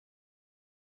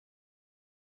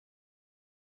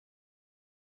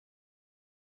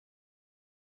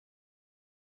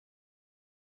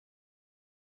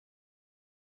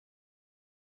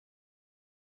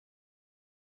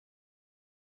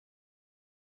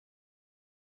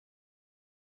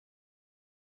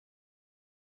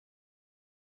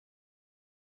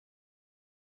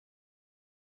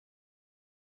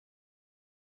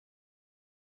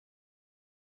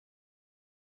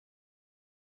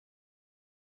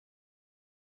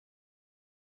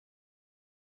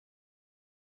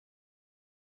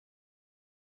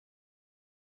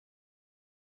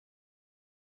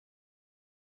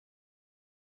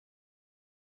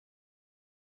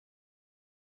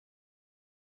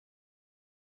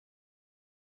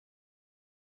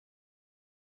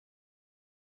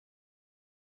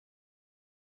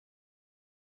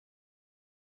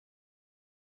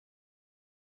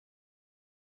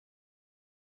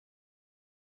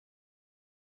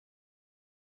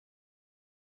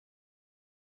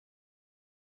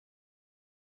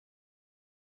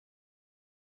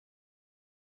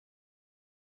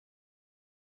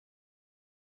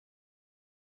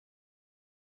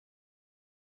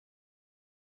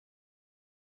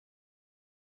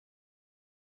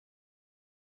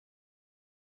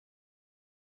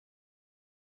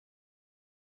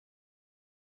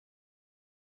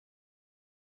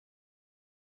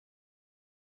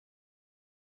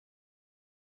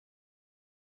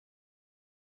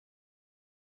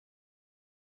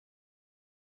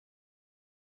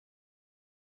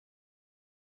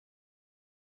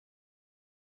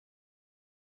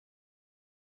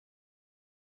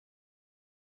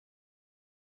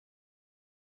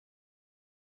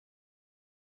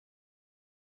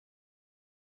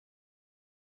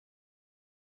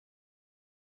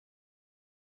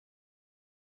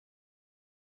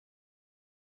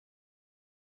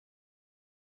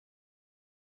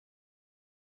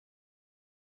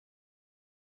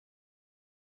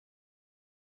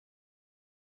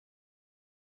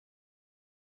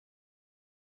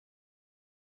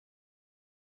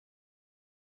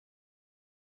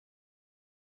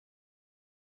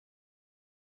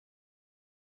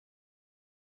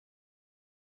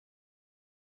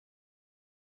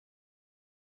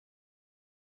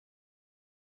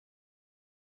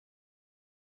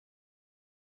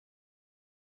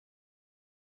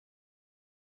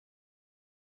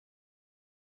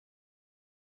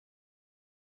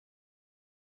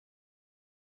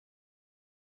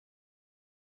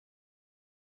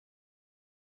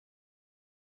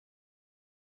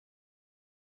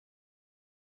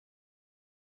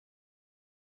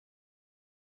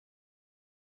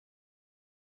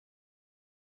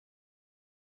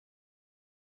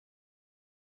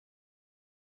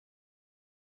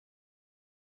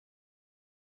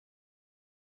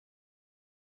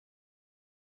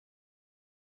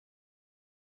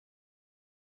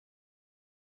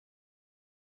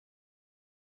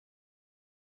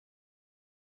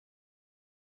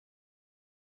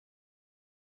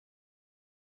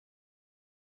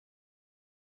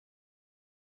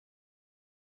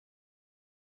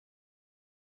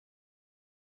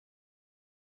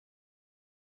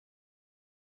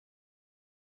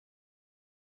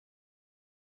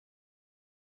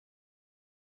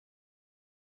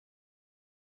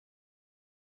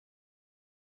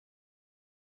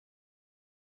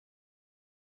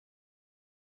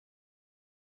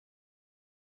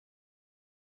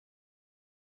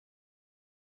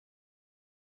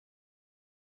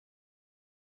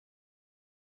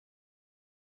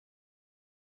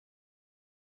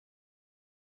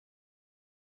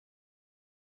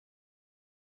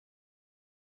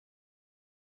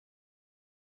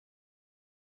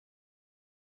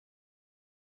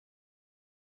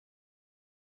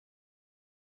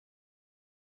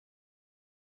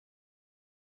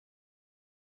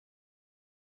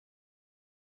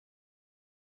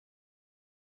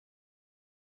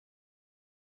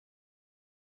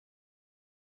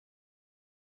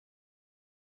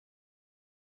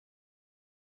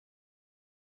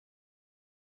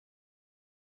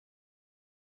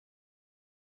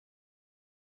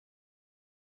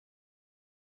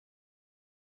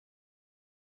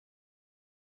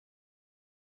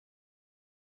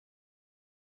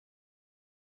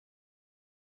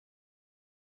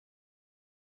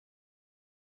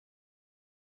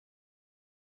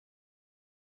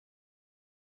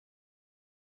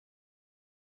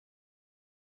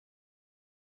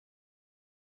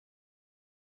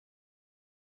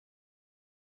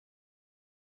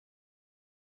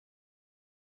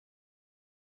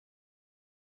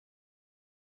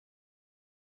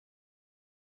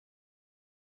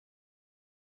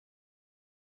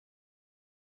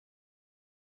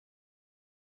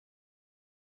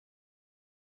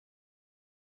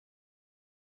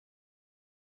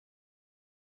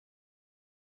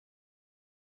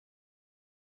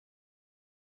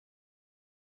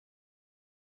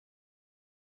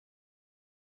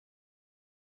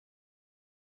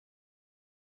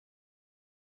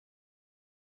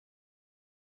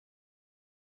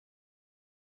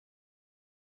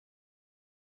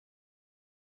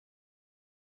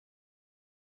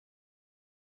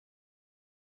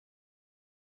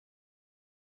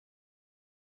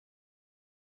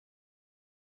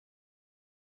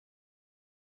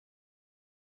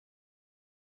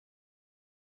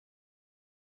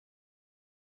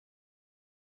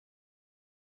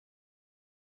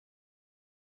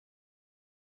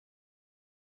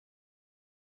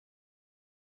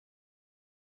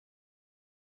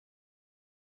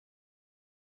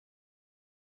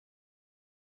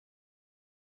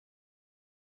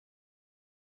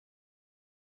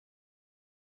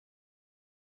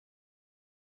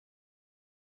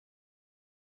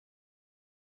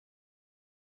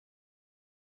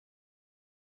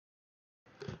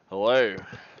Hello.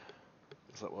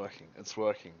 Is that working? It's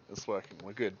working. It's working.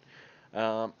 We're good.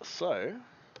 So,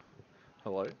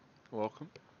 hello. Welcome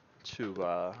to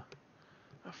a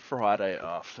Friday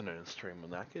afternoon stream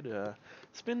with Nakid.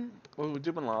 It's been, well, we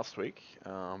did one last week,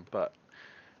 but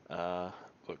uh,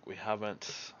 look, we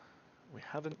haven't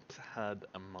had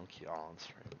a Monkey Island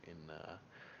stream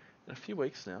in a few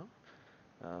weeks now.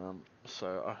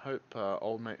 So I hope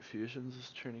old mate Fusions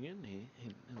is tuning in. He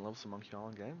loves the Monkey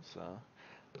Island games.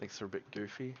 Thinks they're a bit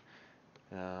goofy.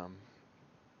 Um,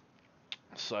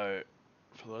 So,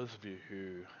 for those of you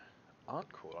who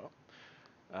aren't caught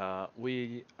up,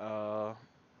 we are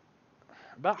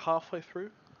about halfway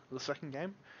through the second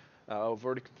game. We've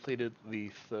already completed the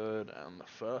third and the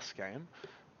first game.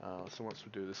 So once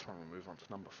we do this one, we move on to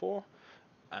number four,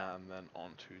 and then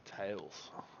on to Tails.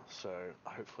 So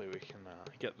hopefully we can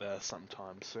get there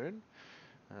sometime soon.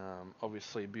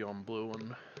 Obviously, Beyond Blue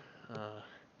and a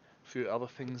few other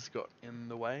things got in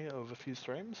the way of a few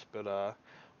streams, but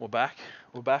we're back.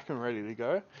 We're back and ready to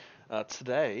go.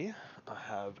 Today, I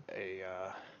have a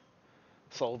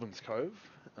Sullivan's Cove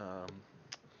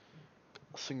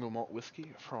single malt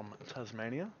whiskey from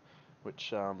Tasmania,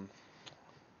 which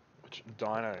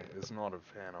Dino is not a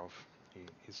fan of.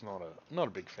 He's not a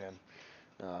big fan.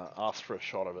 Asked for a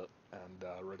shot of it and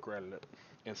regretted it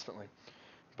instantly.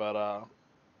 But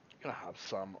gonna have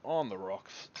some on the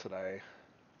rocks today.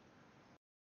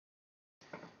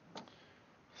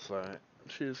 So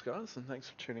cheers, guys, and thanks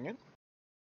for tuning in.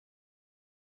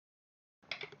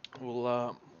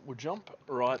 We'll jump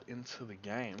right into the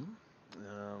game.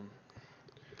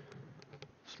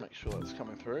 Just make sure that's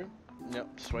coming through.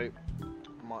 Yep, sweet.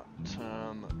 Might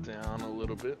turn that down a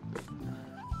little bit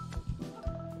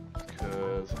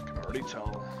because I can already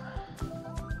tell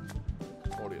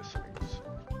audio settings.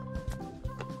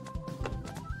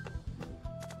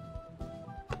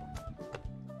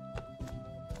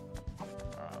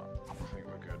 I think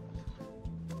we're good.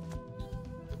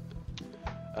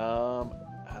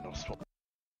 And I'll swap.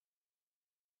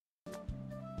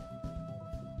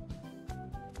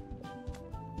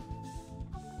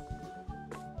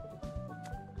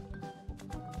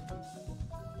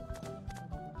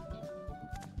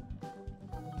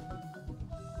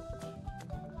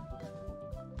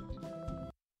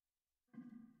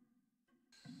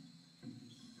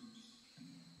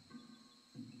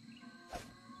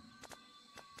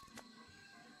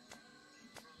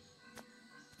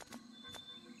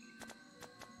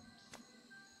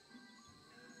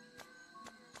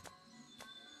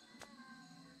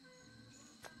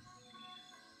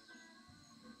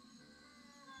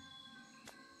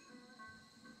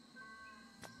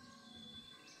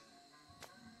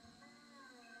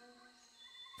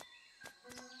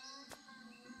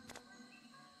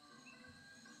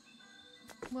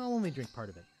 Well, I'll only drink part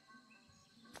of it.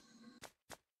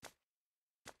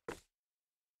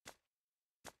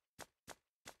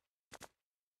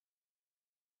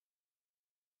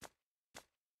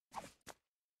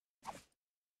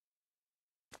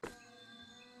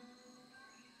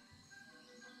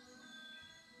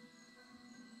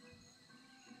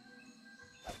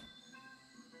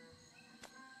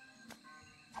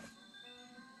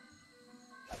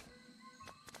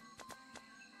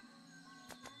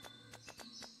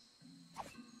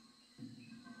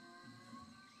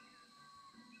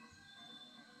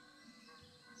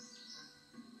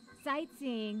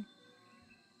 Sightseeing.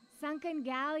 Sunken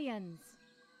galleons.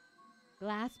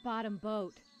 Glass bottom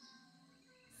boat.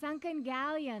 Sunken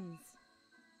galleons.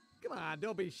 Come on,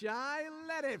 don't be shy.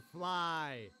 Let it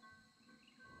fly.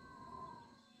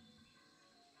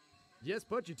 Just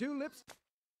put your two lips.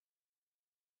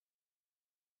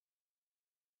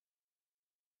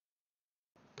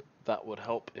 That would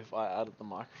help if I added the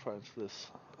microphone to this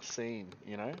scene,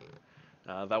 you know?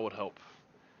 That would help.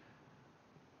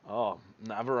 Oh,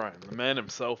 Navarone, the man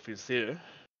himself is here.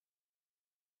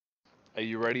 Are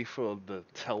you ready for the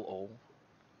tell-all,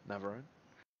 Navarone?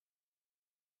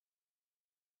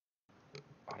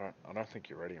 I don't think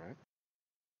you're ready, mate.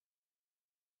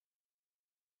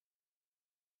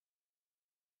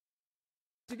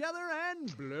 Together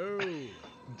and blow.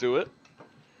 Do it.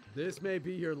 This may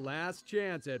be your last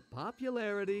chance at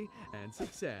popularity and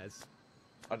success.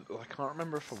 I can't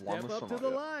remember if I won Step this up or to not the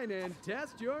yet. line and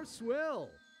test your swill.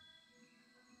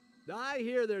 I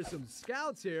hear there's some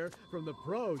scouts here from the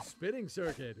pro spitting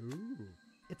circuit. Ooh.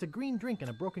 It's a green drink in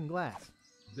a broken glass.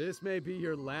 This may be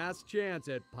your last chance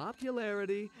at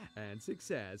popularity and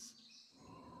success.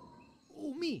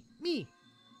 Oh, me!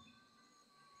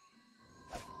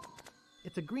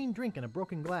 It's a green drink in a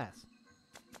broken glass.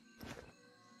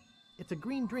 It's a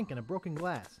green drink in a broken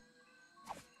glass.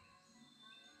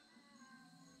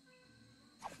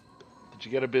 Did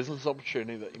you get a business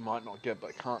opportunity that you might not get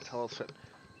but can't tell us it?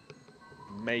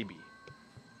 Maybe.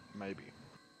 Maybe.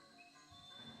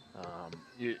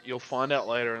 You'll find out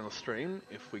later in the stream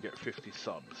if we get 50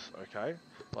 subs, okay?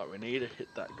 Like, we need to hit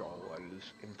that goal. It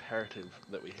is imperative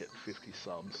that we hit 50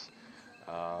 subs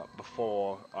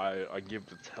before I give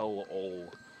the tell-all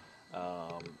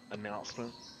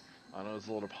announcement. I know there's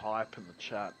a lot of hype in the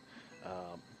chat,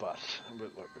 but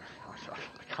look,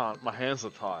 I can't. My hands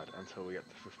are tied until we get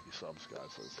to 50 subs,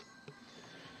 guys.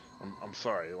 I'm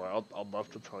sorry. Like, I'd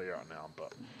love to tell you right now,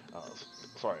 but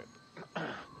sorry.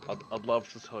 I'd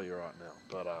love to tell you right now,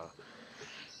 but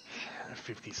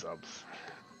 50 subs.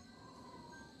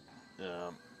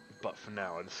 But for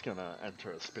now, I'm just gonna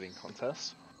enter a spitting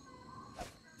contest.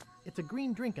 It's a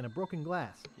green drink in a broken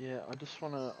glass. Yeah, I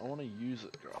wanna use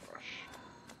it, gosh.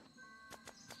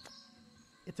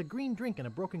 It's a green drink in a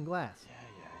broken glass. Yeah.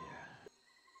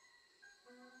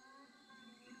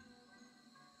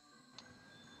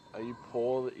 Are you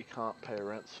poor that you can't pay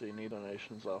rent, so you need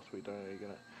donations after we donate? Are you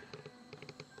gonna...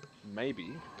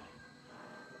 Maybe.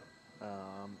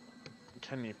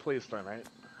 Can you please donate,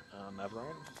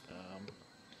 Navarone?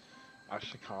 I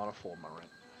actually can't afford my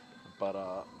rent, but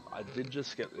I did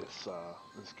just get this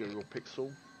this Google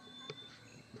Pixel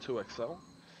 2 XL.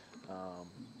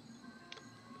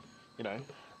 You know,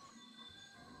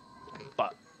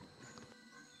 but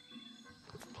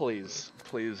please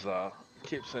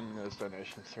keep sending those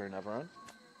donations through, Navarone.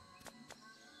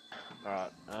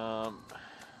 Alright,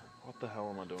 what the hell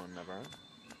am I doing, Navarone?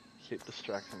 Keep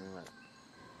distracting me, mate.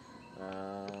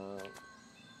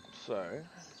 So...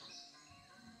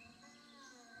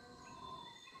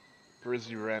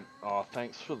 Brizzy Rent, oh,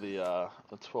 thanks for the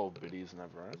 12 biddies,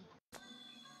 Navarone.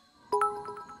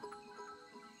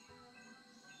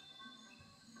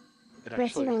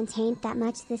 Brizzy Rent ain't that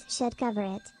much, this should cover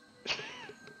it.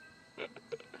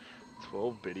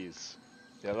 12 biddies.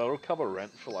 Yeah, that'll cover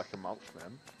rent for like a month,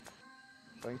 man.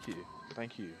 Thank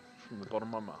you from the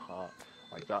bottom of my heart.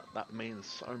 Like, that means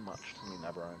so much to me,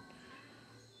 Navarone.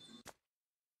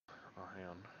 Oh, hang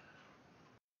on.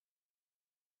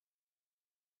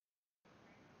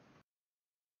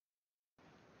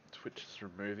 Twitch is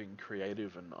removing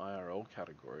creative and IRL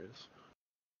categories.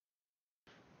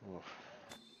 Oof.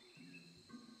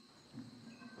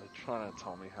 They're trying to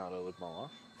tell me how to live my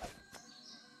life.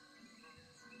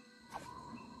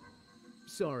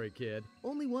 Sorry, kid.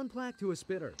 Only one plaque to a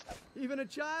spitter. Even a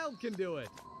child can do it.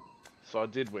 So I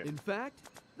did win. In fact,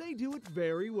 they do it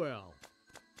very well.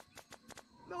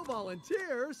 No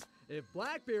volunteers? If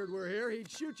Blackbeard were here, he'd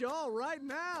shoot you all right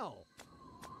now.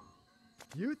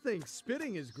 You think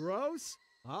spitting is gross?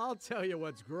 I'll tell you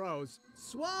what's gross.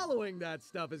 Swallowing that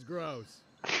stuff is gross.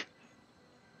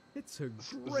 It's a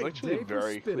great actually day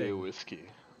very for spitting. clear whiskey.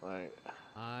 Like,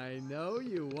 I know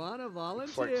you want to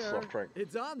volunteer. It's like soft drink.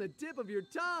 It's on the tip of your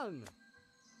tongue.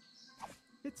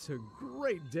 It's a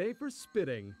great day for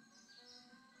spitting.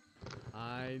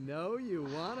 I know you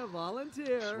want to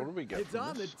volunteer. So what do we get It's from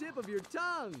on this? the tip of your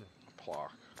tongue.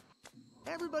 plaque.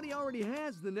 Everybody already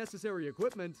has the necessary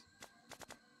equipment.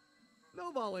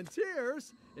 No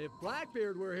volunteers? If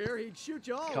Blackbeard were here, he'd shoot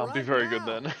you all Can't right be very now. good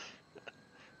then.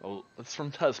 Well, it's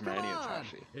from Come Tasmania, on.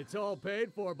 Tashi. It's all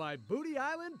paid for by Booty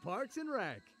Island Parks and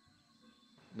Rec.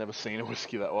 Never seen a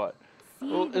whiskey that white.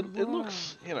 See Well, the it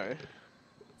looks, you know,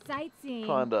 Sightseeing.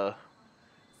 kinda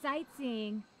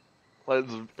Sightseeing. like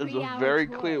it's a 3-hour very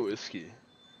tour. clear whiskey.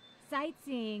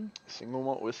 Sightseeing. Single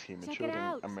malt whiskey Check matured it in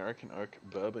out. American oak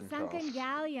bourbon Sunken casks.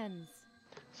 galleons.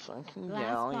 Sunken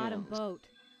Glass bottom galleons. boat.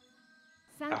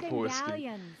 Sunken Apple whiskey.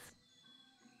 galleons.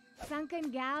 Sunken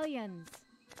galleons.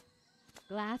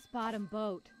 Glass bottom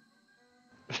boat.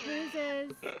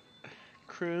 Cruises.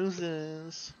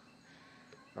 Cruises.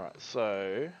 Alright,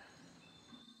 so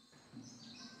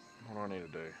what do I need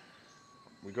to do?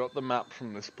 We got the map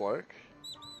from this bloke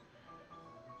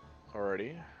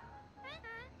already.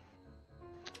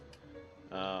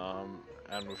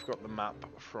 And we've got the map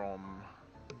from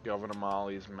Governor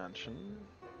Marley's mansion.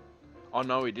 Oh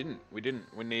no, we didn't. We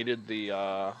needed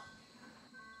the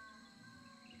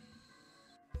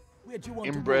Where'd you want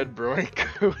inbred brewing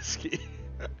whiskey.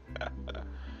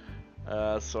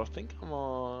 So I think I'm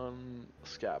on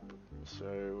Scap.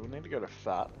 So we need to go to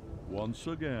Fat. Once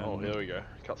again. Oh, here we go.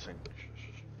 Cutscene.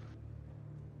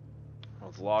 Oh,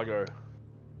 it's Largo.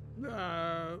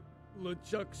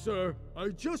 LeChuck, sir. I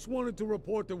just wanted to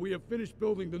report that we have finished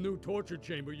building the new torture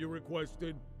chamber you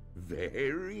requested.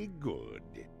 Very good.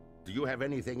 Do you have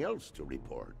anything else to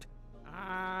report?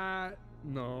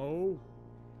 No.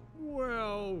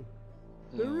 Well,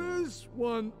 there is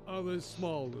one other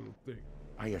small little thing.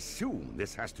 I assume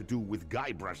this has to do with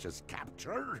Guybrush's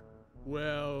capture?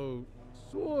 Well,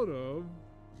 sort of.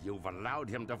 You've allowed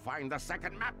him to find the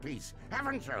second map piece,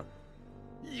 haven't you?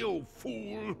 You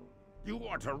fool! You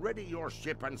ought to ready your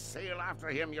ship and sail after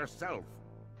him yourself.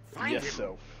 Find him,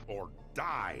 Yourself. or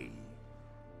die.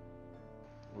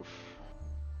 Oof.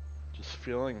 Just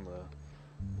feeling the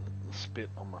spit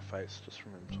on my face just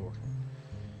from him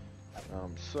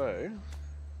talking. So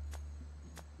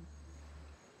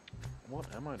what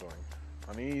am I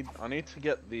doing? I need to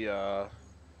get the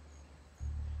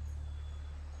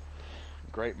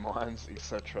great minds,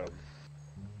 etc.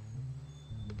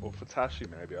 Or for Tashi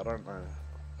maybe, I don't know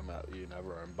about you,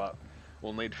 Navarone, but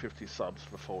we'll need 50 subs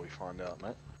before we find out,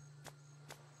 mate.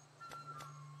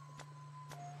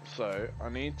 So, I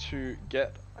need to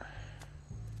get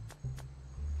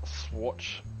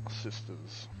Swatch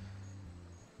Sisters.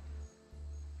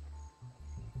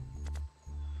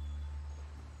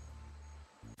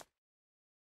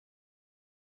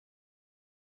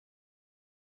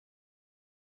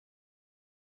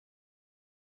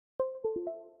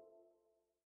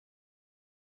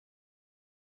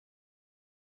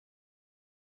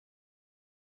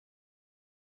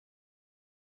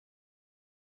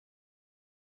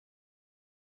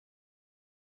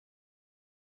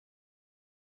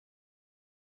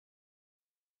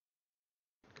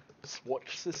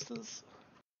 Swatch Sisters?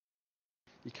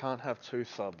 You can't have two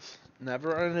subs.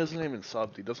 Navarone isn't even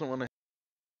subbed, he doesn't want to.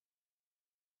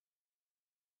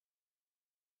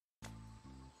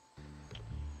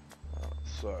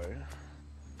 So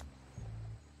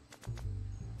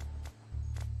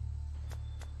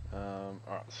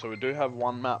alright, so we do have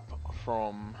one map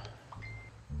from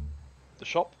the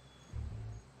shop,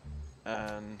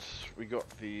 and we got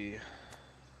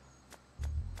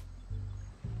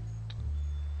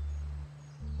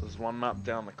there's one map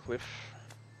down the cliff.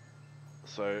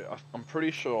 So I'm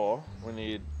pretty sure we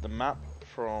need the map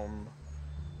from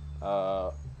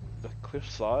the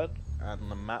cliffside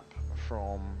and the map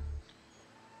from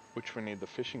which we need the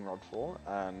fishing rod for,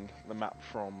 and the map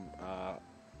from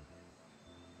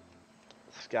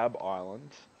Scab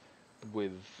Island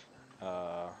with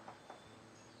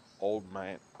old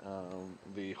mate,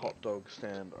 the hot dog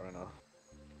stand owner.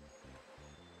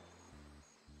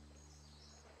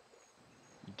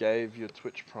 Gave your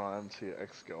Twitch Prime to your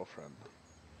ex-girlfriend.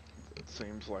 It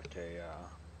seems like a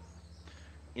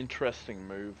interesting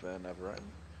move there, Navarone.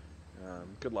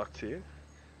 Good luck to you.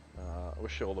 I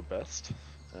wish you all the best.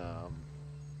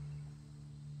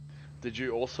 Did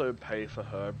you also pay for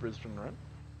her Brisbane rent?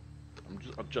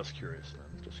 I'm just curious,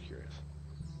 man. Just curious.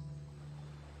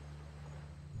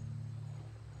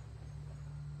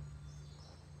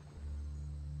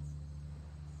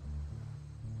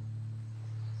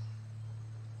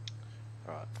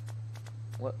 Alright.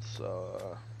 Let's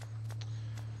you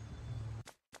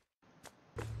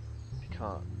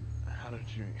can't.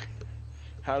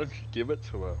 How did you give it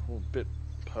to her? A little bit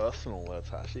personal there,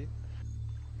 Tashi.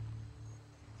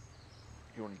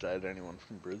 You want to date anyone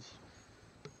from Briz?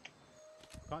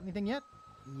 Got anything yet?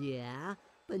 Yeah,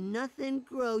 but nothing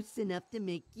gross enough to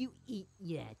make you eat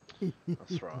yet.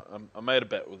 That's right. I made a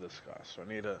bet with this guy, so I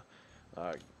need to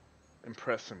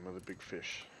impress him with a big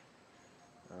fish.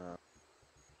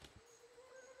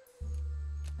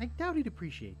 I doubt he'd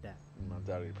appreciate that. I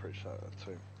doubt he'd appreciate that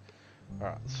too.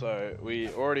 Alright, so we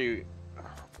already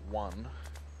won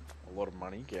a lot of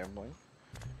money gambling.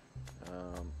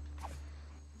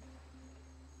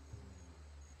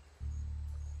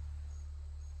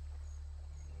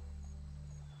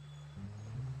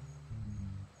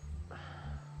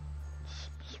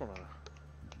 Just want to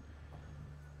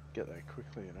get there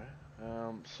quickly, you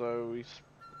know. So we...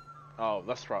 Oh,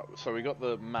 that's right. So we got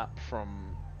the map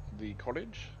from the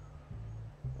cottage.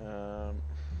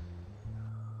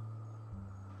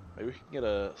 Maybe we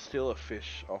can steal a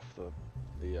fish off the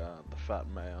fat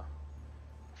mayor,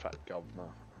 fat governor.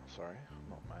 Sorry,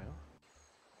 not mayor.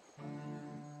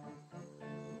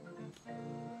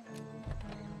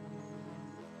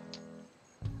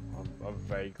 I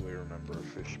vaguely remember a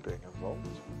fish being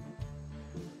involved.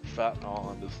 Fat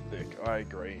Island is thick. I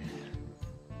agree.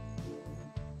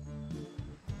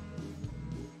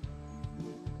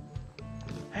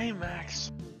 Hey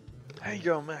Max! How you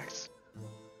going, Max?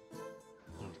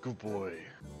 Oh, good boy.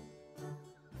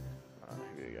 Alright,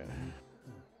 here we go.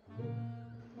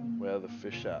 Where are the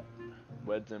fish at?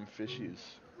 Where'd them fishies?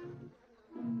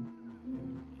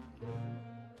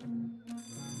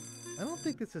 I don't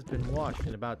think this has been washed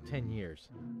in about 10 years.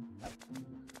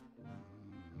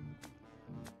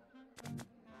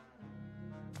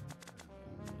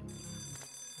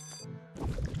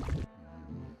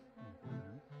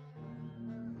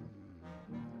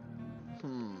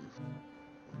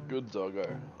 Good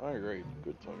doggo. I agree.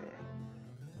 Good doggo.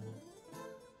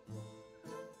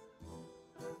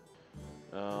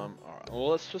 Alright, well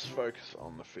let's just focus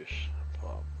on the fish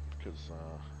part, because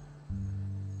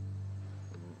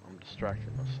I'm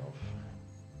distracting myself.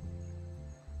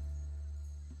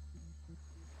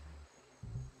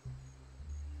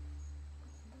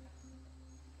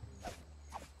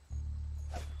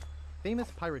 Famous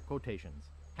pirate quotations.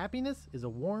 Happiness is a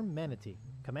warm manatee.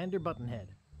 Commander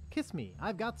Buttonhead. Kiss me,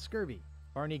 I've got scurvy.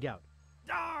 Barney Gout.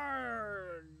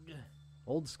 Darg!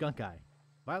 Old Skunk Eye.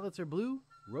 Violets are blue,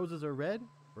 roses are red.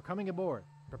 We're coming aboard.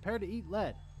 Prepare to eat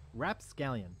lead.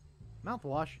 Rapscallion.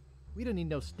 Mouthwash. We don't need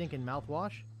no stinking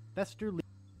mouthwash. Fester Lee.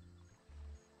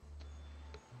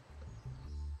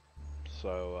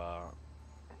 So,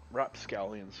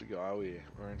 Rapscallion's the guy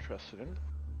we're interested in.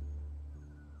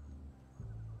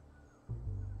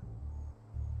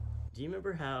 Do you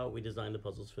remember how we designed the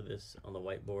puzzles for this on the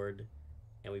whiteboard,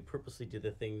 and we purposely did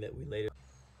the thing that we later...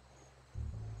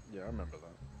 Yeah, I remember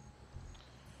that.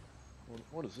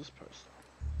 What is this poster?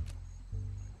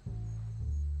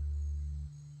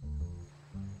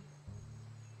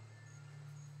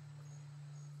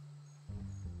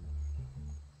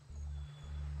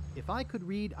 If I could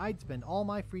read, I'd spend all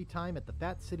my free time at the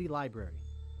Fat City Library.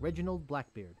 Reginald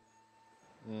Blackbeard.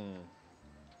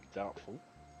 Doubtful.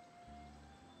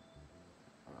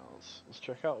 Let's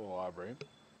check out the library.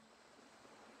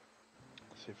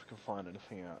 See if we can find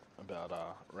anything out about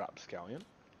Rapscallion.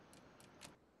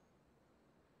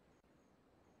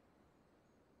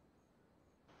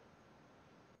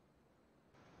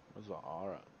 Where's the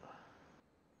R at?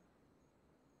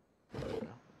 There we go.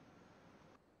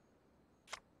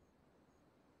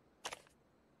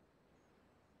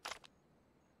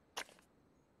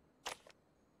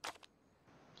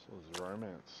 So there's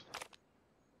romance.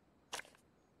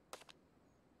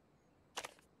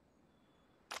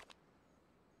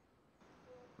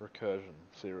 Recursion.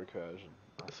 See recursion.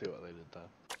 I see what they did there.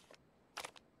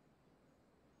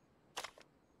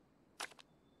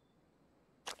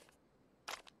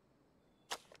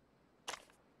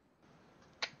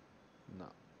 No.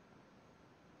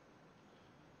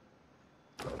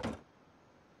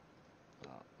 No,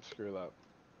 screw that.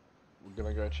 We're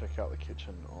gonna go check out the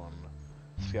kitchen on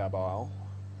Scab Isle.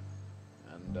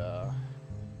 And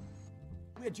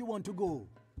Where'd you want to go?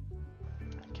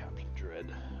 Captain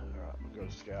Dread. Alright, we'll go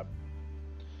to Scab.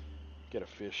 Get a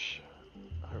fish.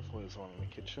 Hopefully there's one in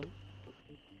the kitchen.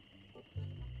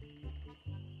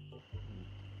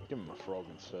 Give him a frog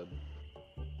instead.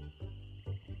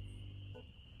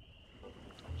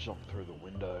 Jump through the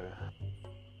window.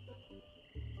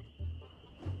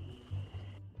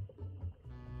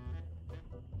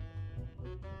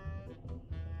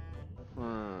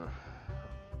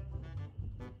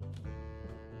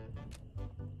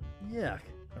 Yuck,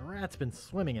 a rat's been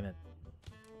swimming in it.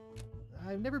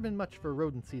 I've never been much for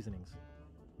rodent seasonings.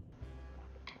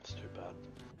 It's too bad.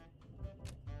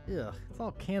 Ugh, it's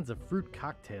all cans of fruit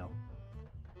cocktail.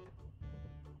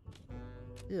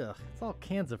 Ugh, it's all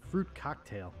cans of fruit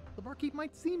cocktail. The barkeep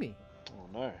might see me. Oh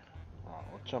no. Alright,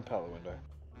 we'll jump out the window.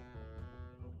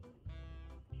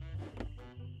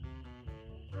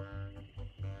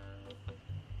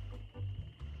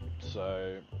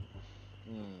 So,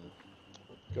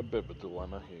 got a bit of a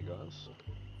dilemma here, guys.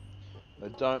 They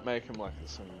don't make him like the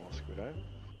Cinnamon Squiddo.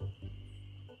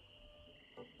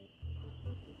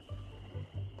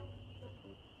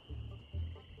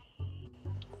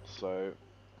 So,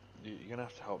 you're gonna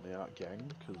have to help me out,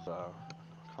 gang, because I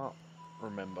can't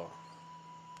remember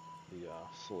the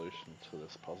solution to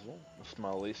this puzzle. It's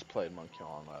my least played Monkey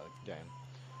Island game,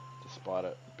 despite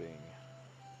it being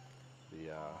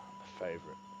the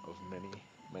favourite of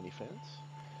many fans.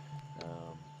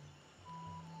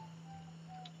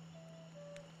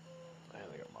 And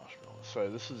they got marshmallows. So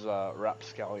this is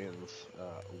Rapscallion's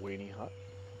weenie hut.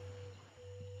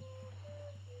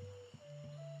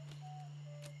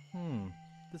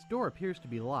 This door appears to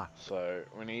be locked. So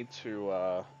we need to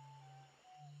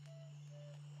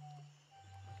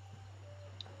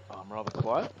I'm rather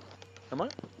quiet. Am I?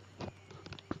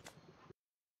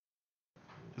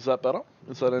 Is that better?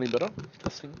 Is that any better?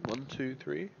 Testing 1, 2,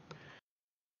 3.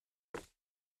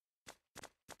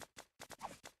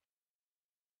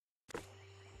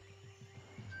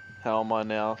 How am I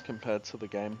now compared to the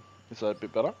game? Is that a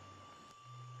bit better?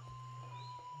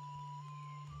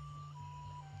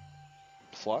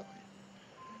 Slightly.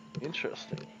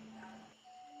 Interesting.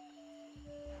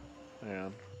 Hang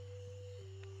on.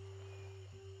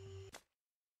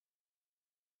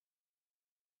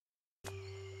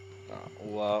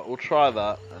 We'll try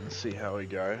that and see how we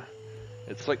go.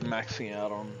 It's like maxing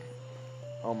out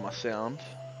on my sound.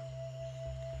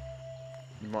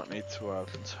 You might need to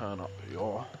turn up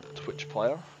your Twitch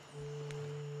player.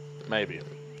 Maybe.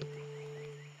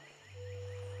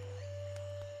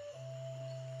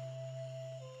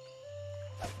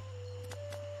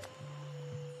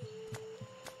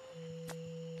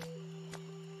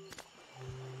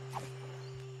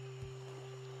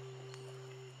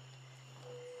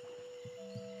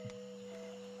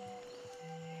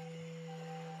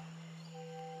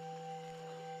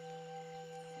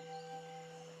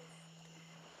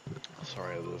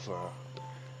 Sorry, there's a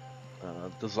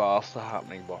disaster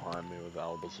happening behind me with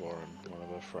Albazor and one of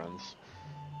her friends.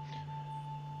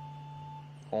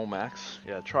 All max,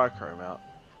 yeah, try Chrome out.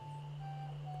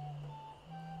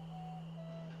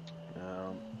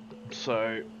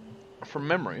 So, from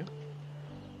memory,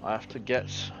 I have to get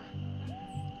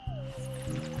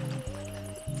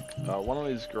one of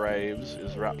these graves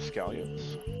is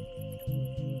rapscallions.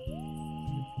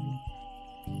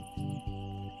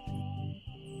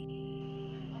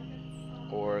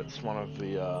 Or it's one of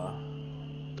the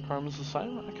Chrome is the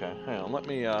same? Okay, hang on, let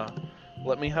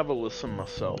me have a listen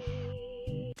myself.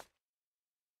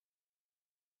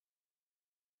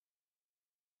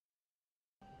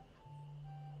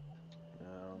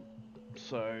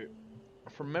 So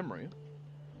from memory,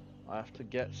 I have to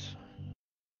get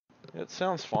it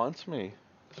sounds fine to me,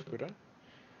 Squiddo.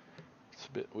 It's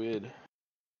a bit weird.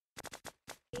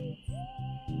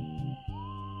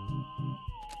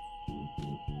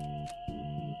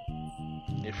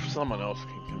 If someone else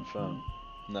can confirm.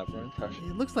 Navarone,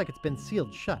 It looks like it's been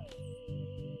sealed shut.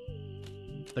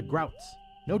 The Grouts.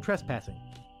 No trespassing.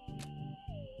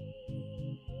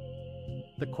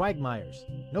 The Quagmires.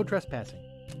 No trespassing.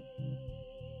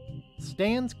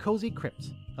 Stan's Cozy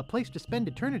Crypts. A place to spend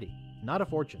eternity, not a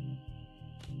fortune.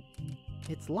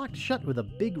 It's locked shut with a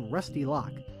big rusty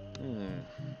lock.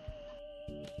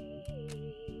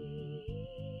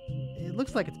 It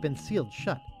looks like it's been sealed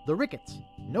shut. The Rickets.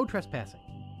 No trespassing.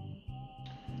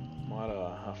 Might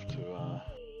have to,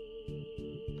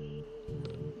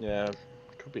 yeah,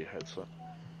 could be a headset.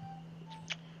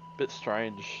 Bit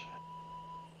strange.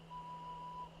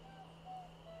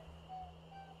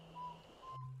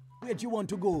 Where do you want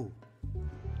to go?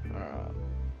 Alright.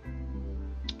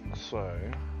 So,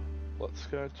 let's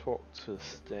go talk to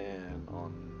Stan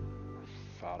on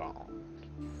Farron.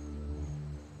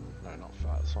 No, not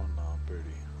Fat, it's on Booty.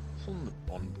 It's on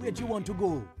the on Where do you want to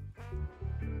go?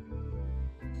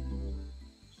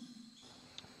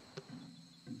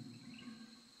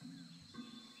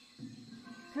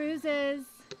 Cruises.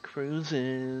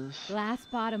 Cruises. Glass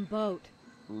bottom boat.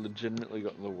 Legitimately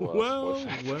got the worst Well, voice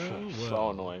actor. well, So well.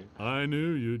 annoying. I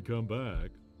knew you'd come back.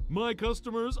 My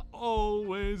customers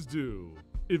always do.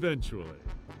 Eventually.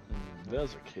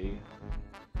 There's a key.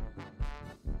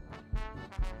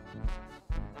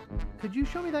 Could you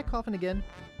show me that coffin again?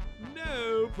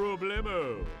 No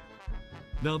problemo.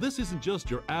 Now, this isn't just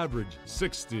your average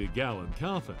 60-gallon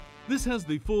coffin. This has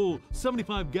the full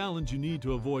 75 gallons you need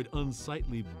to avoid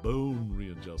unsightly bone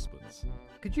readjustments.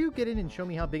 Could you get in and show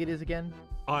me how big it is again?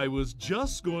 I was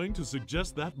just going to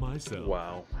suggest that myself.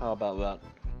 Wow, how about that?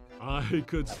 I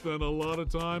could spend a lot of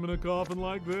time in a coffin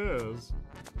like this.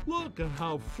 Look at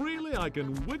how freely I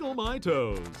can wiggle my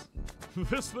toes.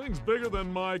 This thing's bigger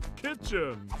than my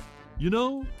kitchen. You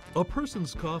know, a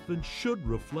person's coffin should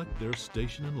reflect their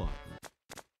station in life.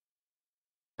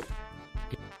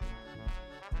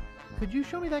 Could you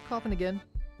show me that coffin again?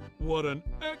 What an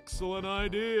excellent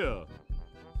idea!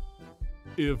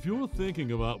 If you're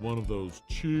thinking about one of those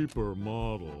cheaper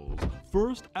models,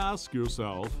 first ask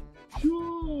yourself,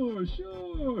 Sure,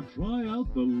 try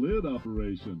out the lid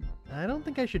operation. I don't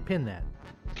think I should pin that.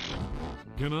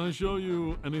 Can I show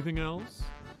you anything else?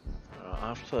 I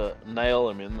have to nail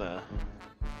him in there.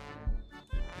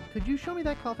 Could you show me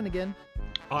that coffin again?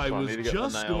 I So I was need to get the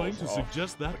just going nails to off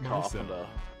suggest that the myself. carpenter.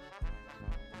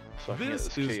 So I can get This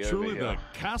key is over truly here. the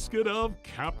casket of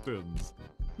captains.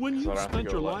 When So I you've don't have to spent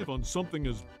go your like life that. on something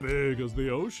as big as the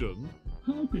ocean,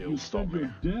 how could It'll you stop spend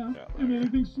your me. death Yeah, in there you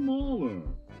anything smaller?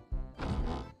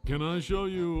 Can I show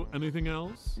you anything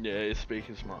else? Yeah, your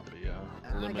speakers might be I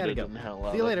gotta limited go. in how See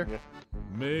loud you they later. can get.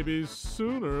 Maybe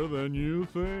sooner than you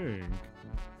think.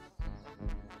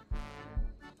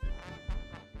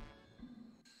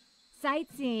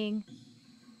 Sightseeing.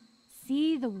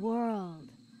 See the world.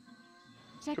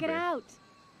 Check Could it be. out.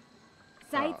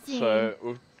 Sightseeing. So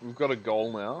we've got a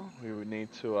goal now. We would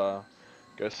need to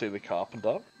go see the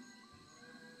carpenter.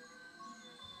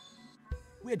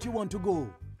 Where do you want to go?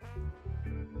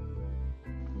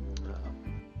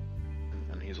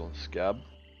 And he's on scab.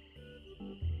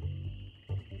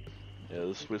 Yeah,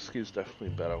 this whiskey is definitely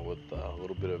better with a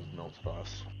little bit of melted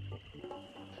ice.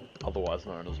 otherwise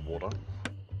known as water.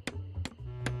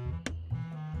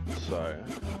 So,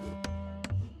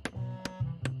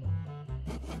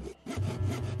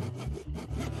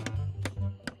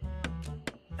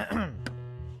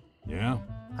 Yeah?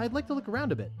 I'd like to look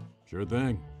around a bit. Sure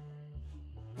thing.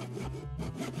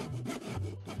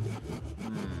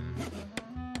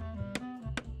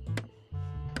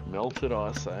 melted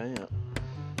ice, eh? Yeah.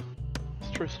 It's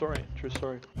a true story, true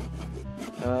story.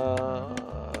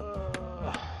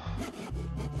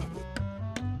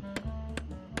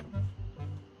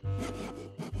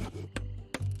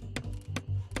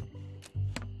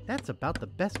 That's about the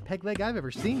best peg leg I've ever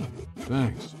seen.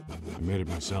 Thanks. I made it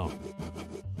myself.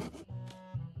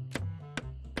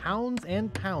 Pounds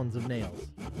and pounds of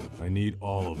nails. I need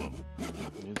all of them.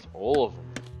 It's all of them.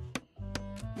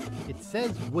 It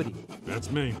says Woody. That's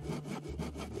me.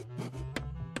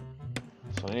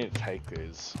 So I need to take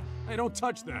these. Hey, don't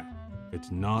touch that.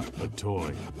 It's not a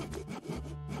toy.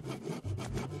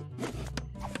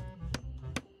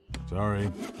 Sorry,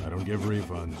 I don't give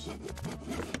refunds.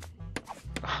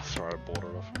 Sorry, I bought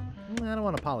it off. I don't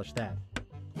want to polish that.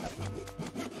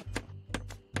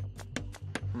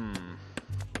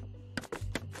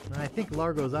 I think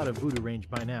Largo's out of voodoo range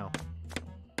by now.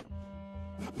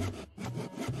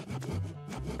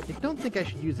 I don't think I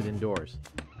should use it indoors.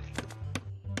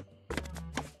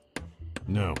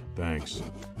 No, thanks.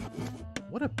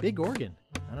 What a big organ.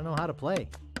 I don't know how to play.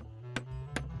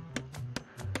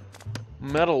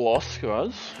 Metal loss,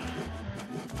 guys.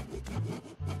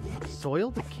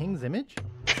 Soiled the king's image?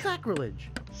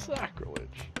 Sacrilege! Sacrilege.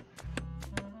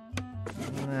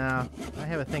 Nah, I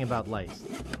have a thing about lice.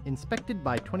 Inspected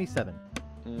by 27.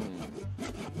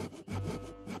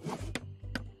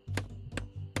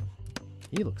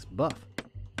 He looks buff.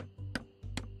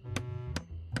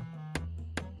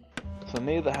 So I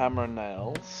need the hammer and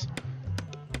nails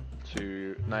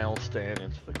to nail stand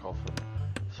into the coffin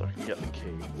so I can get the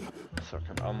key, so I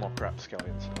can unlock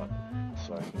Rapscallion's hut,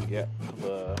 so I can get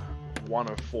the one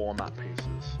of 4 map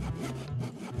pieces.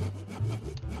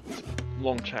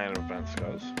 Long chain of events,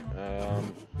 guys.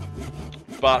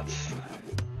 But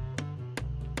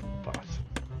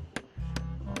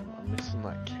I'm missing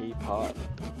that key part.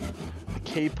 The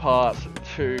key part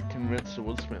to convince the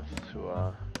woodsmith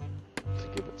to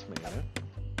give it to me, you know?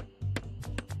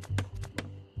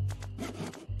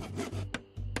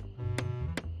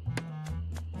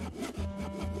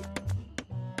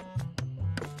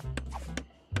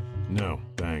 No,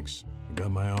 thanks. I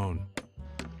got my own.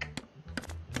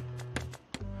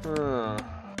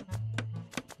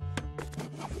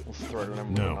 Let's throw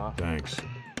them No, off. thanks.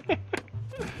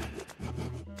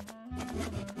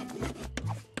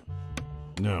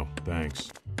 No, thanks.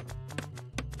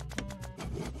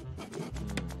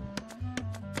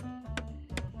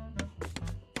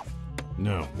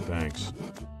 No, thanks.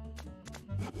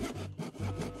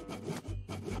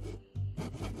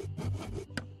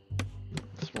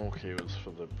 Small key was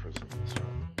for the prison, right?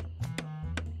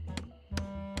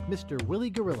 Mr. Willy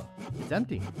Gorilla. It's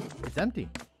empty. It's empty.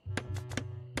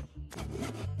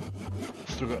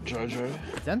 Still got Jojo.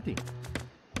 It's empty.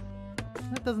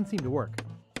 That doesn't seem to work.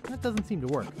 That doesn't seem to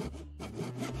work.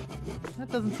 That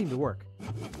doesn't seem to work.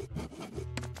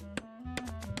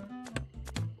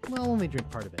 Well, only drink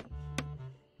part of it.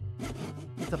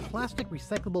 It's a plastic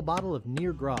recyclable bottle of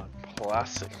near grog.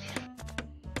 Plastic.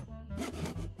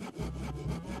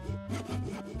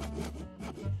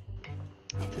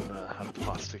 I didn't know I had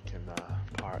plastic in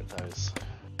pirate days.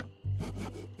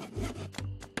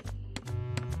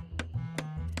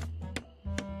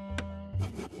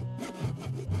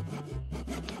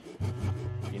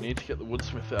 You need to get the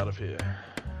woodsmith out of here.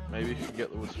 Maybe you could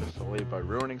get the woodsmith to leave by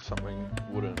ruining something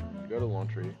wooden. Go to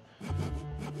laundry.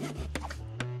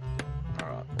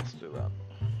 Alright, let's do that.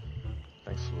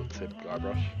 Thanks for the tip,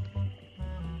 Guybrush.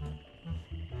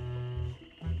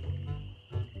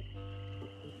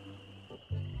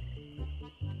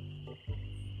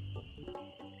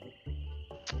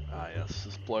 Ah yes,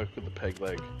 this bloke with the peg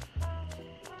leg.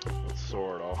 Let's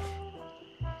saw it off.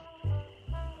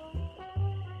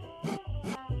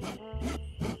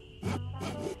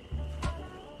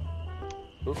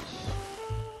 Oops.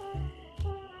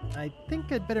 I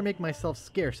think I'd better make myself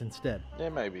scarce instead. Yeah,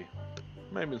 maybe.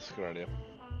 Maybe it's a good idea.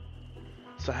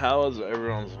 So how is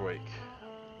everyone's week?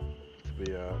 Did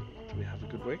we have a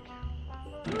good week?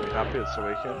 Are we happy it's the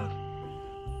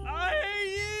weekend?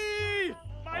 Aye!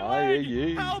 My Aye, leg!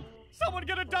 ye. Help! Someone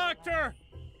get a doctor!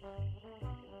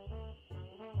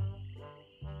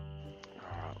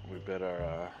 Alright, we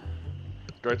better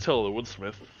go tell the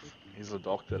woodsmith. He's a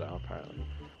doctor now, apparently.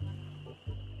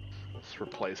 It's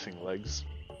replacing legs.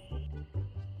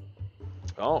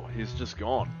 Oh, he's just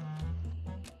gone.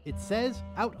 It says,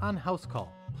 out on house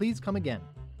call. Please come again.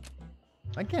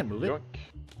 I can't move it. Yoink.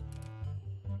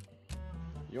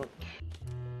 Yoink.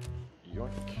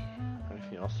 Yoink.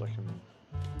 Anything else I can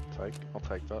take? I'll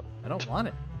take that. I don't want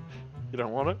it. You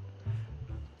don't want it?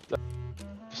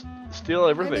 Just steal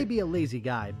everything. I may be a lazy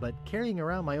guy, but carrying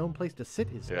around my own place to sit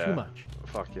is too much.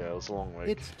 Fuck yeah, it was a long week.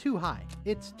 It's too high.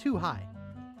 It's too high.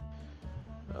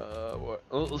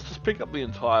 Let's just pick up the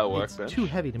entire workbench. It's too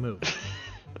heavy to move.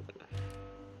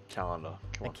 Calendar.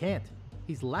 Come on. I can't.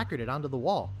 He's lacquered it onto the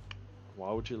wall.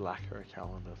 Why would you lacquer a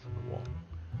calendar to the wall?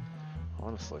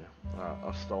 Honestly.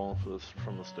 I've stolen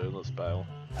from the stewardess bale.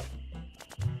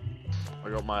 I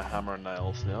got my hammer and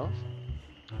nails now.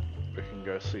 We can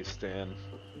go see Stan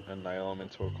and nail him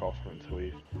into a coffin until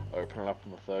we open it up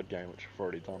in the third game, which we've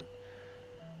already done.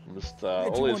 I'm just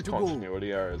all these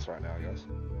continuity areas right now, guys.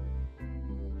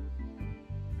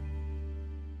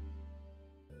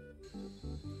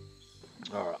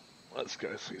 Alright, let's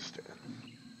go see Stan.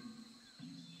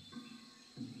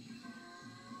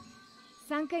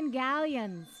 Sunken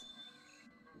galleons.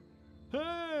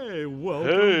 Hey,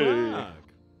 welcome back.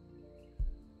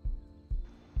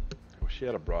 I wish he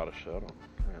had a brighter shirt on.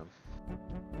 Hang on.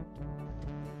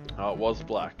 Oh, it was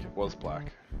black. It was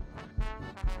black.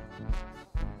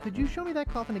 Could you show me that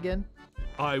coffin again?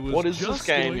 I was what is just this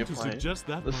game going you're to playing? Suggest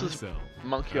that this myself. is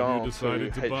Monkey Have Island you 2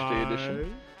 decided to HD buy?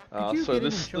 edition. You So get in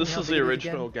this and show me how is big the it is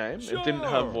original again? game. It didn't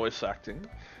have Sure. voice acting.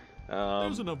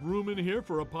 There's enough room in here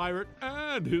for a pirate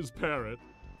and his parrot.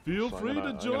 Feel So I'm free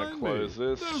gonna to join me. close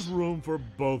this. There's room for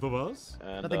both of us.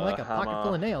 And, Nothing like a hammer. pocket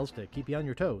full of nails to keep you on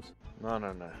your toes.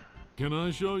 No. Can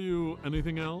I show you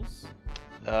anything else?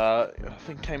 I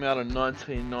think it came out in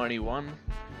 1991,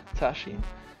 Tashi,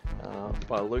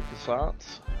 by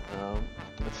LucasArts.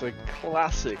 It's a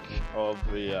classic of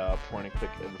the point-and-click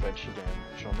adventure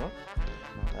game genre.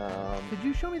 Could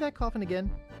you show me that coffin again?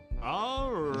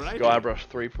 Alright. Guybrush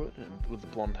Threepwood with the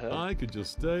blonde hair. I could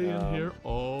just stay in here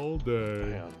all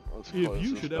day. Hang on, let's If close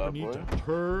you this should ever bad need boy. to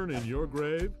turn in your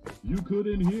grave, you could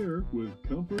in here with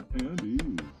comfort and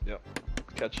ease. Yep.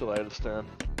 Catch you later, Stan.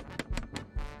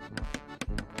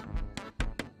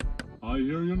 I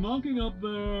hear you knocking up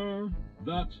there.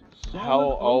 That's solid How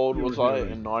oak old you're was I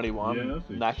hearing. in 91? Yes,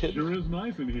 it Nakid? sure is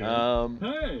nice in here.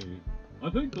 Hey, I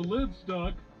think the lid's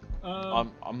stuck. I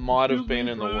might have excuse been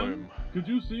me, in the friend. womb. Could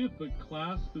you see if the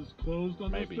clasp is closed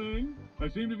on Maybe. this thing? I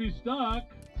seem to be stuck.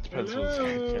 Depends when this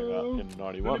game came out in Is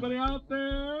 91. anybody out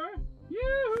there?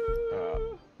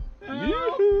 Yoo-hoo! Help!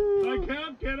 Yoo-hoo! I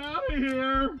can't get out of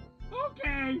here!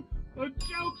 Okay, a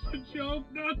joke's a joke,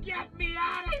 now get me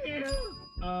out of here!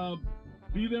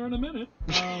 Be there in a minute.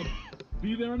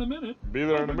 Be there in a minute. Be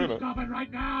there in a Open minute. the coffin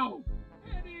right now!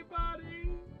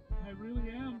 Anybody? I really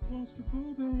am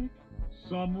claustrophobic.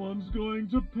 Someone's going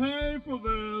to pay for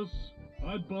this!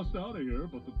 I'd bust out of here,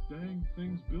 but the dang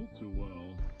thing's built too well.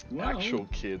 Well, Actual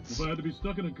kids. if I had to be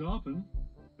stuck in a coffin,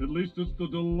 at least it's the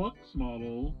deluxe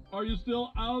model. Are you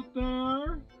still out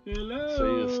there? Hello? See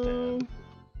you, Stan.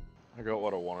 I got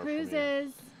what I wanted from you.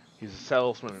 Cruises. He's a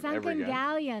salesman in every Sunken game.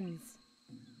 galleons.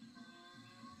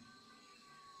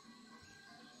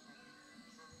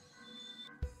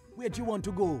 Where'd you want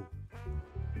to go?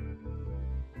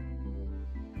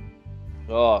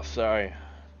 Oh, sorry.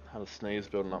 Had a sneeze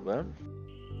building up there.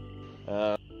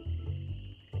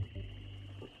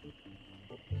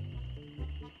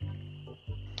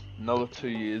 Another 2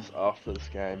 years after this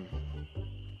game.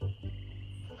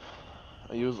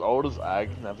 Are you as old as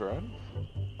Navarone?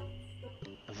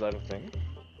 Is that a thing?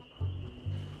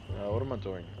 What am I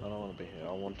doing? I don't want to be here.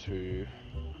 I want to...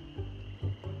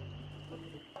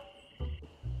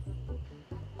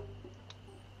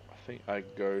 I think I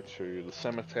go to the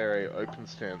cemetery, open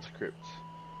Stan's crypt.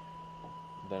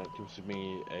 Then it gives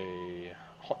me a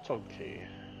hot dog key.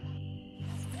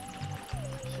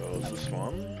 So it's this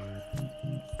one.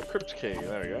 Crypt key,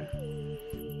 there we go.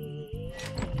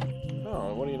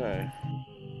 Oh, what do you know?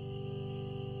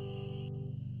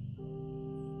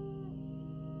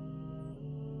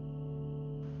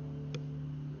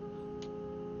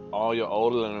 Oh, you're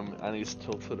older than him and he's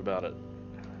tilted about it.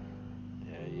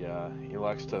 Yeah, he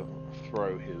likes to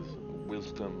throw his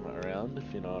wisdom around,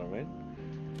 if you know what I mean.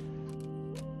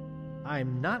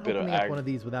 I'm not Bit of opening up one of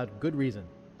these without good reason.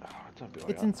 Oh, don't be like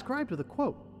It's that. inscribed with a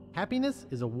quote. Happiness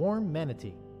is a warm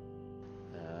manatee.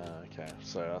 Okay,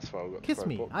 so that's why I've got the Kiss throw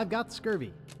me, book. I've got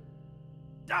scurvy.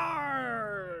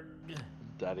 Darg!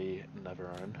 Daddy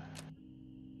Navarone.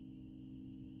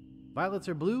 Violets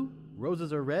are blue,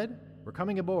 roses are red. We're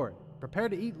coming aboard. Prepare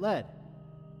to eat lead.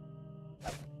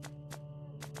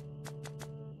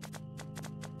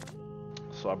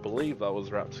 So I believe that was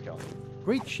Rapscallion.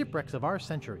 Great shipwrecks of our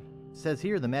century. Says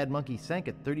here the Mad Monkey sank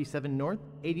at 37 north,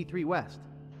 83 west.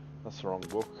 That's the wrong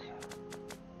book.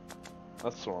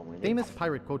 That's the wrong one. Famous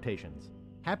pirate quotations.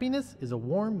 Happiness is a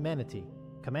warm manatee.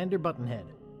 Commander Buttonhead.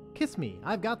 Kiss me,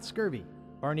 I've got scurvy.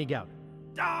 Barney Gout.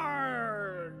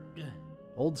 Darg!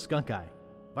 Old Skunk Eye.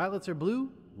 Violets are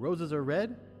blue, roses are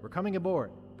red. We're coming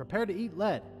aboard. Prepare to eat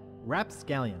lead.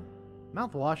 Rapscallion.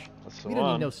 Mouthwash. That's the We don't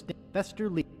one. need no Fester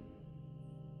Lee.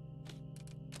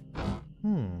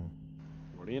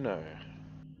 What do you know?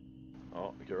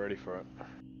 Oh, get ready for it.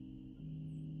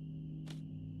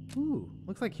 Ooh,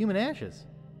 looks like human ashes.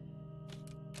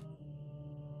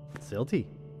 Silty.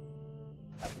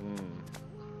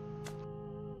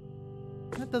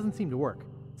 That doesn't seem to work.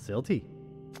 Silty.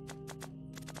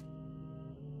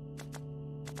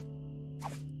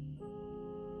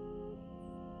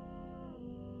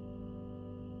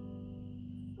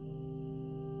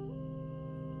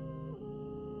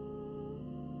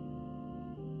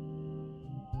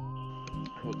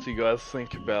 What do you guys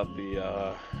think about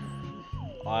the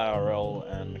IRL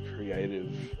and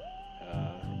creative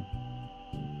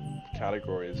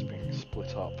categories being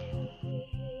split up?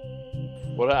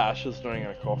 What are ashes doing in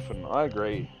a coffin? I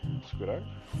agree, Squiddo.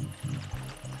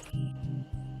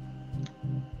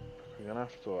 We're gonna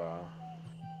have to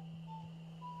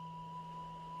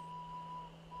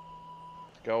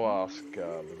go ask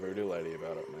the voodoo lady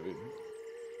about it, maybe.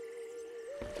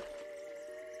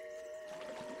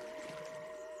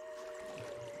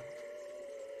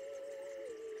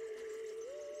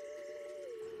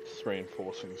 Just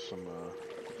reinforcing some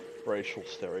racial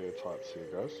stereotypes here,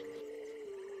 guys.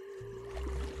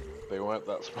 They weren't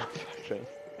that smart back then.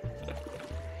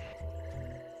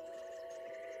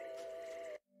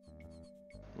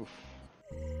 Oof.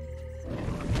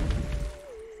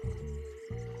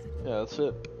 Yeah, that's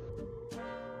it.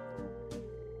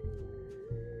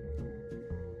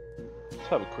 Let's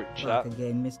have a quick chat. Back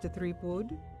again, Mr.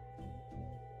 Threepwood?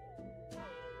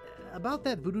 About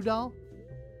that voodoo doll?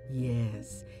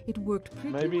 Yes, it worked pretty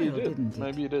Maybe well, you did. didn't it?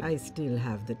 Maybe you did. I still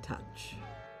have the touch.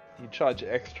 You charge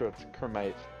extra to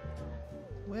cremate.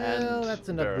 Well, and that's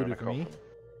enough bury in voodoo a for me. coffin.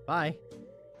 Bye.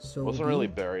 So It wasn't really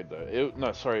buried though.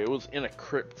 No, sorry, it was in a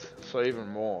crypt, so even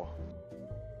more.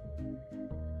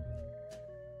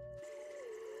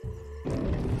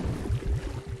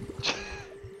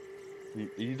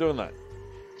 Are you doing that?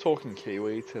 Talking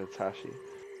Kiwi to Tashi?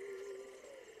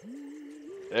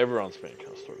 Everyone's been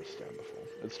cussed over Stan before.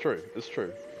 It's true, it's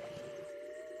true.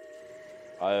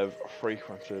 I have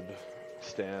frequented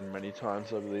Stan many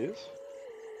times over the years.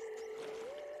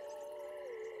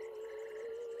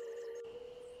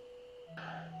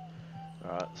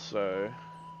 Alright, so...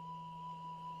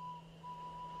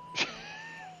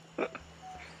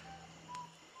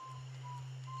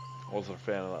 Wasn't a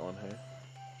fan of that one here.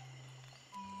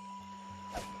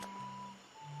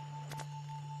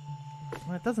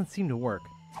 Well, it doesn't seem to work.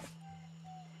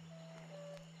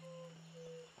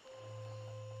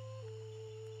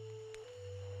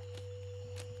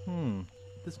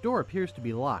 This door appears to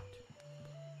be locked.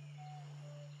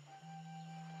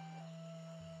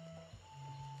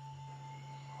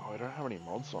 Oh, I don't have any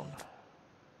mods on.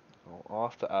 I'll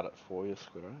have to add it for you,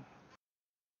 Squiddo.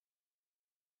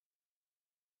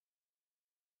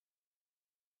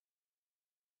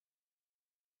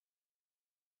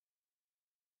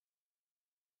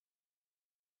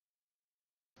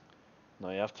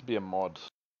 No, you have to be a mod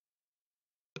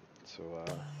to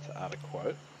add a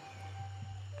quote.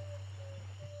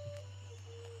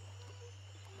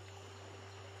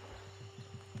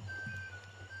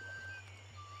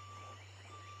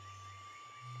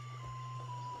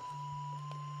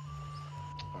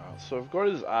 So I've got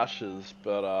his ashes,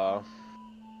 but I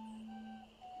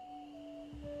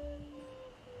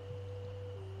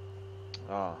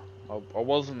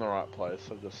was in the right place.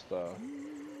 I just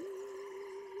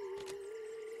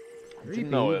Creepy,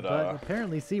 didn't know it. but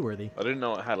apparently seaworthy. I didn't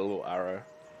know it had a little arrow.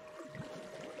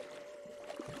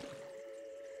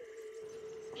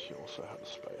 She also had a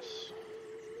space.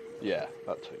 Yeah,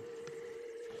 that too.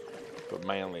 But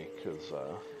mainly because you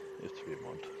have to be a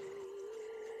mod.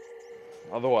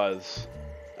 Otherwise,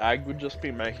 Ag would just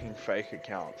be making fake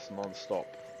accounts non-stop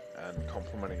and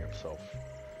complimenting himself.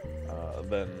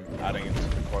 Then adding it to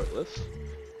the quote list.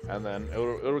 And then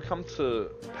it'll come to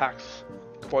PAX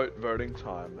quote voting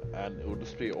time, and it will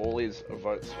just be all these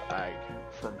votes for Ag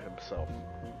from himself.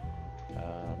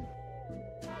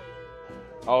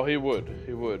 Oh, he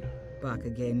would. Back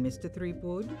again, Mr.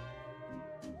 Threepwood?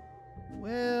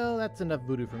 Well, that's enough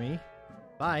voodoo for me.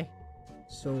 Bye.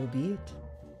 So be it.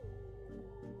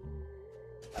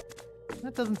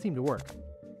 That doesn't seem to work.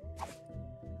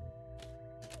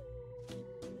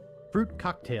 Fruit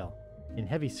cocktail in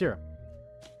heavy syrup.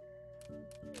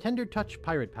 Tender touch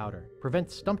pirate powder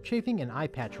prevents stump chafing and eye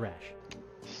patch rash.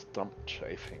 Stump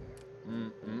chafing.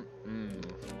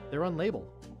 They're unlabeled.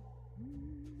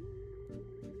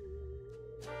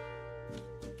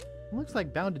 Looks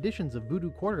like bound editions of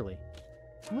Voodoo Quarterly.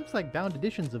 Looks like bound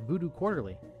editions of Voodoo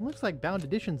Quarterly. Looks like bound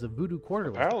editions of Voodoo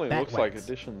Quarterly. Apparently it looks like wax.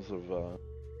 editions of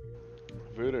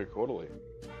Voodoo Quarterly.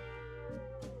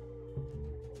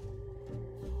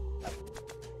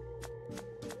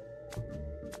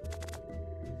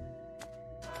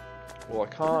 Well, I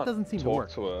can't doesn't seem to talk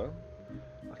work. to her.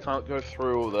 I can't go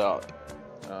through without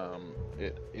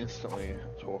it instantly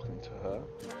talking to her.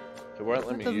 It won't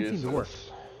let me doesn't use seem to work.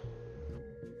 this.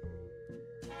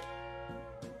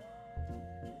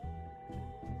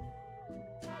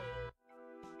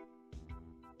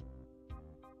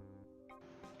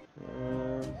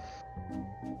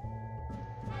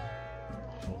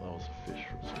 I thought that was a fish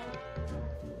for a second.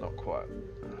 Not quite.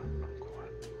 Not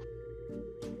quite.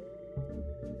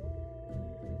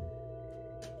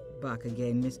 Back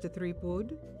again, Mr.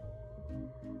 Threepwood.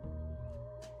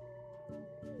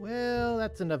 Well,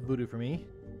 that's enough voodoo for me.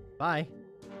 Bye.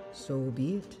 So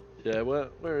be it. Yeah,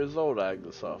 where is old Ag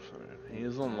this afternoon? He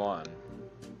is online,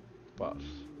 but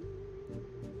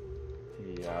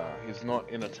he's not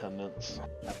in attendance.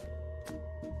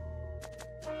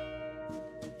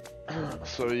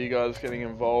 So are you guys getting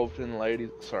involved in ladies?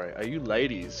 Sorry, are you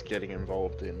ladies getting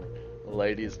involved in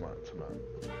ladies' night tonight?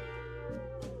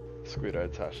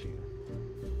 Squiddo, Tashi,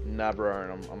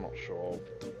 Navarone, I'm not sure.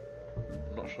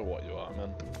 I'm not sure what you are,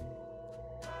 man.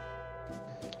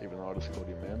 Even though I just called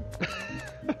you man.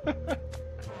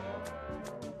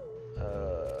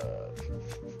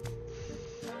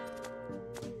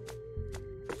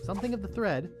 Something of the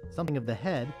thread, something of the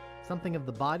head, something of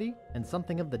the body, and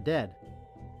something of the dead.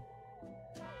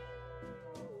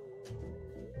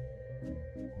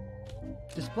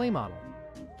 Display model.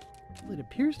 Well, it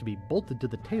appears to be bolted to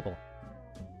the table.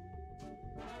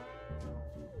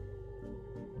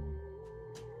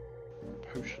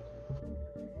 Potion.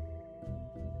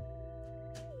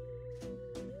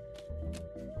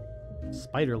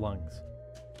 Spider lungs.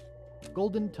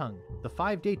 Golden tongue, the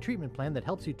 5-day treatment plan that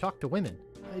helps you talk to women.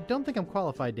 I don't think I'm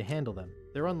qualified to handle them.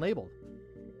 They're unlabeled.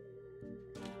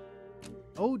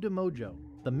 Eau de Mojo,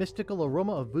 the mystical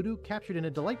aroma of voodoo captured in a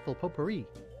delightful potpourri.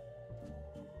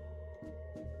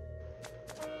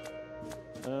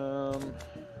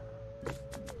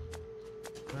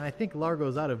 I think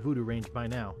Largo's out of voodoo range by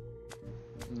now.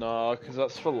 No, because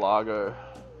that's for Largo.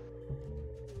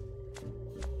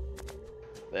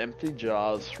 The empty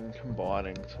jars from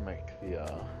combining to make the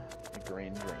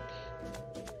green drink.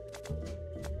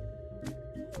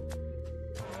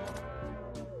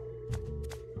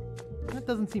 That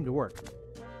doesn't seem to work.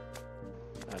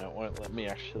 And it won't let me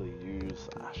actually use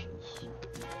ashes.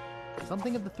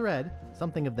 Something of the thread,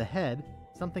 something of the head,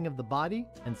 something of the body,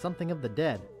 and something of the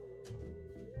dead.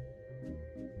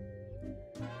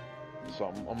 So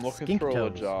I'm looking Skink through all the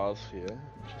toes. jars here,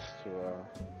 just to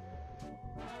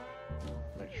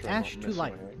make sure Ash I'm to not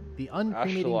life, missing anything. the Ash to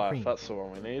uncremating life, cream. that's the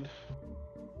one we need.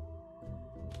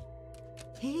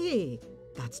 Hey,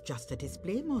 that's just a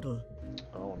display model.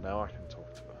 Oh, now I can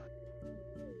talk to her.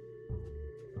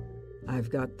 I've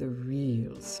got the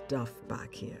real stuff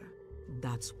back here.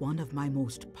 That's one of my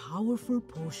most powerful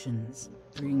potions.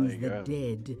 Brings There the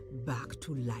you dead back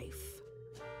to life.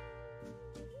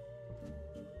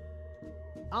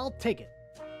 I'll take it.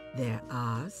 There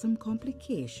are some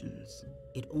complications.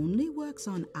 It only works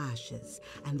on ashes,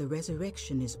 and the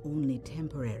resurrection is only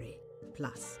temporary.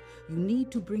 Plus, you need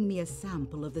to bring me a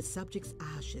sample of the subject's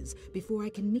ashes before I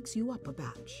can mix you up a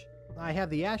batch. I have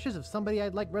the ashes of somebody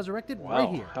I'd like resurrected Wow, right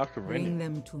here. how Bring convenient.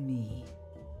 them to me.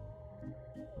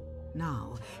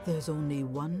 Now, there's only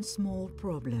one small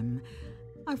problem.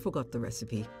 I forgot the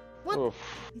recipe. What? Oof.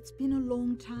 It's been a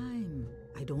long time.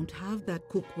 I don't have that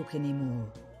cookbook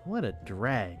anymore. What a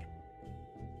drag.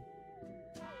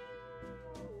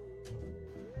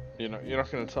 You're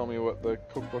not going to tell me what the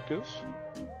cookbook is?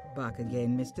 Back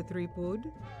again, Mr.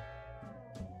 Threepwood.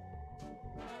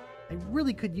 I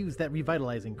really could use that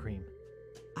revitalizing cream.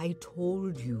 I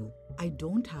told you, I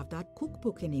don't have that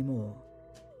cookbook anymore.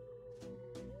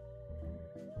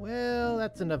 Well,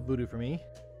 that's enough voodoo for me.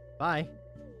 Bye.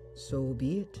 So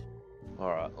be it.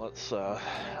 Alright, let's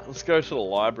go to the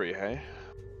library, hey?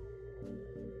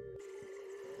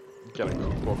 Get a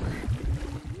cookbook.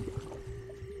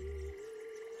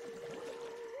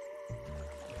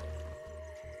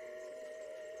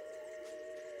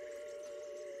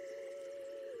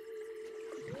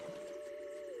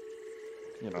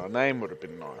 You know, a name would have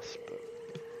been nice, but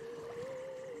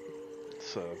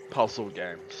it's a puzzle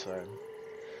game, so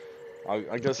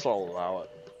I guess I'll allow it.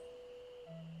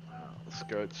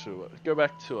 Let's go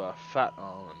back to Fat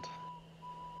Island.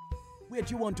 Where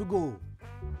do you want to go?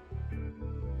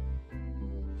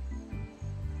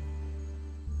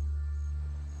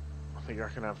 I think I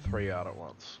can have 3 out at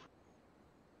once.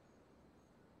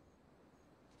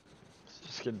 It's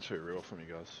just getting too real for me,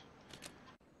 guys.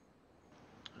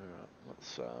 Alright,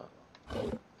 let's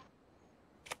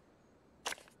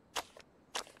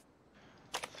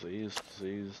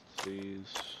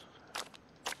disease.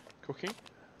 Cooking.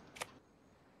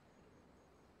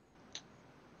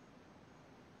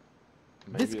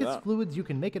 Maybe Viscous that. fluids you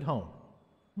can make at home.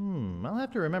 I'll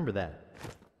have to remember that.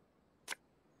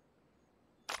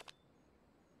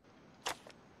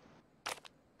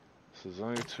 So there's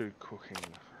only 2 cooking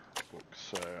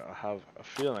books, so I have a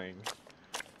feeling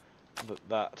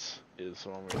that is the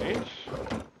one we need.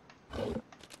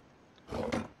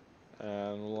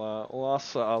 And we'll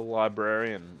ask a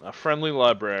librarian, a friendly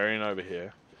librarian over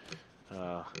here,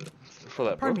 for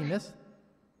that Pardon book. me, miss.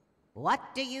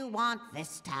 What do you want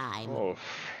this time? Oh.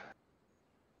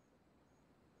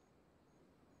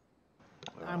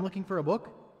 I'm looking for a book.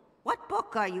 What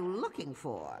book are you looking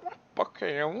for? What book are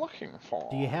you looking for?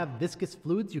 Do you have viscous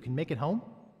fluids you can make at home?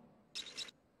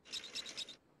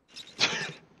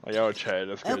 I got a chair,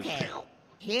 that's good. Okay,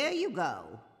 here you go.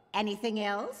 Anything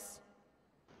else?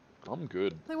 I'm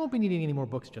good. I won't be needing any more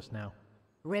books just now.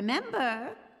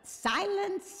 Remember,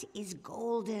 silence is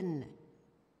golden.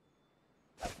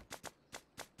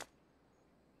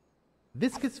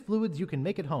 Viscous fluids you can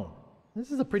make at home.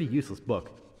 This is a pretty useless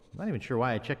book. I'm not even sure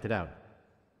why I checked it out.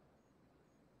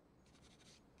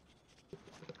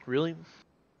 Really?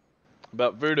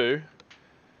 About voodoo?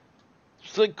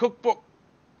 Just a cookbook.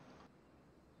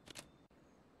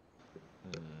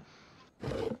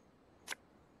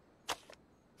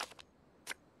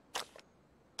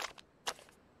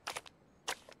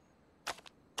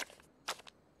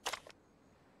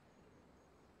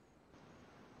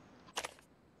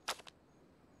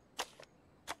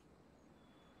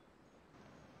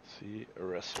 See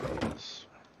recipes.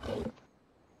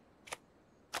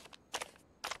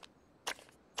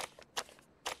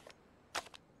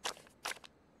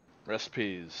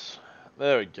 Recipes.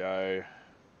 There we go.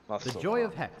 That's The Joy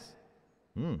of Hex.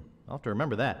 I'll have to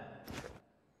remember that.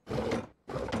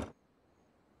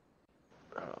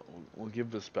 We'll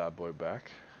give this bad boy back.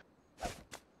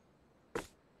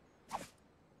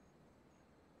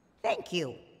 Thank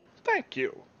you. Thank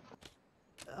you.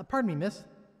 Pardon me, miss.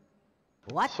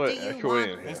 What So, do you can we in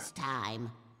want here? this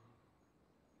time?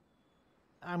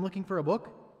 I'm looking for a book.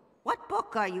 What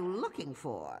book are you looking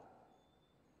for?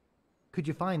 Could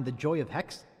you find The Joy of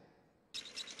Hex?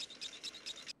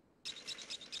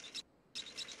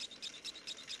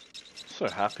 So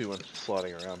happy when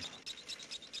sliding around.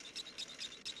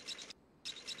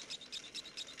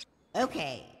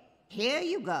 Okay, here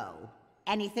you go.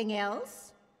 Anything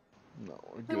else? No,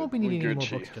 we're I good. won't be needing We're any more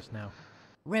Gucci. books just now.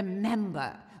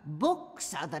 Remember,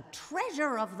 books are the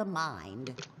treasure of the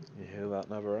mind. You hear that,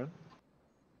 Navarone?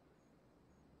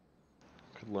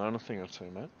 Could learn a thing or two,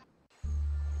 mate.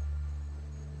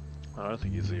 I don't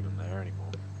think he's even there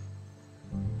anymore.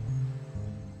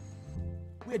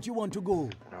 Where do you want to go?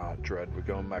 Ah, Dread, we're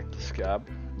going back to Scab,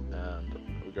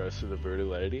 and we'll go see the voodoo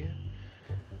lady,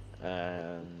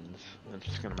 and then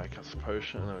she's going to make us a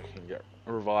potion, and then we can get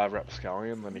revive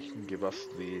Rapscallion, then he can give us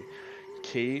the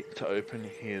key to open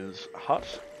his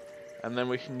hut, and then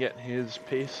we can get his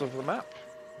piece of the map.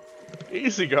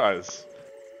 Easy, guys!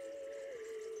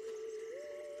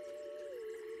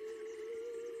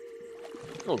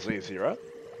 It was easy, right?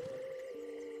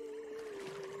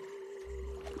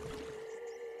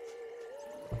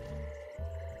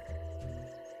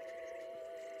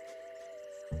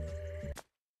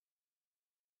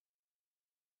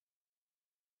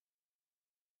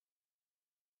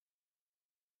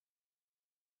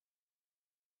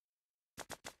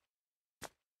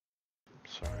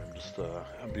 Sorry, I'm just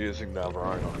abusing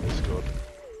Navarone on Discord.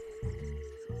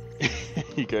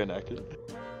 You go, Nakid.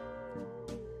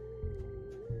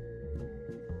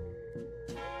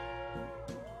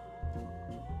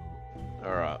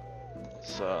 Alright,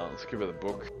 so let's give her the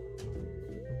book.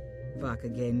 Back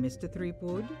again, Mr.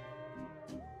 Threepwood?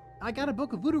 I got a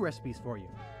book of voodoo recipes for you.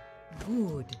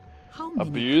 Good. How many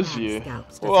Abuse crab you?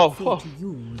 scalps does Whoa, it say whoa. to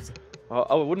use?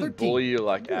 I wouldn't 13. bully you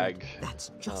like Good. Ag.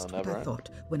 That's just what Navarone. I thought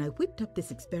when I whipped up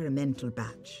this experimental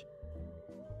batch.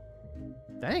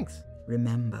 Thanks.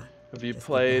 Remember, Have you just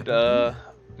the played dabble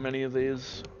many of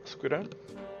these, Squiddo?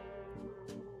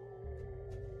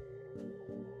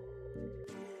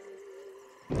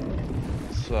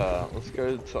 So let's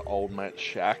go to old mate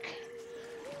Shack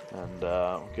and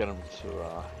get him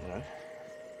to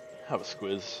have a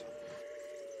squiz.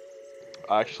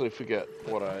 I actually forget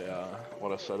what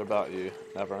I said about you,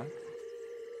 Navarone.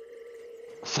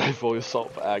 Save all your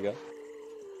salt for Aga.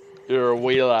 You're a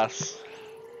wee lass.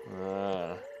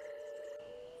 Right,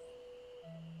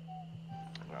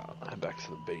 head back to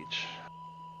the beach.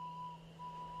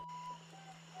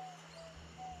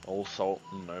 All salt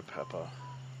and no pepper.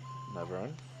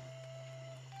 Navarone.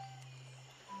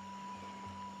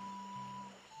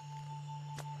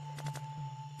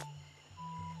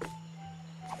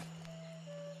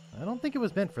 I don't think it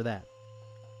was meant for that.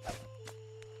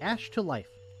 Ash to life,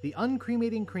 the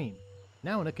uncremating cream,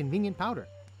 now in a convenient powder.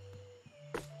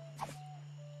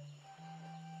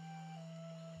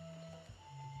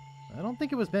 I don't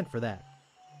think it was meant for that.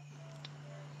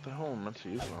 What the hell am I meant to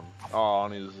use them? Oh,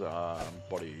 on his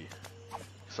body.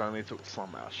 Because I only took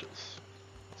some ashes.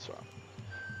 That's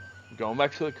right. Going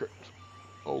back to the crypt.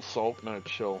 All salt, no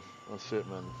chill. That's it,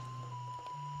 man.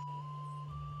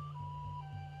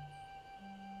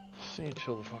 Just need to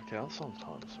chill the fuck out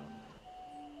sometimes, man.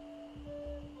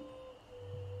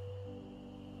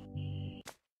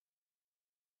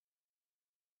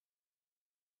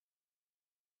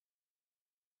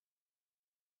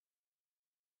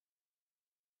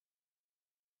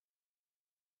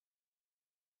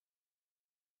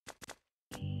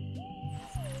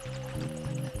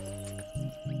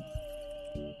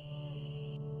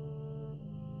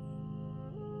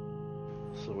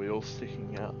 So we all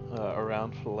sticking out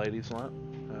around for the ladies' night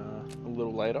a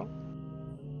little later.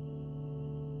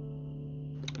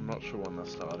 I'm not sure when they're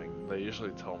starting. They usually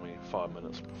tell me 5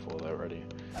 minutes before they're ready.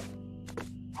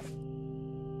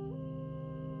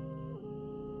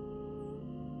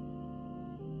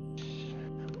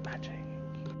 Magic.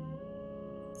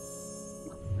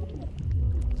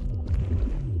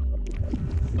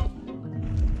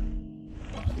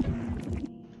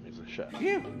 Here's a chef.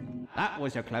 Phew! That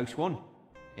was a close one.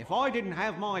 If I didn't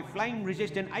have my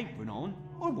flame-resistant apron on,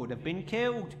 I would have been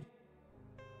killed.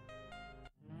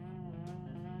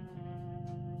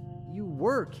 You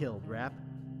were killed, Rap.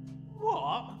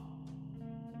 What?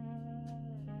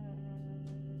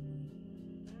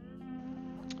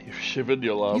 You've shivered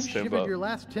your last You timber. shivered your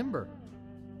last timber.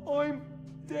 I'm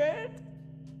dead?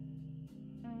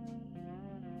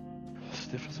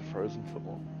 Stiff as a frozen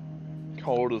football.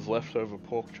 Cold as leftover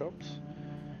pork chops.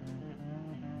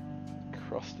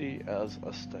 Crusty as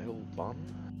a stale bun.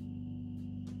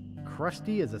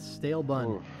 Crusty as a stale bun.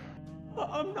 Oof.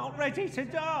 I'm not ready to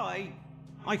die.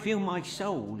 I feel my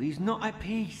soul is not at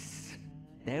peace.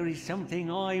 There is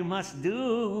something I must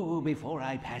do before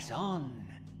I pass on.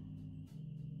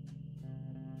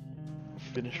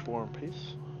 Finish War and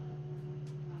Peace.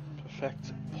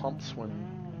 Perfect pumps when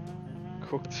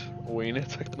cooked wiener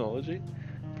technology.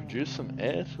 Produce some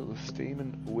air to the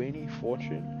steaming weenie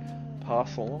fortune.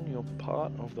 Pass along your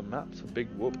part of the map to Big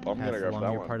Whoop. I'm gonna go for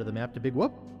that your one. part of the map to Big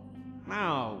Whoop.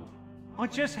 No. I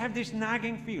just have this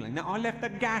nagging feeling that I left the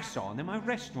gas on in my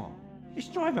restaurant. It's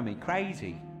driving me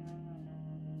crazy.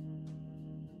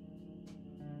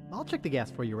 I'll check the gas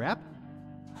for you, Rap.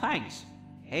 Thanks.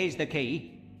 Here's the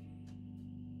key.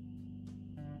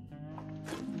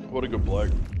 What a good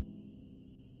bloke.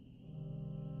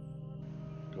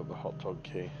 Got the hot dog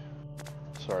key.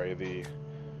 Sorry, the...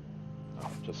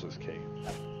 Oh, just his key.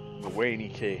 The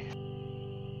weenie key.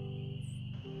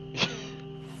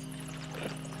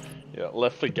 Yeah,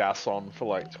 left the gas on for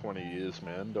like 20 years,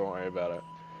 man. Don't worry about it.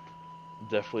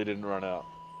 Definitely didn't run out.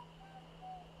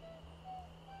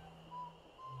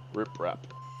 Rip rap.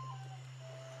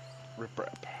 Rip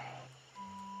rap.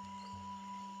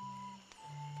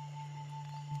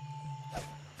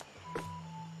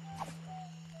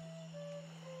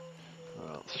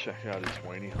 Let's check out his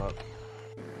weenie hut.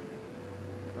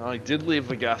 Oh, he did leave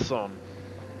the gas on.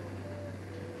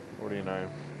 What do you know?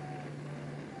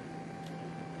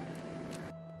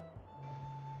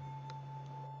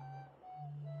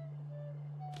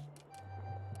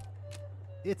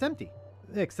 It's empty,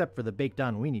 except for the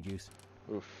baked-on weenie juice.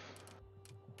 Oof.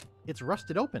 It's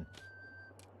rusted open.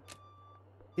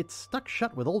 It's stuck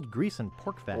shut with old grease and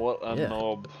pork fat. What a Yeah.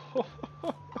 knob.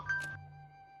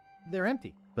 They're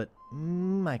empty, but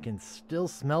I can still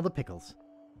smell the pickles.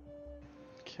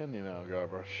 Can you now,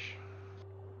 Guybrush?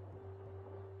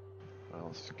 Well,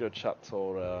 let's go chat to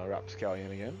old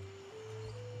Rapscallion again.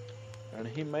 And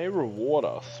he may reward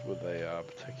us with a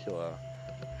particular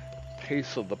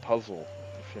piece of the puzzle,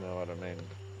 if you know what I mean.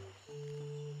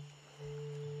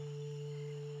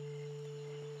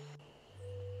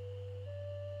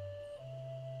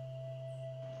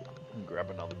 Grab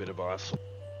another bit of ice.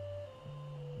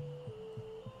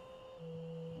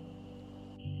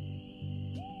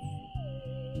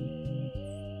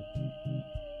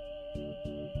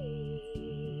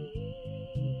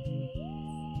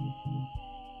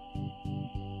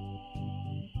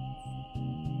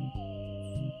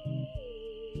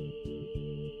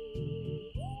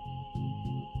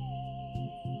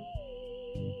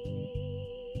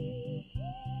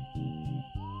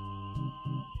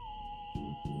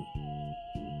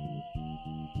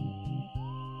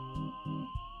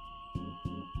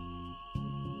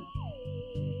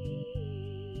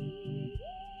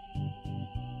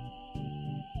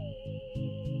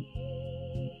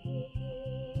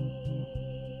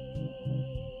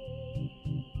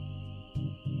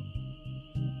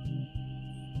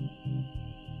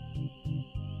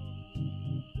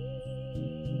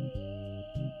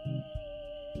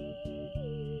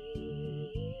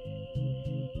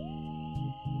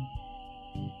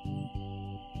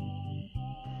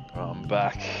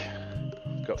 back.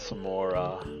 Got some more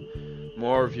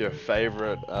of your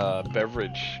favorite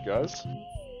beverage, guys.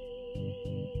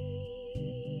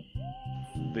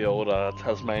 The old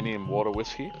Tasmanian water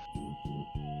whiskey.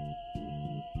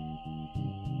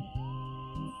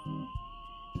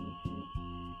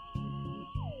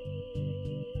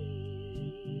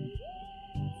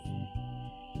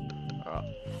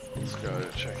 Alright, let's go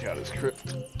check out his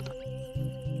crypt.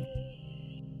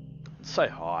 Say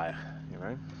hi, you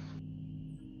know.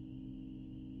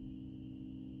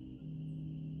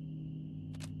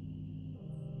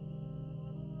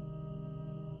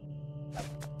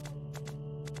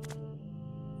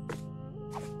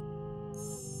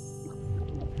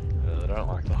 They don't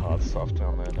like the hard stuff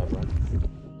down there, never.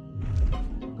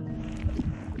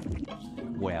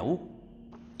 Well?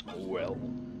 Well.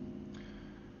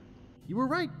 You were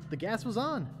right. The gas was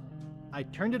on. I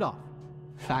turned it off.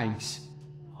 Thanks.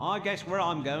 I guess where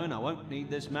I'm going, I won't need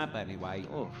this map anyway.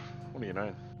 Oh, what do you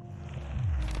know?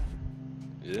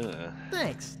 Yeah.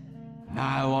 Thanks.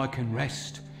 Now I can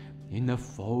rest in the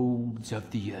folds of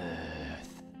the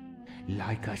earth,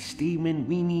 like a steaming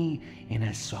weenie in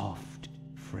a soft,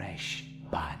 fresh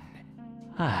bun.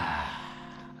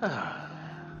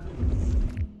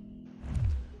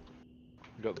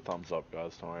 Got the thumbs up,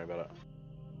 guys. Don't worry about it.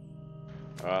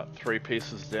 Alright, 3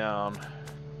 pieces down.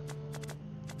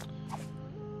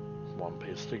 1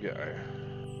 piece to go.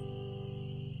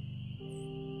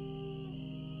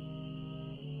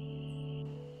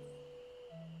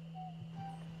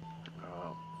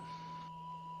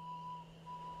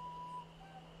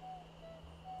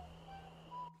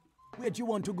 Where'd you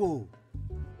want to go?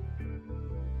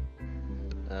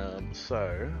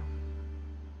 So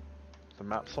the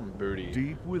map's on Booty.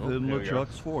 Deep within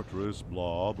LeChuck's fortress,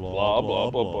 blah blah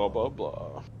blah blah blah blah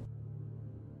blah.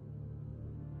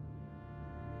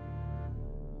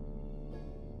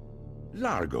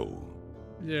 Largo.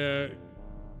 Yeah.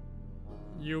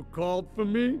 You called for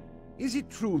me? Is it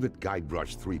true that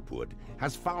Guybrush Threepwood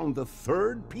has found the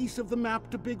 3rd piece of the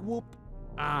map to Big Whoop?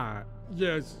 Ah,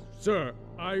 yes, sir.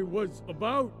 I was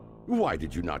about... Why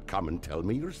did you not come and tell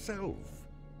me yourself?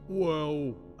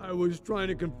 Well, I was trying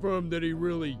to confirm that he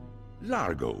really...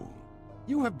 Largo,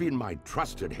 you have been my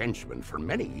trusted henchman for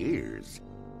many years,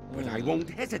 but I won't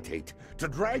hesitate to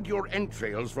drag your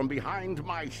entrails from behind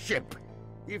my ship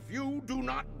if you do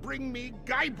not bring me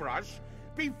Guybrush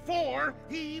before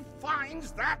he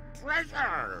finds that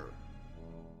treasure!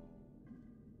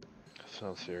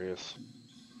 Sounds serious.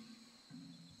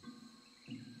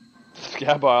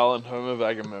 Scab Island, home of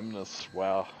Agamemnus.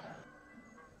 Wow.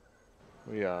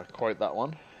 We quote that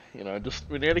one. You know, just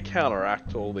we need to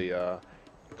counteract all the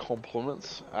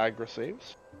compliments Ag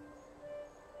receives.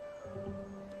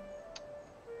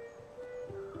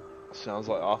 Sounds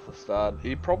like Arthur's dad.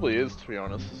 He probably is, to be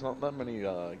honest. There's not that many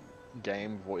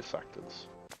game voice actors.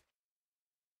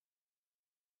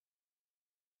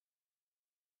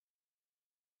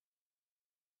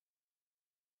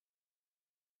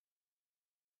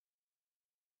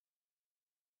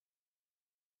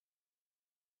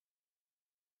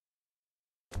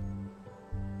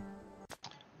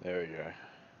 There we go.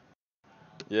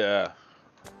 Yeah.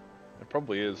 It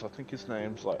probably is. I think his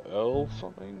name's like Earl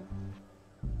something.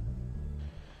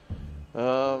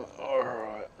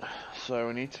 Alright. So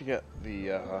we need to get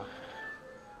the,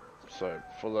 so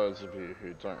for those of you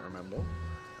who don't remember,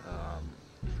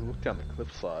 if we look down the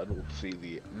cliffside, we'll see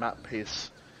the map piece,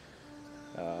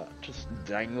 just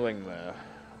dangling there.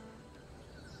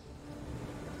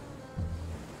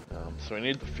 So we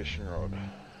need the fishing rod.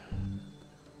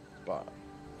 But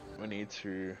we need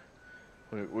to,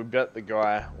 we bet the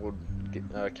guy would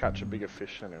get, catch a bigger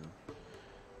fish than him.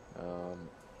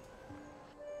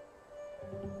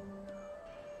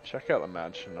 Check out the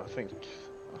mansion. I think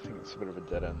it's a bit of a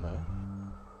dead end there.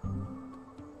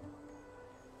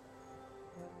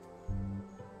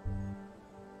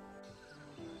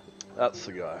 That's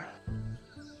the guy.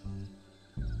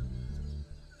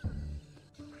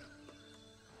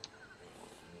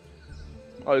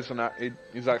 Oh,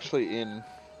 he's actually in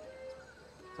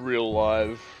real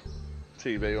live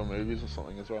TV or movies or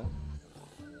something as well.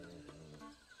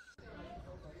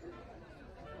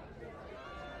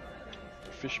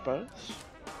 Fish bones?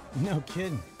 No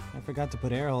kidding. I forgot to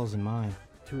put air holes in mine.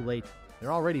 Too late.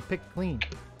 They're already picked clean.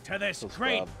 To this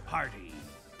great party.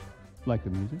 Like the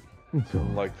music?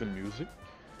 Like the music?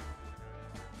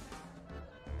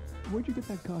 Where'd you get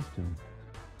that costume?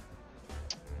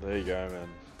 There you go, man.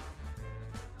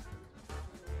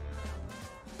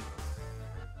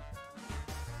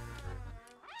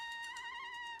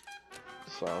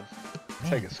 So,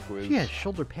 take a squeeze. She has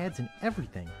shoulder pads and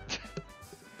everything.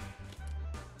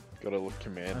 Gotta look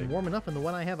commanding. I'm warm enough in the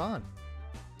one I have on.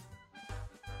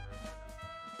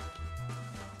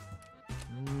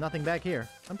 Nothing back here.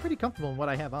 I'm pretty comfortable in what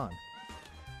I have on.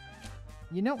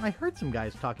 You know, I heard some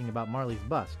guys talking about Marley's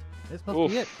bust. This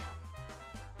must be it.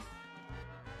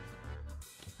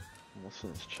 What's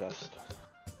in his chest?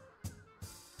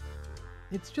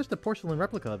 It's just a porcelain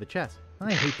replica of a chest.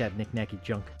 I hate that knick-knacky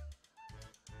junk.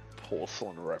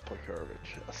 Porcelain replica of a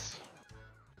chest.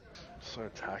 So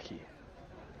tacky.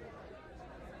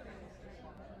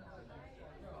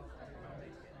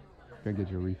 Can I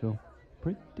get you a refill?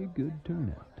 Pretty good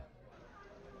turnout.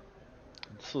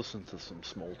 Let's listen to some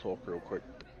small talk real quick.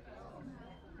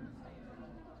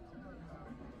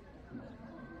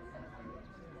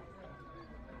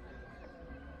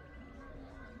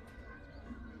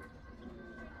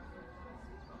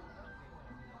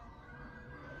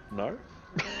 No?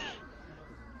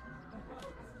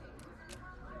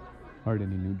 Heard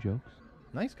any new jokes?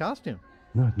 Nice costume.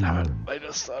 Not Damn it, they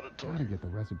just started talking. Gotta get the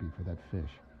recipe for that fish.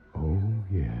 Oh,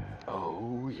 yeah.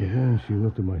 Oh, So yeah. then she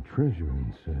looked at my treasure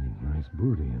and said, nice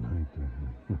booty, and I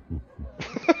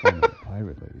And the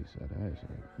pirate lady said,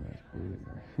 actually, nice booty.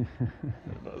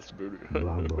 Nice booty.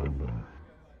 blah, blah, blah.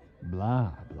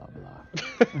 Blah, blah, blah.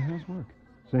 How's work?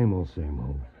 Same old, same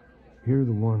old. Hear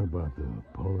the one about the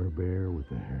polar bear with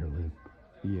the hair lip?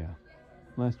 Yeah.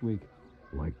 Last week.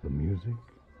 Like the music?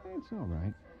 It's all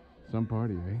right. Some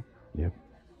party, eh? Yep.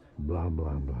 Blah,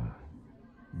 blah, blah.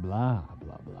 Blah,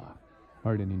 blah, blah.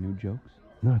 Heard any new jokes?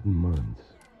 Not in months.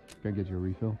 Can I get you a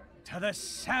refill? To the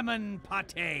salmon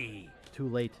pate. Too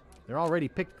late. They're already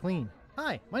picked clean.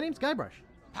 Hi, my name's Guybrush.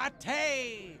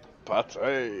 Pate.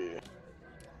 Pate.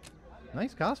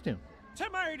 Nice costume. To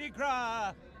Mardi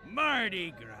Gras.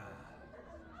 Mardi Gras.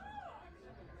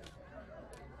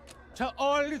 To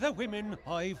all the women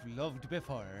I've loved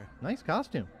before. Nice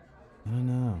costume. I don't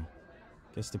know.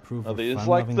 Guess to prove Are we're these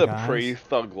fun-loving like the guys.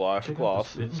 pre-Thug Life Check out the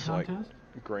spitting glasses? Like contest?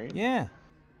 green? Yeah.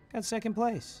 Got second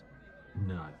place.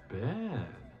 Not bad.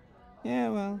 Yeah,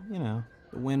 well, you know,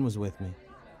 the wind was with me.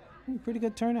 Pretty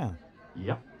good turnout.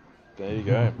 Yep. There you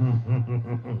go.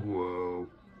 Whoa.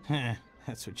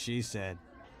 That's what she said.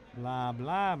 Blah,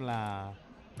 blah, blah.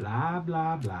 Blah,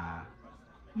 blah, blah.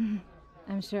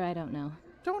 I'm sure I don't know.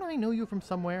 Don't I know you from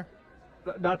somewhere?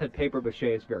 Not that paper mache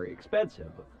is very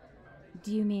expensive.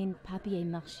 Do you mean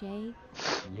papier-mâché?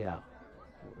 Yeah.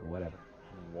 Whatever.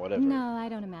 Whatever. No, I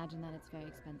don't imagine that it's very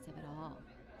expensive at all.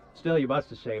 Still, you must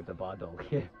have saved the bundle.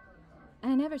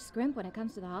 I never scrimp when it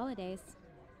comes to the holidays.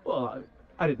 Well,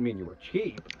 I didn't mean you were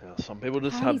cheap. Yeah, some people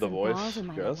just Parties have the and voice, balls are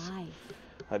my guys. life.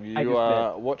 Have I you just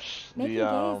meant- watched Making the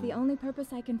gay is the only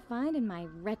purpose I can find in my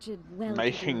wretched, well.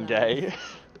 Making Gay?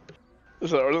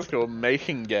 Is that what it's called?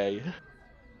 Making Gay.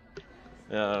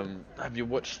 Have you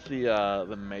watched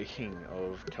the making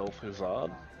of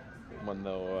Kel'Thuzad? When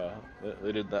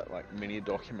they did that like mini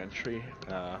documentary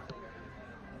about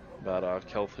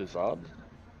Kel'Thuzad,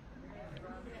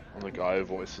 and the guy who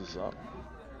voices up.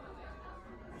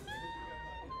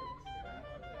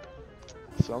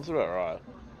 Sounds about right.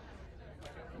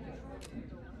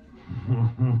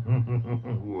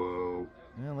 Whoa.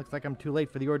 Well, looks like I'm too late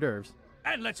for the hors d'oeuvres.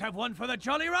 And let's have one for the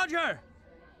Jolly Roger.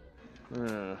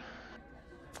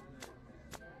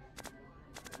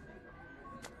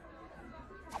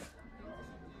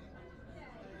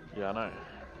 Yeah, I know.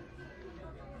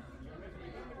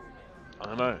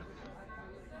 I know.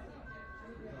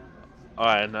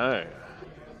 I know.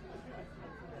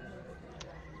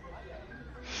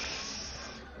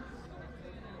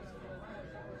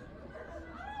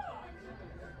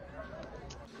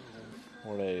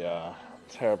 What a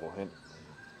terrible hint.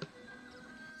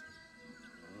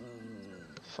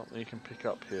 Something you can pick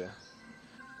up here.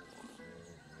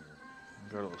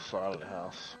 Go to the side of the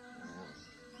house.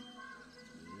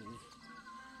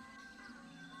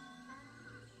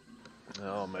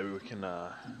 Oh, maybe we can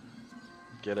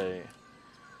get a...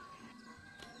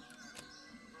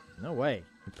 No way.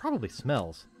 It probably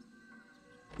smells.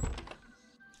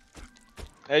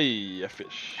 Hey, a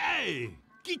fish. Hey,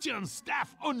 kitchen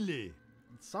staff only.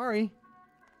 Sorry.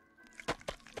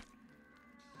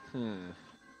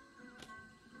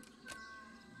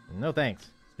 No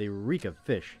thanks. They reek of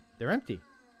fish. They're empty.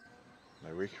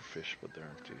 They reek of fish, but they're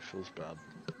empty. Feels bad.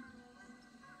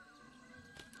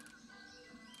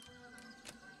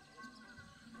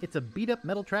 It's a beat-up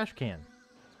metal trash can.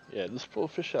 Yeah, just pull a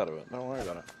fish out of it. Don't worry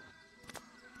about it.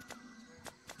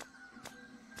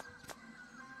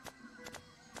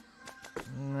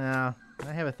 Nah,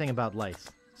 I have a thing about lice.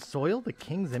 Soil the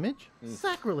king's image?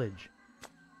 Sacrilege!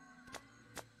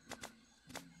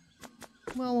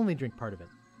 Well, I'll only drink part of it.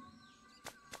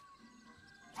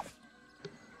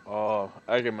 Oh,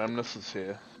 Agamemnus is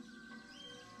here.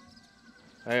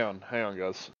 Hang on,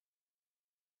 guys.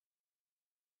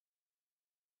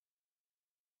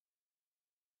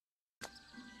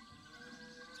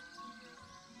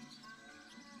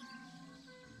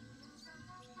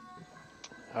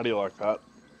 How do you like that,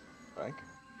 Frank?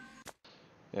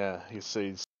 Yeah, he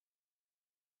sees.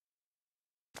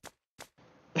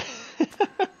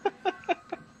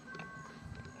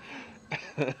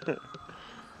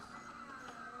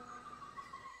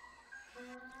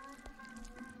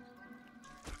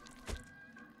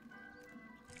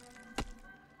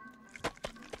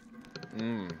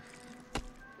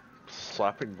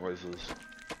 Slapping noises.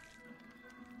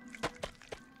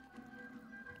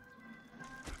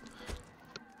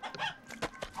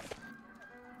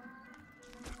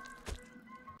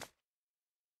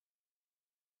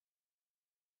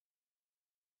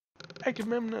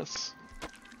 Agamemnus.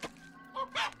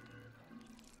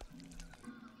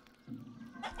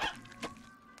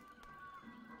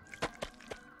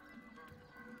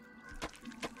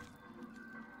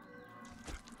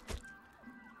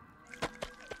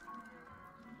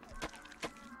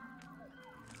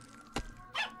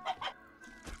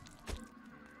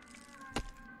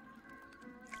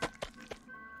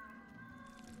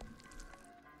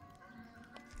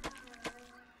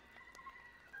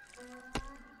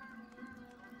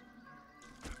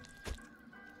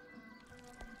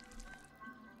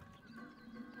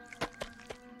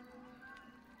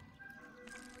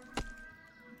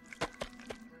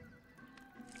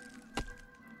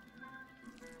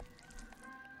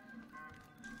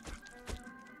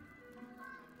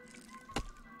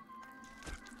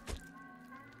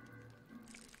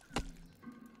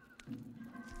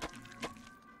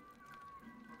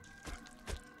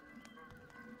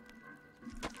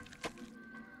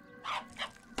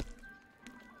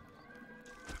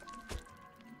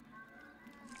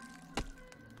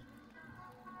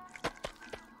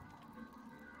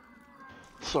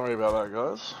 Sorry about that,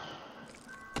 guys.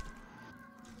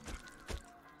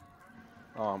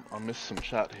 I missed some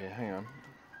chat here. Hang on.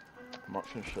 I might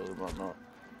finish it, I might not.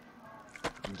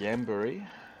 Gambury?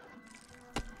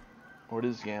 What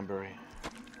is Gambury?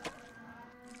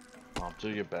 Oh, do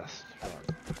your best.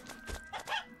 Right.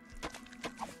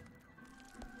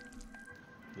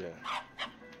 Yeah.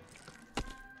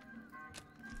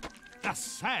 The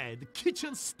sad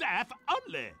kitchen staff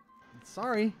only.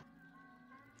 Sorry.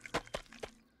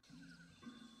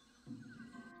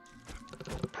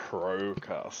 Pro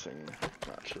casting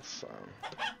matches,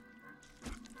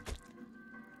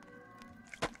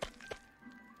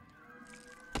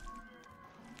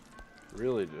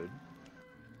 really, dude.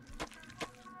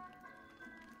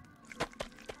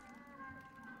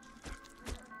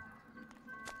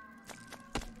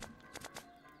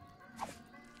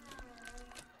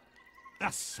 The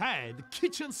sad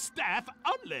kitchen staff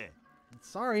only.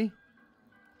 Sorry.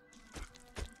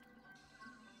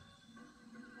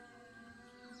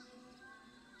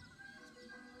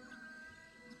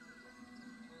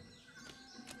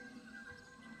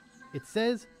 It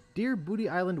says, Dear Booty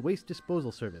Island Waste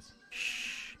Disposal Service.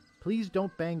 Shh. Please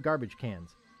don't bang garbage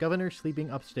cans. Governor sleeping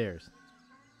upstairs.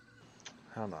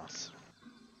 How nice.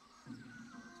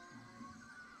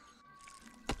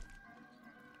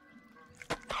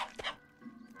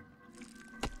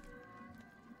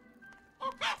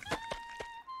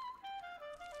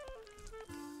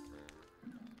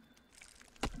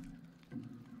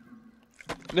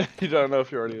 You don't know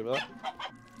if you're ready for that?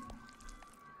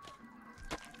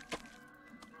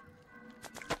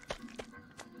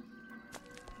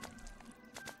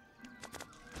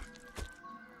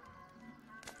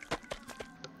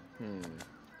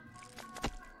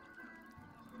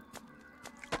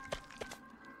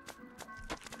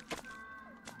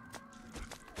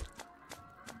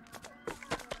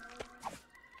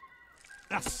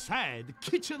 The sad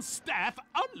kitchen staff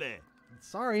only.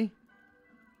 Sorry.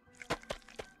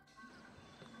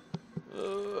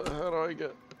 How do I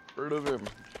get rid of him?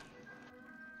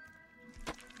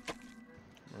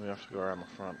 We have to go around the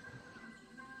front.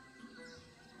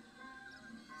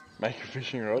 Make a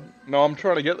fishing rod? No, I'm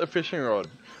trying to get the fishing rod.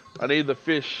 I need the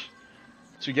fish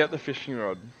to get the fishing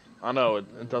rod. I know,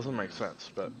 it doesn't make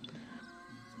sense, but...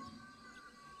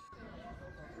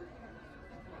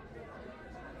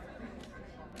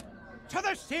 To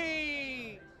the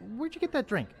sea! Where'd you get that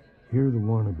drink? Hear the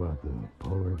one about the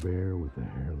polar bear with the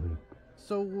hair lip?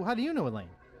 So, how do you know Elaine?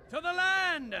 To the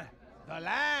land! The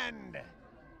land!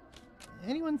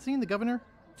 Anyone seen the governor?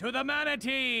 To the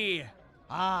manatee!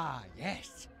 Ah,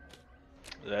 yes.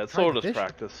 Yeah, it's all just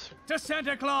practice. To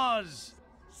Santa Claus!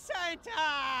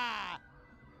 Santa!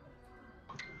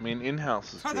 I mean,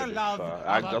 in-house is For good the if love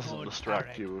Ag of a doesn't good distract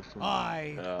pirate. you with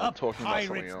I, a talking about something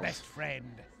pirate's else. best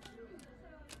friend.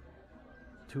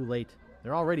 Too late.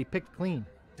 They're already picked clean.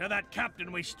 To that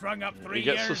captain we strung up 3 He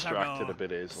gets years distracted ago. a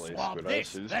bit easily, Swab Squiddo, this,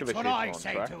 so you just that's gotta what keep I him on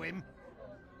say track. to him.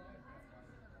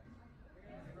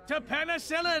 To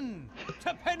penicillin!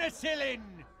 To penicillin!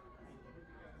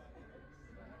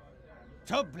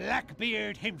 To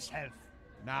Blackbeard himself.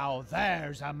 Now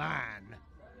there's a man.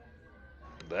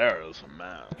 There is a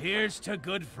man. Here's to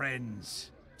good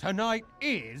friends. Tonight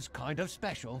is kind of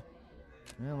special.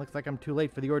 Well, looks like I'm too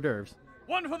late for the hors d'oeuvres.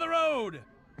 One for the road!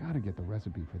 Gotta get the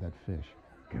recipe for that fish.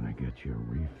 Can I get you a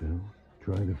refill?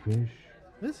 Try the fish?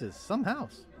 This is some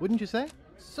house, wouldn't you say?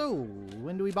 So,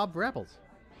 when do we bob for apples?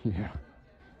 Yeah.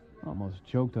 Almost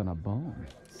choked on a bone.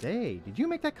 Say, did you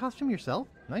make that costume yourself?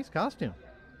 Nice costume.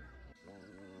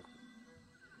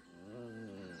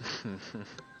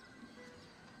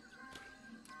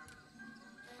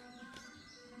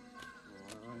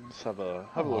 Let's have a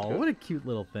look. Oh, what a cute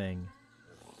little thing.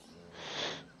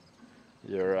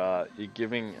 You're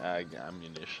giving Ag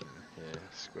ammunition here,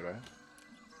 Squiddo.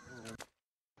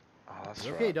 Oh, that's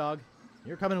Okay, right. dog.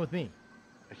 You're coming with me.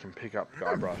 I can pick up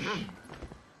Guybrush.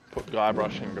 Put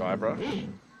Guybrush in Guybrush.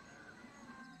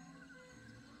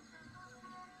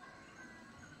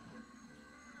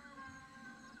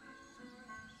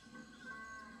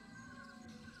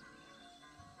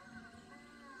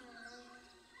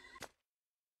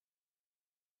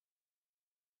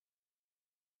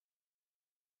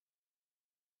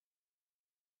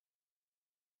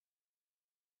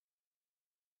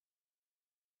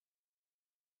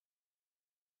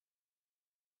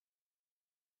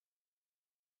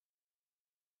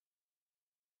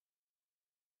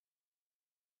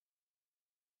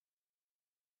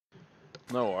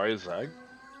 No worries, Zag.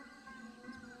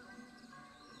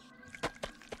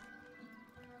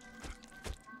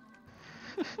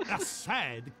 A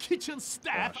sad kitchen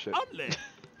staff shit. omelet.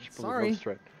 Sorry.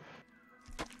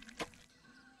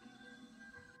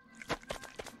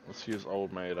 Let's use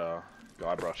old mate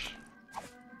Guybrush.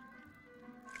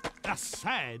 A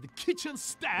sad kitchen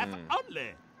staff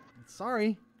omelet.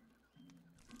 Sorry.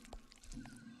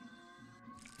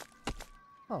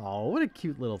 Oh, what a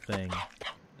cute little thing.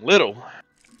 Little.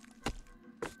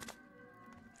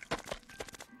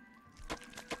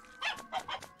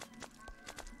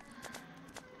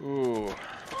 Ooh.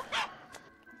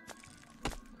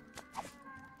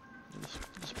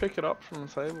 Just pick it up from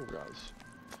the table, guys.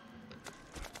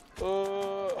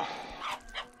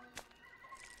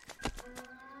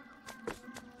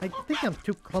 I think I'm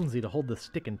too clumsy to hold the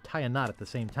stick and tie a knot at the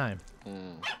same time.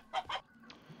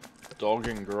 Dog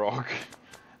and grog.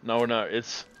 No,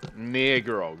 it's near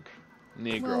grog.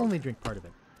 Near I'll grog. only drink part of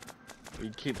it. He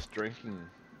keeps drinking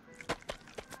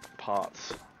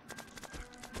parts.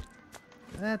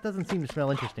 That doesn't seem to smell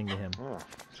interesting to him. Oh,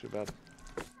 too bad.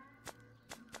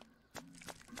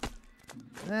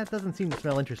 That doesn't seem to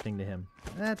smell interesting to him.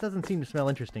 That doesn't seem to smell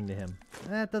interesting to him.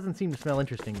 That doesn't seem to smell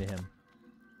interesting to him.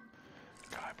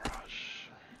 Guybrush.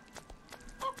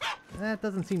 That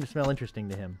doesn't seem to smell interesting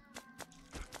to him.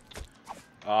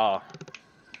 Ah.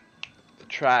 The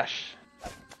trash.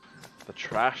 The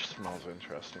trash smells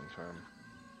interesting to him.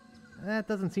 That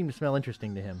doesn't seem to smell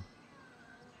interesting to him.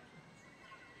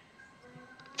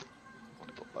 I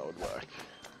thought that would work.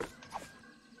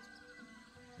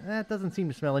 That doesn't seem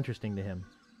to smell interesting to him.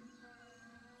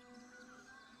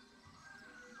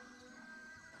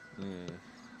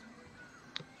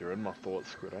 You're in my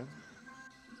thoughts, Squiddo.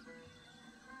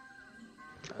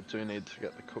 I do need to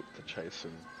get the cook to chase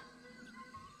him.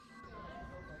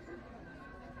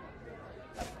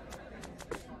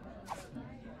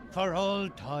 For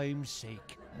old time's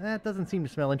sake. That doesn't seem to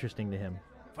smell interesting to him.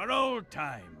 For old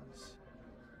times.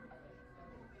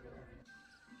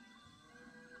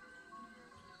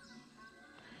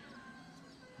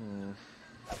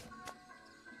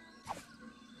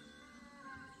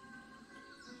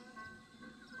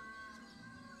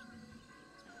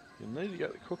 You need to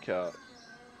get the cook out.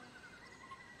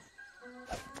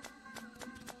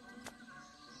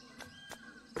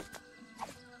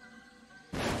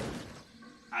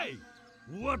 Hey,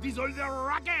 what is all the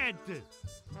racket?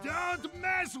 Don't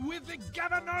mess with the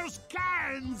governor's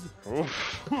cans!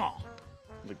 Oof.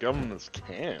 The governor's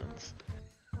cans.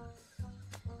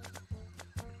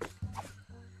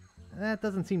 That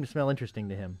doesn't seem to smell interesting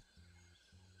to him.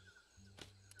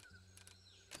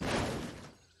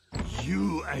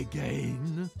 You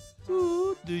again?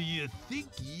 Who do you think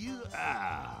you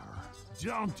are?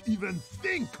 Don't even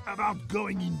think about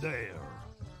going in there.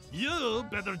 You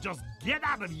better just get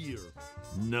out of here.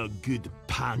 No good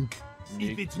punk.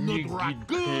 If it's not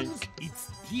raccoons, it's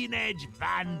teenage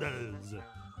vandals.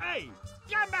 Hey,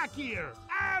 come back here!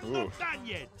 I'm not done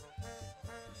yet!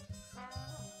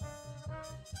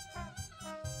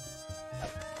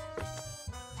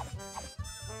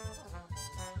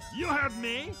 You heard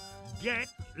me? Get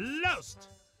lost!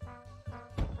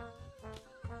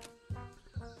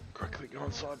 Quickly go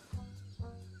inside.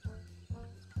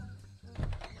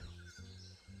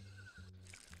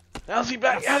 How's he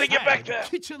back? How'd he get back there?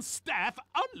 Kitchen staff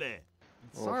only.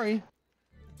 Sorry.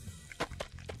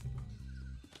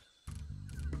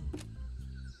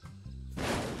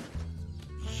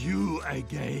 You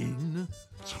again?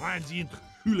 Transient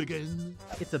hooligan?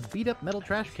 It's a beat-up metal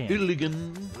trash can.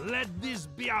 Hooligan. Let this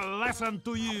be a lesson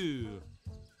to you.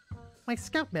 My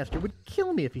scoutmaster would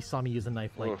kill me if he saw me use a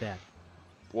knife like that.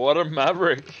 What a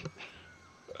maverick.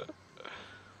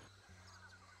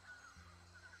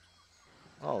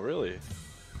 Oh, really?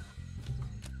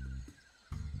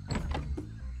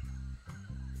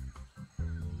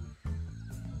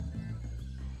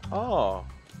 Oh,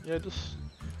 yeah, just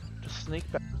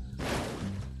sneak back.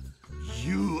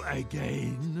 You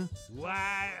again?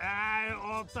 Why,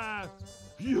 Otto,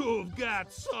 you've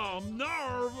got some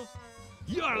nerve.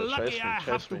 You're lucky I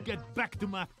have to get back to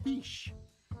my fish.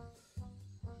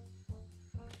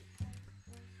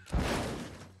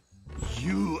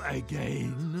 You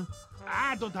again?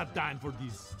 I don't have time for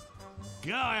this.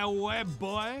 Go away,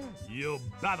 boy. You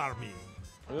bother me.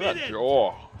 Look at that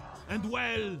jaw. And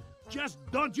well, just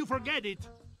don't you forget it.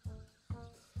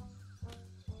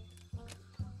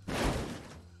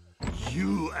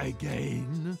 You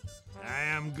again? I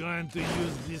am going to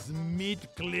use this meat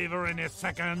cleaver in a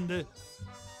second.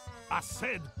 I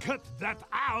said cut that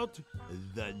out.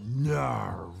 The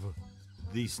nerve.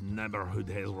 This neighborhood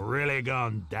has really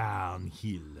gone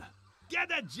downhill.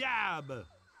 Get a job!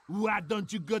 Why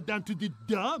don't you go down to the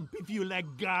dump if you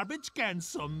like garbage cans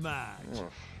so much? Oh.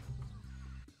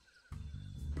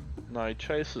 No, he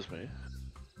chases me.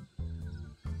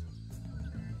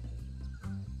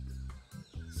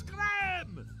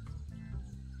 Scram!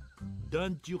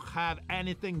 Don't you have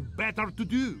anything better to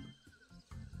do?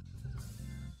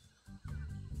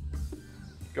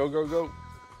 Go, go, go.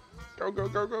 Go, go,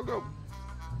 go, go, go.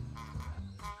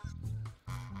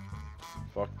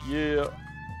 Fuck yeah.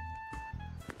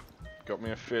 Got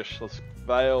me a fish. Let's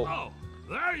bail. Oh,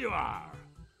 there you are.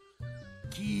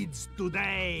 Kids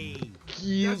today.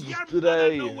 Kids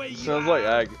today. Sounds like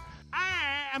Ag.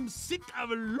 I am sick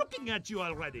of looking at you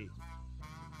already.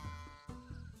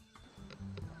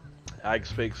 Ag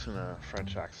speaks in a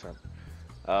French accent.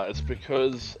 It's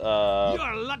because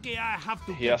You're lucky I have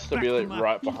to he has to be like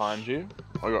right behind you.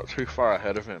 I got too far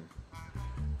ahead of him.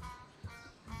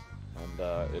 And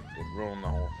it ruined the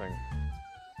whole thing.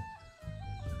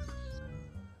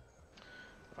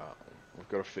 We've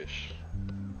got a fish.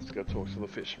 Let's go talk to the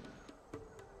fisherman.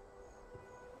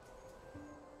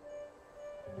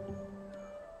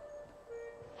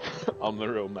 I'm the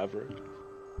real maverick.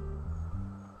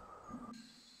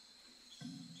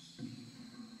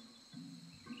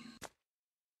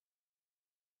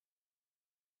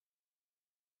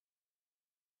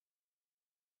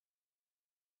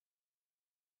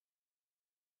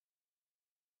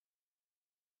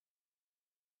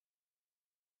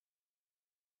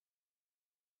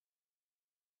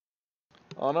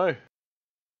 Oh no.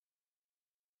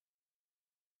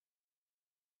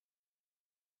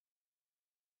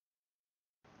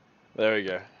 There we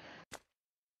go.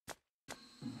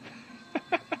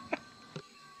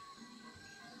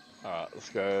 Alright, let's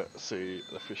go see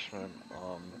the fisherman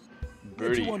on Booty.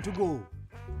 Where do you want to go?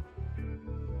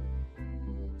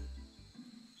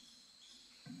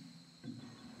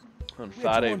 On Where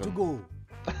Fat do you want even. to go?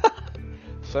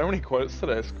 So many quotes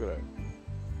today, Squiddo.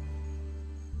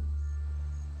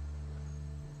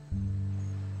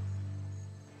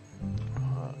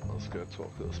 Alright, let's go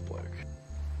talk to this bloke.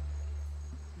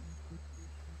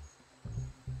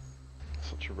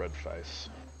 Such a red face.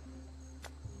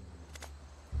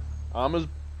 Armor's...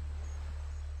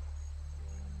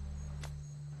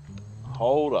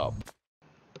 Hold up.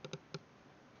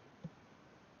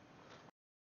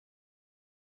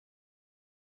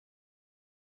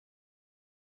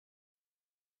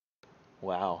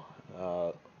 Wow.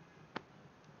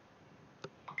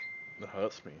 It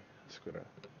hurts me, Squiddo.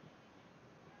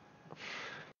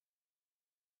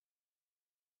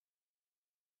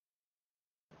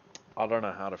 I don't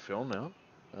know how to feel now.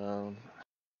 I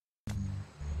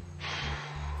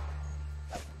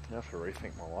have to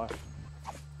rethink my life.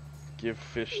 Give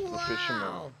fish to the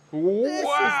fisherman. This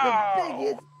Wow!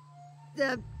 is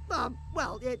the biggest...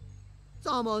 well, it's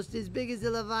almost as big as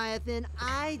the Leviathan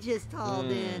I just hauled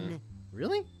in.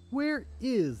 Really? Where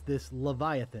is this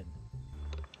Leviathan?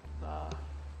 Nah.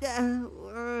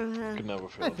 Uh, Could never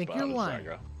feel I as think bad you're as lying.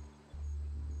 Zaga.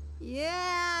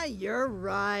 Yeah, you're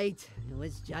right. It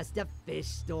was just a fish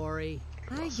story.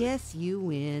 I guess you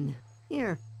win.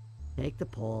 Here, take the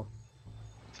pole.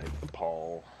 Take the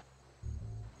pole.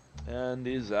 And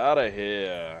he's out of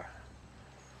here.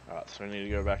 Alright, so we need to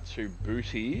go back to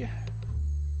Booty.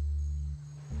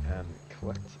 And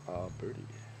collect our booty.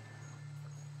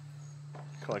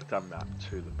 Collect our map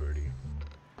to the booty.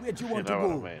 Where'd you If want you know to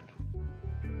what go? I mean.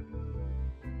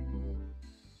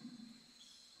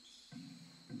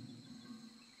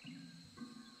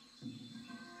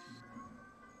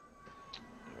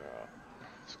 Alright,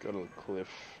 let's go to the cliff.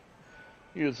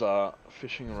 Use our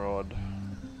fishing rod.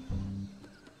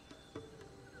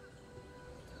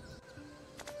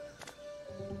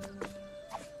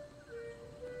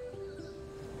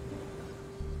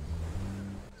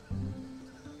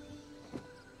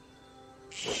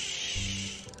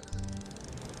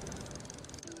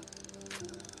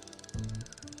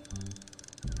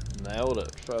 Nailed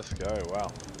it. First go.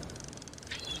 Wow.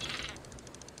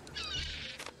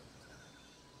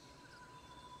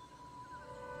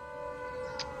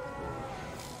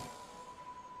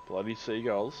 Bloody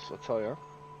seagulls, I tell ya.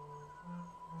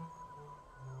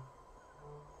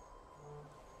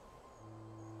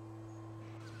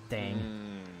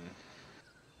 Dang.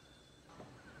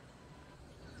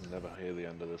 Never hear the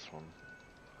end of this one.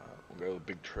 We'll go to the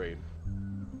big tree.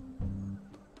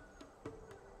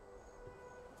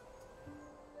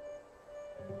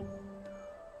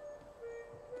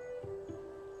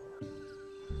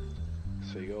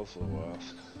 Seagulls are the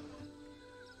worst.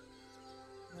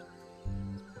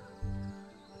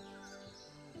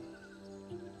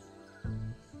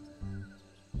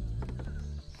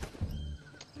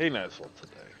 He knows what to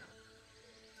do.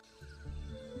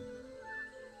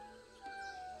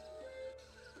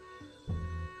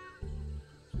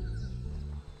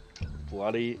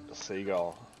 Bloody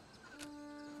seagull.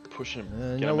 Push him.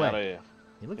 Get no him way. out of here.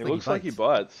 He looks He like looks he like he bites.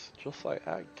 bites, just like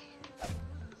Ag.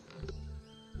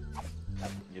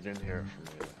 You didn't hear it from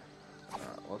me.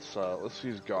 Let's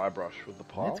use Guybrush with the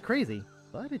pile. It's crazy,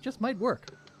 but it just might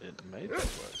work. It may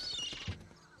just work.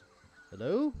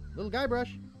 Hello? Little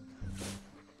Guybrush.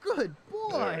 Good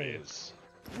boy! There he is.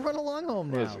 Run along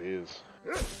home now. Yes, he is.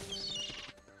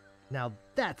 Now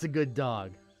that's a good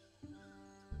dog.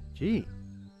 Gee,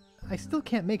 I still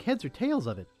can't make heads or tails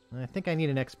of it. I think I need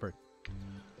an expert.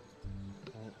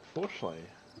 Well, fortunately,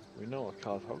 we know a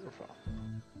cartographer.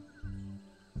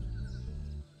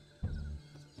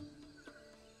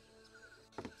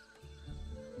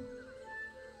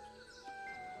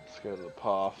 Let's go to the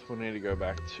path. We need to go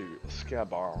back to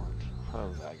Scab Island,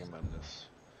 home of Agamemnus.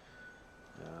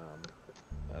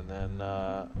 And then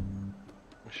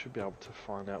we should be able to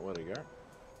find out where to go.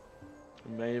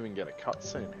 We may even get a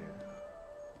cutscene here.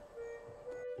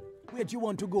 Where'd you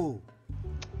want to go?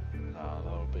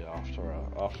 That'll be after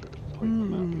we complete the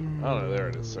map. Oh no, there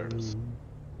it is. There it is.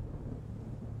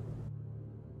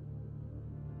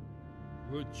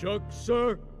 LeChuck,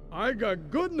 sir, I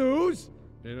got good news,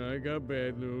 and I got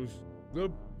bad news. The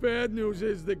bad news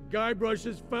is that Guybrush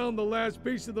has found the last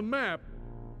piece of the map.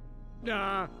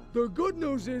 Nah, the good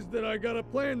news is that I got a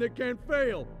plan that can't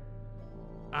fail.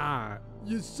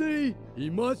 You see,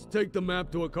 he must take the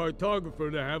map to a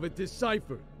cartographer to have it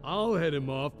deciphered. I'll head him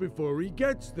off before he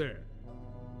gets there.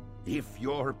 If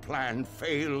your plan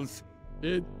fails...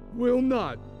 It will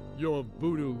not, your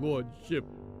voodoo lordship.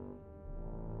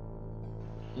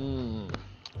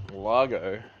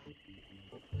 Largo.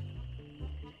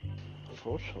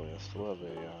 Unfortunately, I still have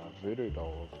a voodoo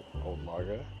doll of old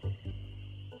Largo.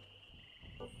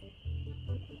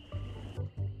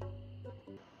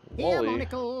 Here, Wally.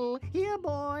 Monocle. Here,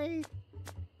 boy.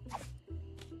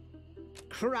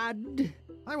 Crud.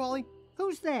 Hi, Wally.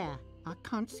 Who's there? I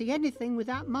can't see anything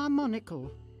without my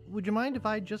monocle. Would you mind if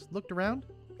I just looked around?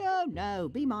 Oh, no,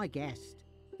 be my guest.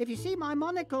 If you see my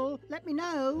monocle, let me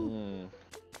know.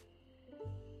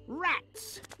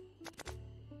 Rats!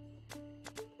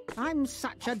 I'm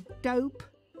such a dope.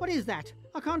 What is that?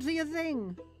 I can't see a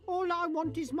thing. All I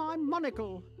want is my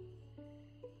monocle.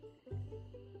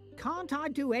 Can't I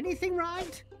do anything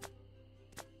right?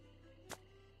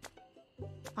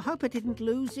 I hope I didn't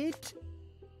lose it.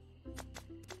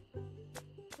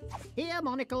 Here,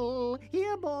 monocle.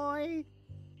 Here, boy.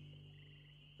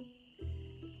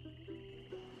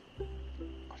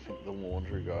 I think the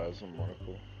laundry guy has a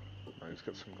monocle. No, he's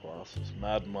got some glasses.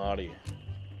 Mad Marty.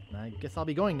 I guess I'll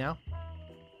be going now.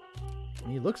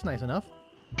 He looks nice enough.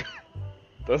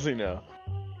 Does he now?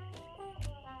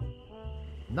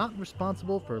 Not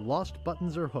responsible for lost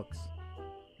buttons or hooks.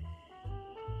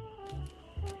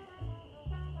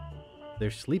 They're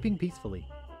sleeping peacefully.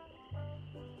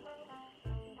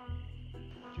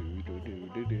 I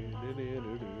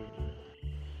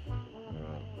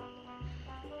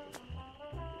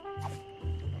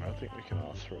don't think we can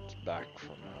ask for its back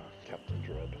from Captain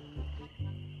Dread.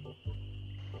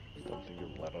 Don't think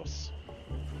he'll let us.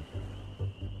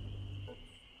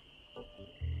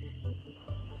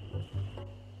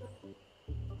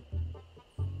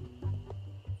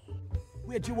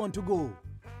 Where'd you want to go?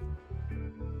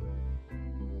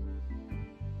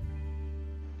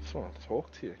 Just want to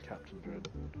talk to you, Captain Dread.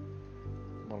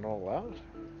 Am I not allowed?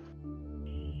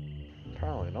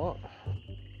 Apparently not.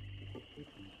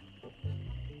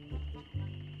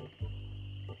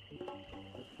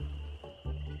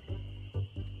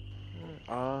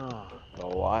 Ah, the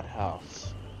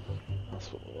lighthouse.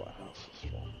 That's what the lighthouse is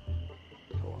for.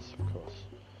 Of course, of course.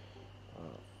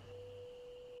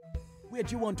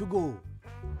 Where'd you want to go?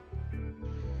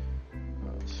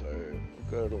 So,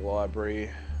 we'll go to the library.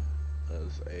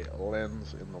 There's a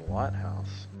lens in the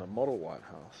lighthouse, in the model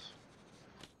lighthouse.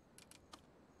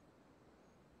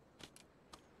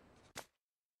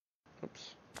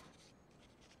 Oops.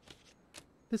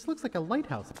 This looks like a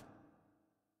lighthouse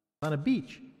on a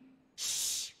beach.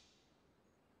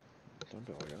 Don't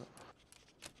be like that.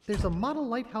 There's a model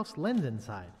lighthouse lens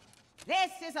inside.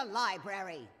 This is a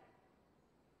library.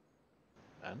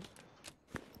 And?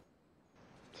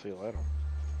 See you later.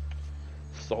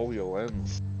 Stole your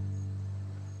lens.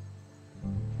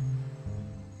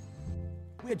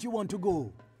 Where'd you want to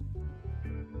go?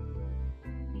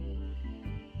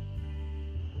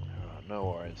 No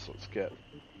worries, let's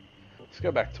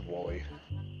go back to Wally.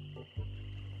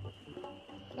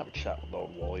 Have a chat with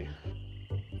old Wally.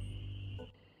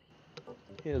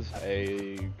 Here's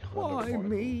a Why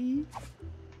me?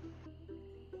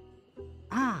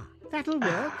 Ah, that'll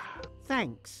work.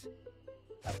 Thanks.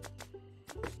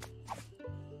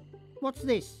 What's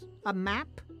this? A map?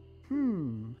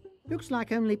 Looks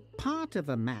like only part of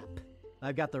a map.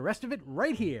 I've got the rest of it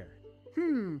right here.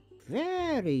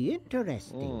 Very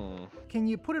interesting. Can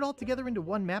you put it all together into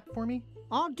one map for me?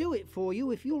 I'll do it for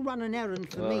you if you'll run an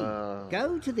errand for me.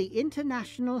 Go to the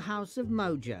International House of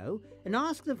Mojo and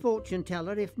ask the fortune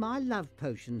teller if my love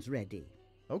potion's ready.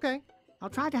 Okay. I'll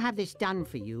try to have this done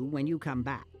for you when you come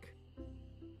back.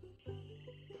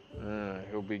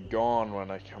 He'll be gone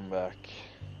when I come back.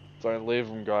 Don't leave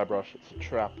him, Guybrush, it's a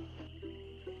trap.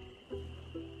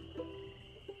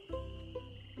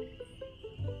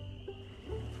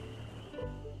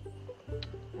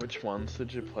 Which ones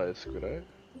did you play, Squiddo?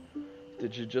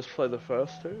 Did you just play the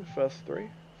first two? First three?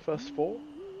 First four?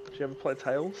 Did you ever play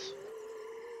Tales?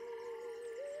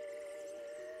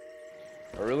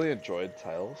 I really enjoyed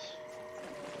Tales.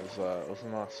 It was a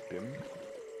nice spin.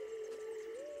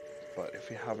 But if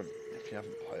you haven't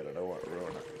played it, I won't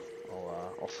ruin it.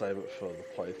 I'll save it for the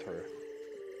playthrough.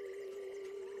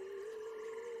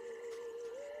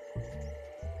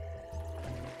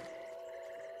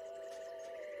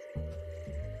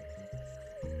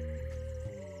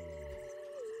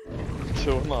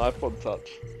 Two on the iPod Touch.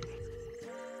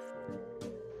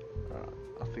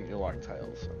 I think you like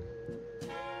Tales.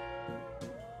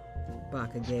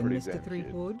 Back again, Mr.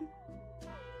 Threepwood.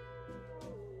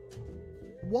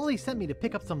 Wally sent me to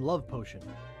pick up some love potion.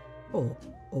 Oh,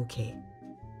 okay.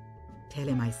 Tell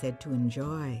him I said to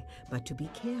enjoy, but to be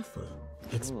careful.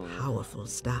 It's powerful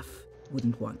stuff.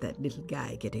 Wouldn't want that little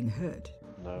guy getting hurt.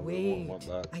 No, Wait, want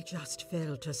that. I just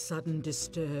felt a sudden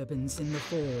disturbance in the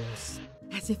force.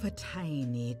 As if a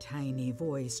tiny, tiny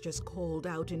voice just called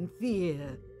out in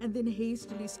fear, and then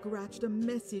hastily scratched a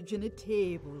message in a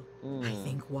table. I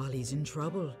think Wally's in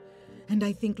trouble, and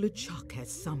I think LeChuck has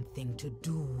something to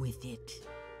do with it.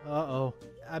 Uh-oh.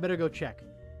 I better go check.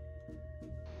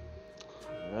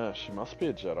 Yeah, she must be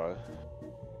a Jedi.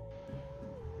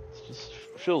 It just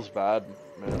feels bad,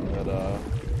 man, that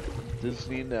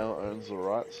Disney now owns the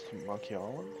rights to Monkey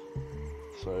Island.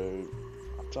 So,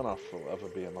 I don't know if there'll ever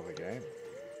be another game.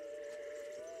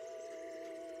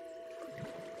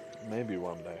 Maybe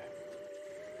one day.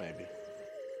 Maybe.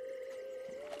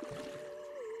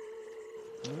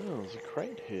 Oh, there's a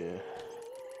crate here.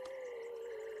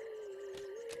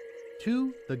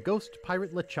 To the Ghost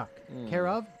Pirate LeChuck, care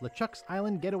of LeChuck's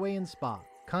Island Getaway and Spa.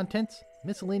 Contents,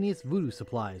 miscellaneous voodoo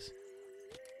supplies.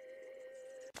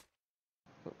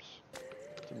 Oops.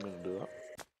 Didn't mean to do that.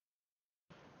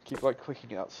 Keep like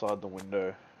clicking outside the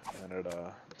window and it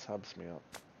tabs me up.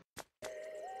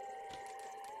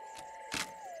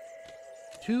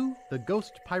 To the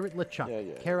Ghost Pirate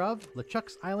LeChuck, care of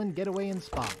LeChuck's Island Getaway and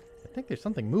Spa. I think there's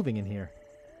something moving in here.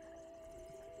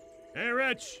 Hey,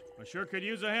 Rich! I sure could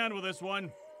use a hand with this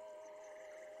one.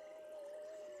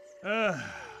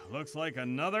 Looks like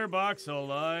another box of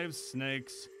live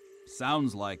snakes.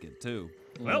 Sounds like it, too.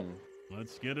 Well,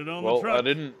 let's get it on Well, the truck.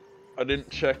 I didn't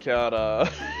check out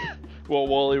what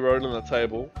Wally wrote on the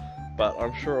table, but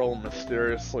I'm sure I'll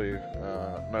mysteriously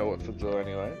know what to do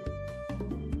anyway.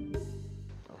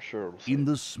 I'm sure it'll say. In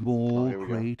the small here we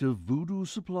go. crate of voodoo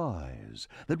supplies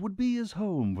that would be his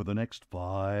home for the next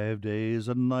 5 days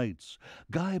and nights,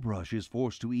 Guybrush is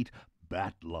forced to eat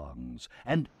bat lungs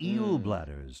and eel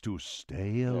bladders to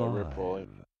stay rip Wally. alive.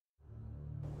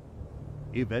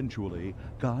 Eventually,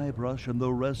 Guybrush and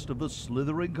the rest of the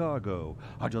slithering cargo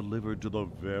are delivered to the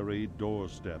very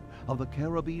doorstep of the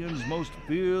Caribbean's most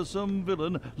fearsome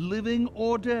villain, living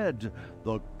or dead,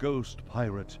 the ghost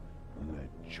pirate,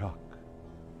 LeChuck.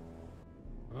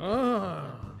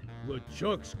 Ah,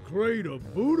 LeChuck's crate of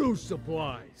voodoo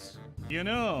supplies. You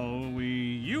know, we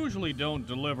usually don't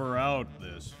deliver out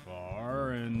this far,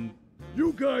 and...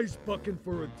 You guys bucking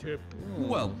for a tip?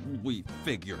 Well, we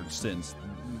figured since...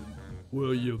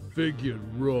 Well, you figured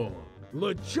wrong.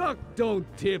 LeChuck don't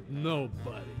tip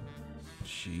nobody.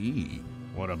 Gee.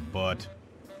 What a butt.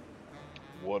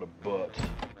 What a butt.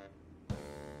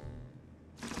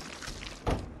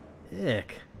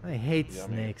 Ick. I hate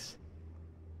Yummy. snakes.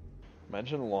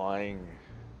 Imagine lying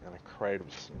in a crate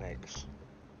of snakes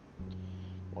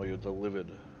while you're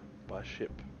delivered by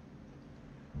ship.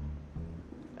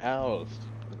 Hours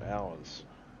and hours,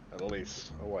 at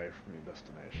least, away from your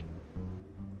destination.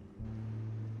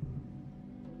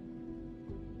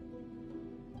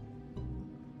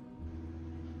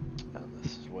 And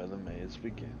this is where the maze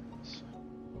begins.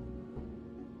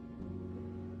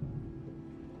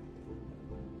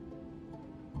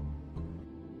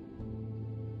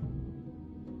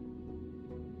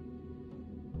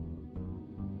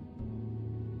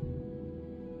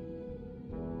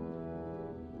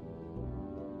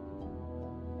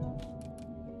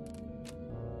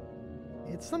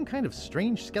 It's some kind of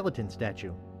strange skeleton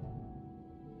statue.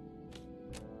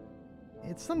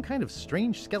 It's some kind of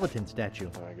strange skeleton statue.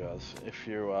 Alright guys, if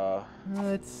you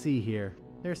Let's see here.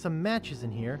 There's some matches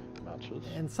in here. matches.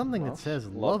 And something that says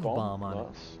Love Bomb on it.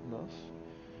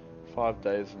 Nice. 5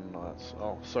 days and nights.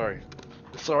 Oh, sorry.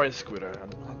 Sorry, Squiddo.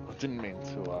 I didn't mean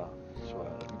to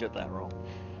get that wrong.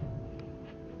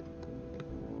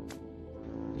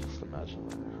 Just imagine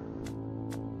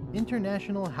that.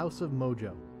 International House of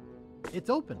Mojo. It's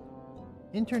open.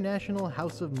 International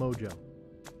House of Mojo.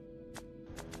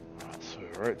 Alright, so we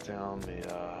wrote down the,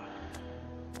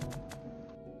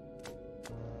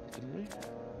 didn't we?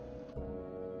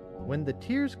 When the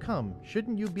tears come,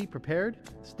 shouldn't you be prepared?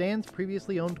 Stan's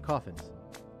previously owned coffins.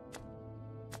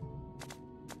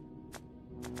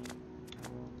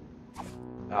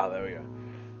 Ah, there we go.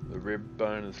 The rib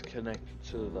bone is connected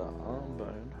to the arm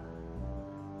bone.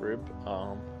 Rib,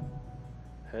 arm,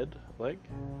 head, leg.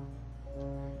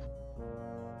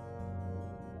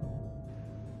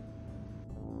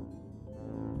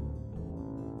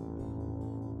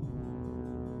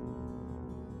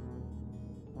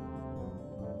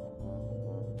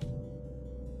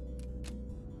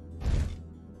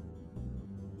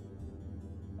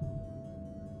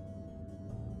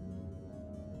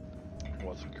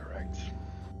 Wasn't correct.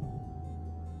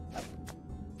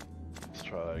 Let's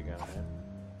try that again here.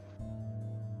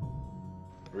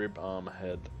 Rib, arm,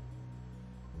 head,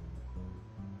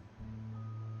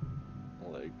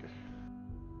 leg.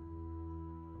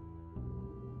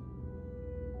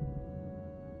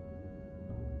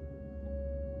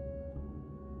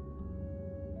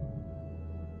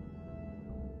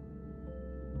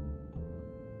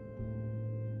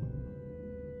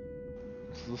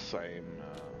 It's the same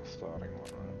starting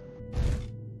one, right?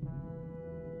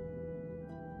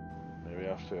 Maybe I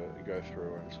have to go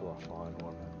through until I find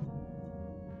one.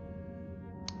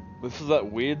 This is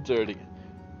that weird dirty.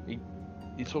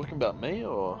 You talking about me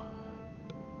or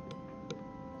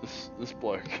this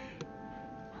bloke?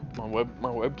 My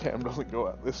webcam doesn't go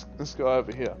out. This guy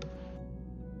over here.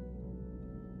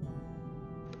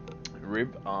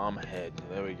 Rib, arm, head.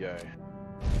 There we go.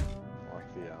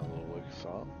 Like the little Lucas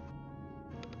arm.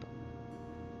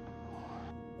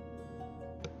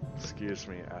 Excuse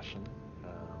me, Ashen.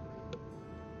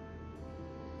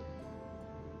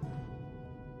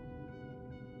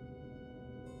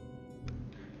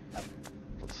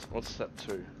 What's step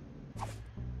 2?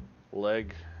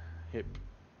 Leg, hip,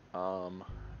 arm,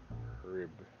 rib.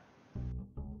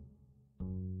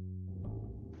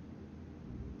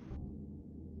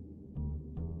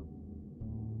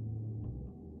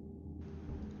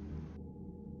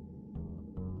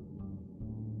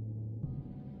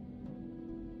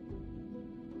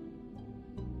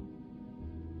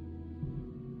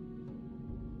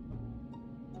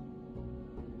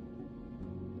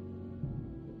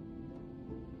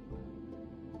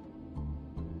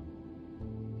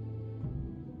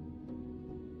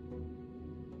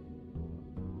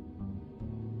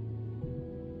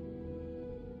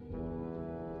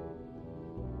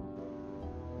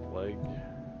 leg.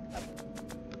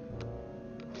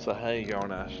 So how you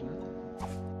going, Ashton?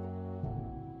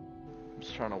 I'm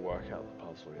just trying to work out the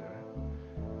puzzle,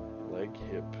 yeah. Leg,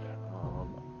 hip,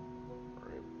 arm,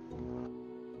 rib.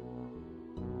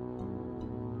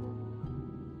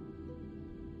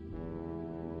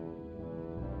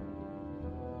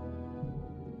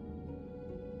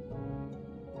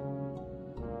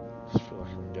 Just feel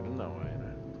like I'm getting nowhere, you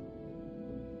know.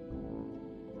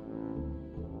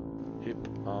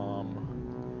 Hip, arm,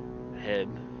 head.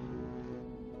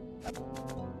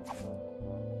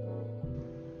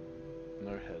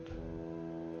 No head.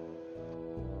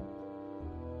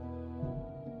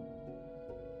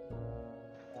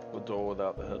 The door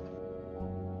without the head.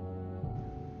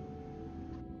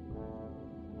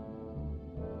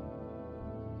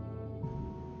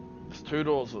 There's two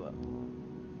doors with that.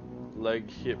 Leg,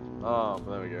 hip, arm.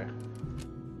 There we go.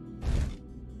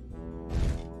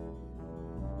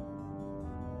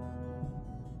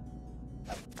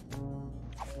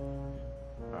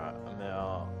 Alright,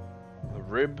 now the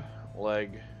rib,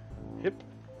 leg, hip.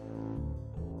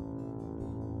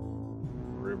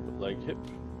 Rib, leg, hip.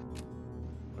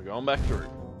 We're going back to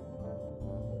rib.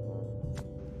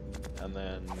 And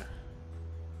then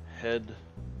head,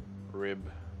 rib,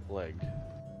 leg.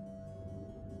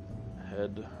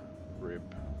 Head,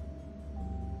 rib,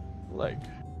 leg.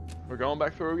 We're going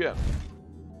back through again.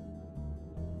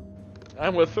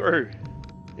 And we're through.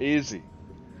 Easy.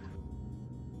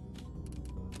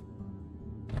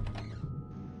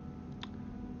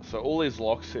 So all these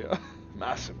locks here,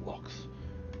 massive locks.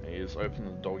 And you just open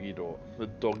the doggy door. The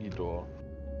doggy door.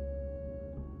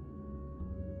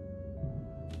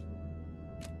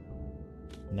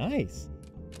 Nice.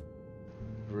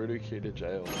 Voodoo key to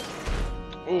jail.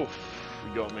 Oof,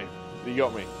 you got me. You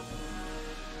got me.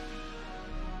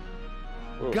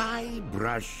 Oof.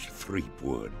 Guybrush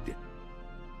Threepwood.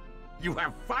 You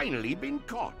have finally been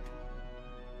caught.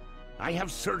 I have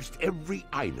searched every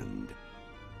island,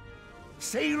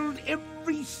 sailed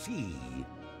every sea,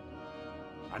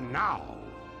 and now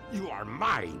you are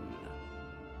mine.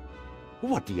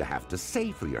 What do you have to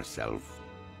say for yourself?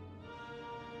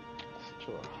 Such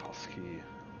a husky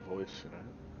voice, you know.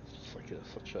 It's just like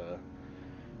such a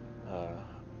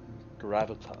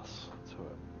gravitas to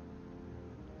it.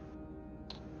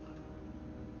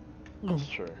 That's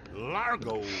true.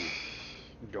 Largo.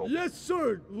 Go. Yes,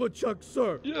 sir, LeChuck,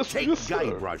 sir. Yes, Take yes,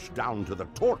 Guybrush down to the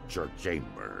torture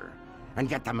chamber and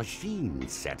get the machine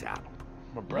set up.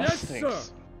 My breath Yes, stinks.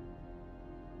 sir.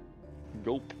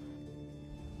 Gulp.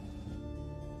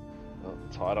 Oh,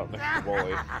 tied up next to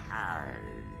Wally.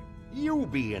 You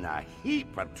be in a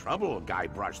heap of trouble,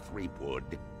 Guybrush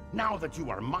Threepwood. Now that you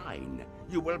are mine,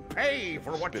 you will pay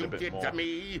for what you did to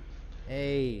me.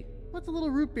 Hey, what's a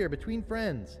little root beer between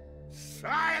friends?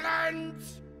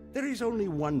 Silence! There is only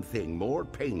one thing more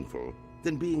painful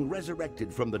than being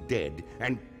resurrected from the dead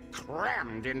and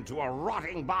crammed into a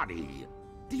rotting body.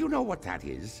 Do you know what that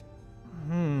is?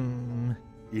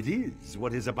 It is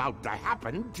what is about to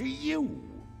happen to you.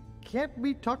 Can't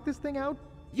we talk this thing out?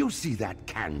 You see that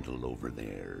candle over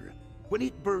there? When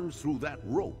it burns through that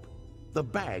rope, the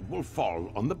bag will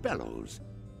fall on the bellows.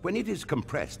 When it is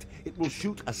compressed, it will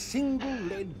shoot a single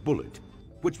lead bullet,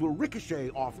 which will ricochet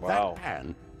off that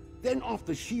pan, then off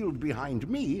the shield behind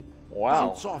me,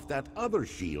 bounce off that other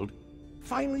shield,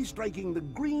 finally striking the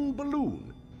green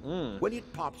balloon. When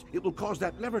it pops, it will cause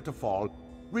that lever to fall,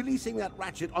 releasing that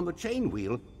ratchet on the chain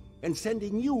wheel, and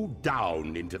sending you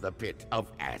down into the pit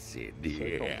of acid.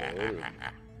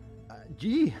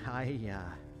 Gee,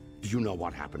 Do you know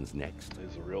what happens next?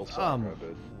 He's a real psycho,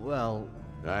 dude. Well...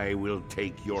 I will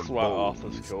take your That's why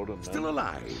Arthur's bones, killed him, still man.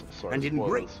 alive, Sorry, and in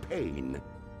great spoilers. pain,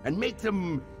 and make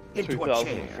them into a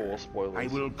 2004 chair. spoilers. I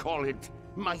will call it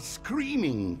my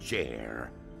screaming chair.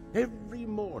 Every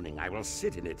morning I will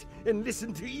sit in it and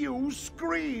listen to you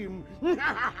scream.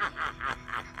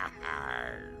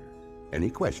 Any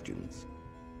questions?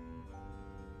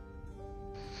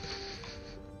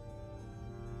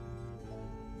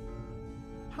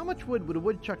 How much wood would a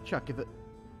woodchuck chuck if it...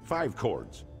 5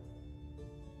 chords.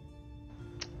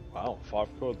 Wow, 5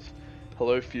 chords.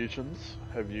 Hello, Fusions.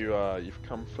 Have you, you've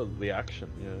come for the action.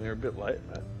 You're a bit late,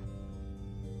 man.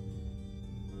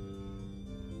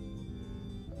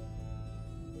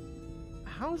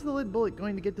 How's the lead bullet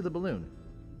going to get to the balloon?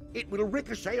 It will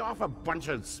ricochet off a bunch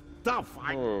of stuff.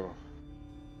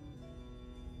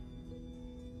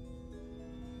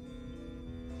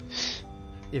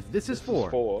 If this is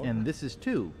 4 and this is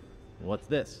 2, what's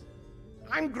this?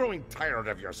 I'm growing tired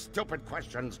of your stupid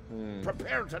questions.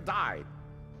 Prepare to die.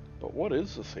 But what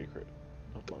is the secret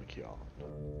of Monkey Island?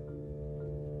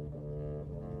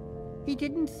 He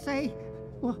didn't say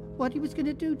what he was going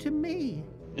to do to me.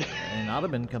 An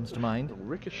ottoman comes to mind.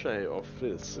 Ricochet off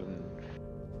this and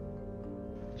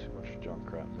too much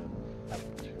Junkrat, man.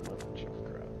 Too much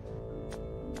Junkrat.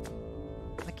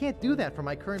 I can't do that from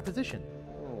my current position.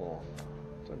 Oh,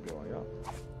 don't be like that.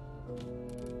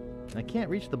 I can't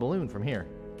reach the balloon from here.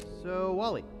 So,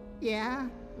 Wally. Yeah?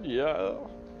 Yeah.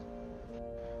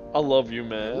 I love you,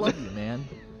 man. I love you, man.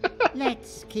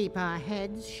 Let's keep our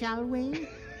heads, shall we?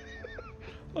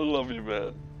 I love you,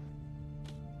 man.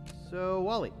 So,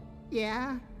 Wally.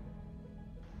 Yeah?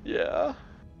 Yeah?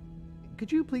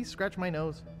 Could you please scratch my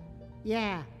nose?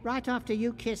 Yeah, right after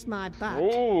you kiss my butt.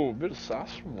 Oh, bit of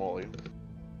sass from Wally.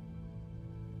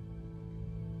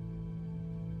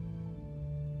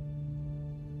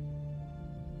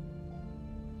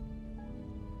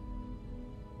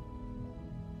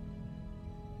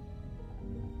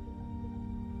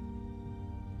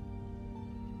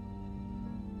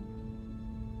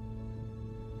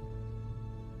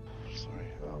 Sorry,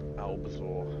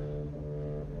 Albazor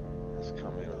has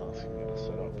come in asking me to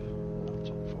set up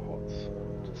laptop for HOTS.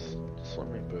 Just let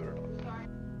me boot it up.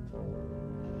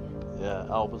 Yeah,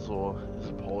 Albazor is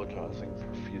apologizing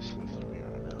profusely to me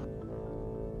right now.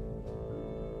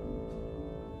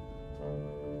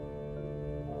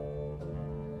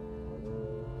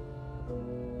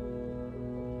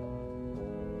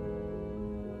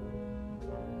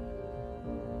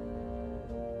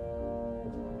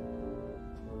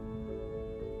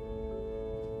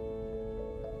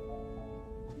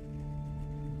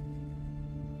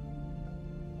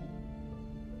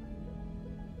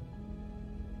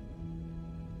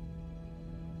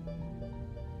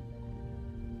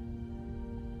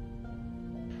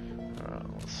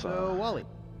 So, Wally.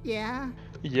 Yeah?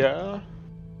 Yeah?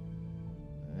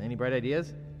 Any bright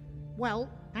ideas? Well,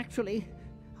 actually,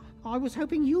 I was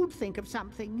hoping you'd think of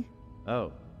something.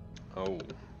 Oh. Oh.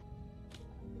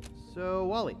 So,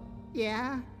 Wally.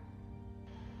 Yeah?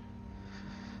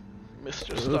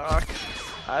 Mr. Stark,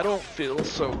 I don't feel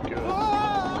so good.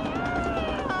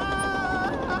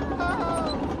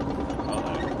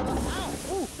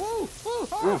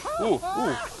 Ooh, ooh,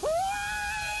 ooh.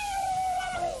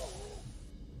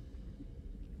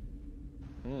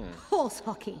 Horse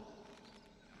hockey.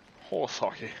 Horse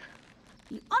hockey.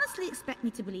 You honestly expect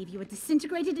me to believe you were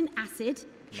disintegrated in acid?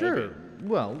 Sure.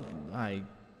 Well, And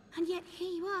yet here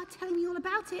you are telling me all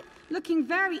about it, looking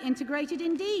very integrated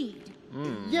indeed.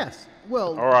 Yes.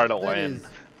 Well, Alright, that Elaine.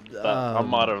 is, I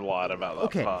might have lied about that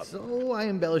okay, part. so I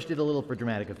embellished it a little for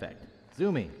dramatic effect.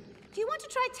 Zoomy. Do you want to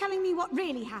try telling me what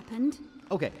really happened?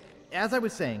 Okay, as I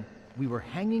was saying, we were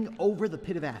hanging over the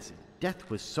pit of acid. Death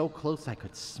was so close I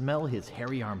could smell his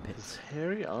hairy armpits.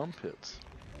 Hairy armpits?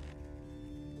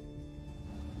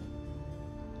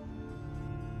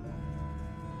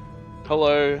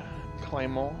 Hello,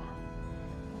 Claymore.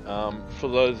 For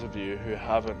those of you who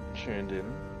haven't tuned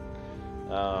in,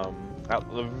 at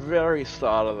the very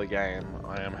start of the game,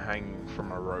 I am hanging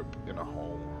from a rope in a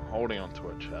hole, holding onto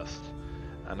a chest,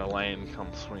 and Elaine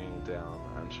comes swinging down,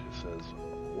 and she says,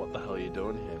 "What the hell are you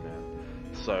doing here, man?"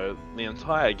 So the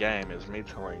entire game is me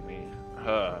telling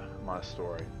her my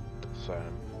story. So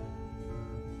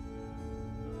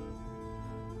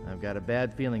I've got a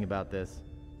bad feeling about this.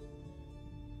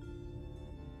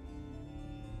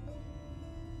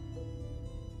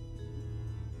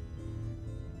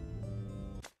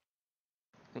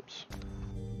 oops.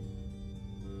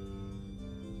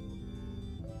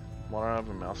 Why don't I have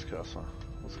a mouse cursor?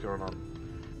 What's going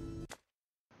on?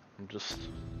 I'm just...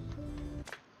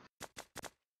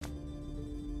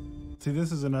 See,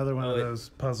 this is another one of those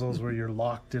puzzles where you're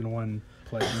locked in one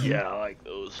place. Yeah, I like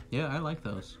those. Yeah, I like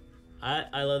those.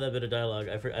 I love that bit of dialogue.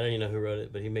 I don't even know who wrote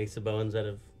it, but he makes the bones out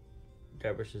of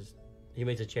Guybrush's... He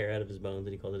makes a chair out of his bones,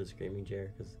 and he called it a screaming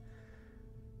chair, because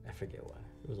I forget why.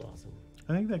 It was awesome.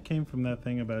 I think that came from that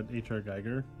thing about H.R.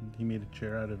 Geiger. He made a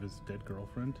chair out of his dead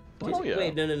girlfriend. Oh, yeah.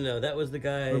 Wait, no. That was the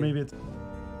guy... Or maybe it's...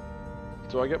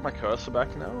 Do I get my cursor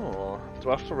back now, or do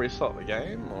I have to restart the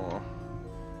game, or...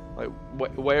 Like,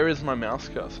 where is my mouse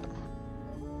cursor?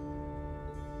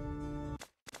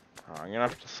 Oh, I'm gonna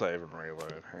have to save and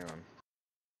reload, hang on.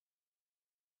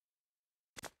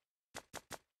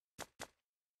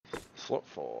 Slot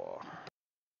 4.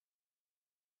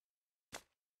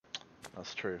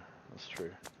 That's true, that's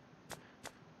true.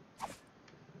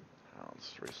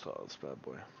 Let's restart this bad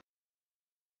boy.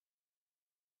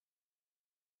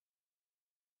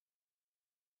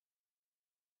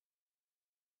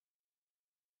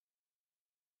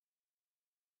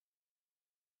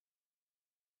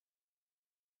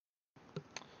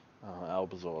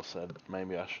 Albazor said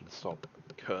maybe I should stop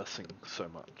cursing so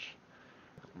much.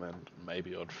 then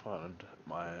maybe I'd find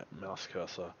my mouse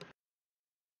cursor.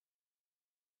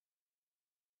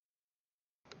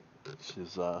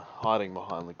 She's hiding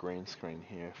behind the green screen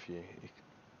here. If you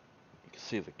can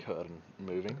see the curtain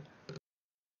moving.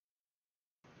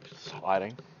 She's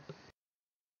hiding.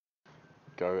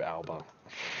 Go, Alba.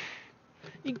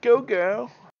 You go,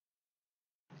 girl.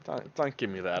 Don't give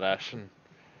me that, Ashen.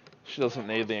 She doesn't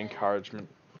need the encouragement.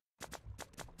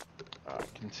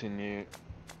 Alright, continue.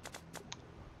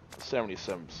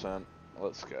 77%.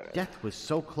 Let's go. Death was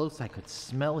so close I could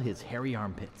smell his hairy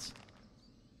armpits.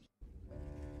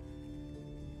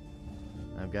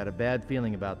 I've got a bad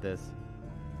feeling about this.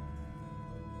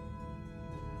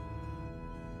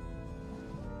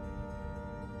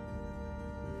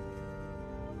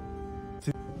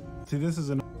 See, this is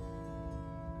an...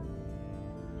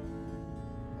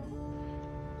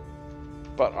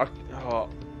 But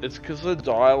it's because the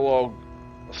dialogue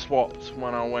swapped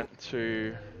when I went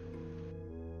to...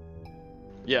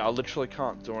 Yeah, I literally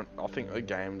can't do it. I think the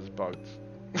game's bugged.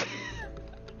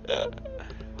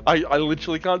 I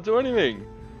literally can't do anything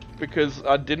because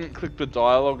I didn't click the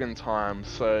dialogue in time,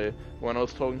 so when I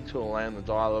was talking to Elaine, the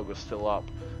dialogue was still up,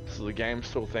 so the game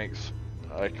still thinks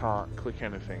I can't click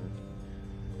anything.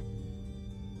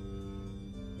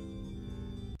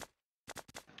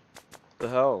 The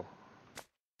hell?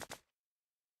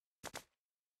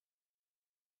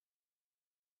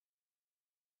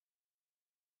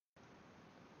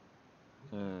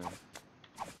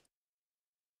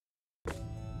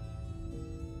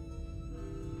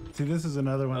 See, this is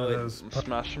another one of those... I'm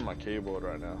smashing my keyboard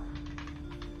right now.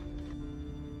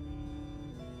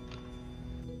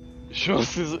 Sure,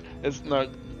 it's no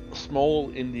small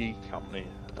indie company,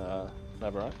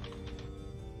 Navarone.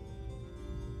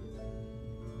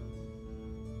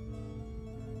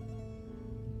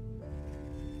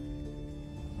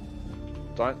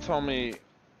 Don't tell me.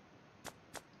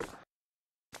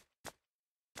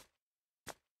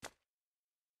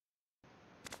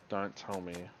 Don't tell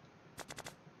me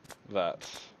that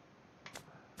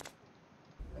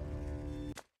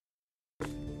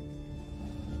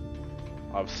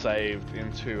I've saved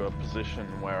into a position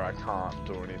where I can't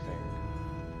do anything.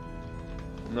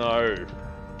 No.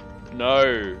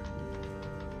 No.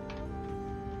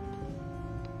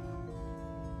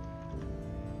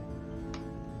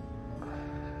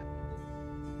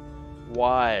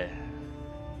 Why?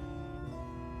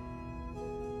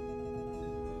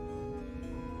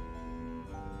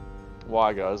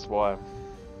 Why, guys? Why?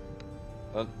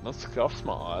 That scuffs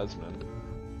my eyes, man.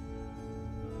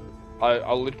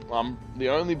 The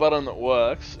only button that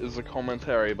works is the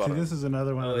commentary button. See, this is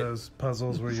another one of those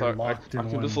puzzles where you're locked in one.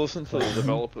 I can just listen to the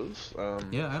developers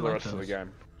yeah, for the rest of the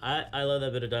game. I love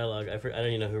that bit of dialogue. I don't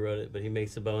even know who wrote it, but he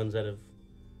makes the bones out of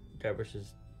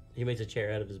Guybrush's. He makes a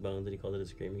chair out of his bones, and he called it a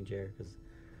screaming chair because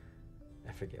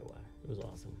I forget why. It was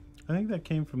awesome. I think that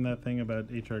came from that thing about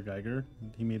H.R. Geiger.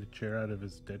 He made a chair out of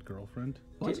his dead girlfriend.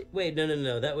 Wait,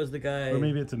 no. That was the guy. Or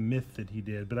maybe it's a myth that he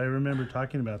did, but I remember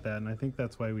talking about that, and I think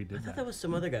that's why we did I thought that was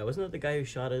some other guy. Wasn't that the guy who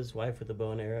shot his wife with a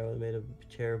bow and arrow and made a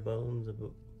chair of bones?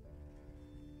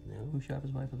 No? Who shot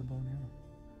his wife with a bow and arrow?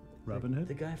 Robin Hood?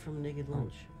 The guy from Naked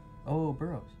Lunch. Oh,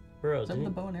 Burroughs. Burroughs. Is that with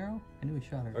the bow and arrow? I knew he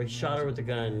shot her. Or he shot her with the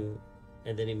gun,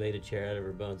 and then he made a chair out of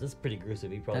her bones. That's pretty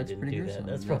gruesome. He probably didn't do that.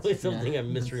 That's probably something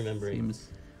I'm misremembering. Seems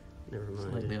never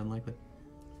mind. Slightly unlikely.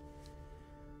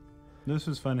 This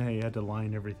was fun how you had to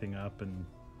line everything up and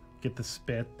get the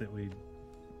spit that we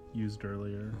used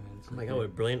earlier. Oh my god,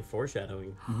 what brilliant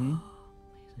foreshadowing. Mm-hmm.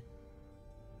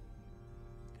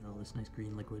 Get all this nice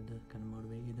green liquid to kind of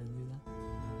motivate you to do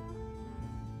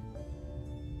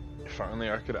that. If only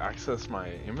I could access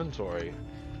my inventory.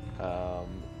 Well,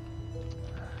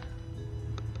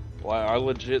 I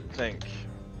legit think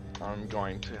I'm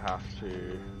going to have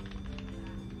to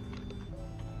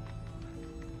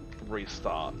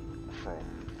restart from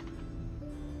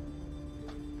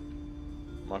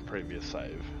my previous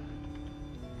save.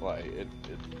 Like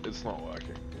it's not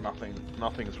working.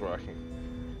 Nothing's working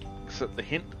except the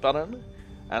hint button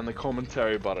and the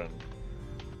commentary button.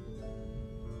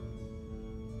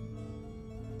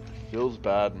 Feels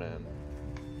bad, man.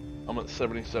 I'm at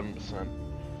 77%,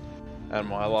 and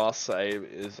my last save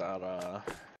is at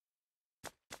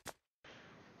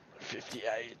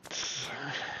 58.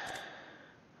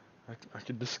 I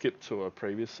could just skip to a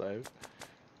previous save.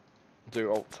 Do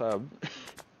Alt Tab.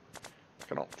 I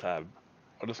can Alt Tab.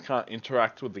 I just can't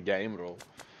interact with the game at all.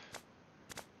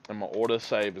 And my auto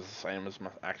save is the same as my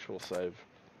actual save.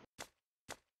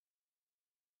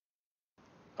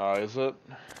 Oh, is it?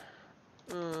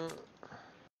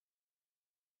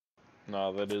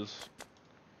 No, that is.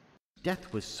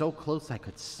 Death was so close I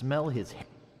could smell his hair.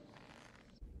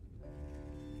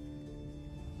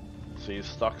 So you're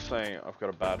stuck saying, I've got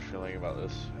a bad feeling about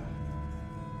this.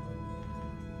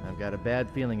 I've got a bad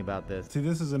feeling about this. See,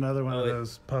 this is another one of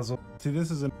those puzzles. See,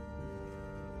 this is an.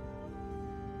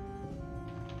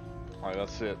 Like,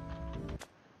 that's it.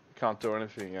 Can't do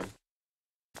anything again.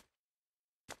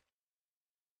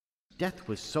 Death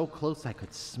was so close I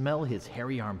could smell his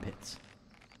hairy armpits.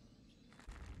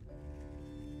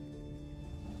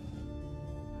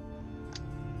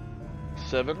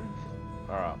 Seven?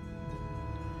 Alright.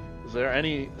 Is there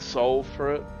any soul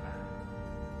for it?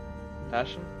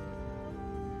 Ashen?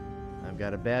 I've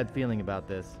got a bad feeling about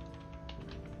this.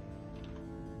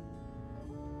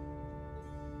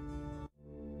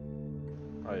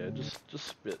 Oh yeah, just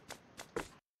spit.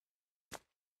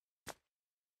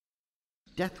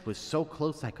 Death was so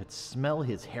close I could smell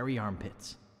his hairy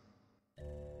armpits.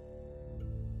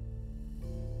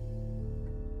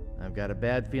 I've got a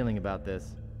bad feeling about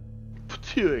this.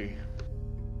 Patooey.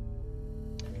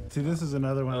 See, this is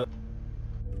another one.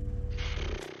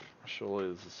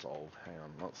 Surely this is solved. Hang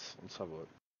on, let's have a look.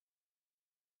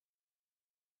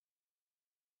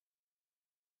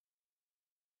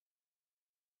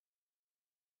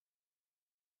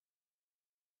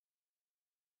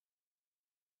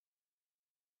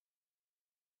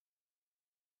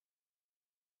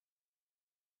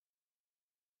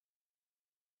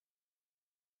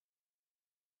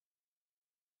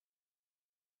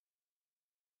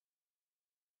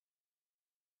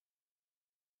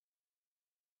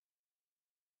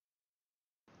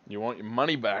 You want your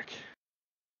money back.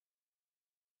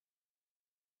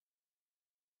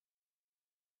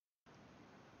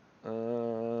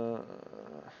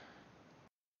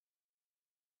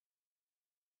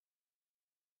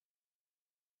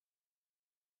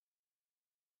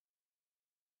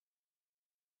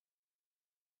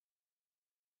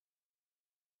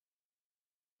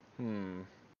 Hmm.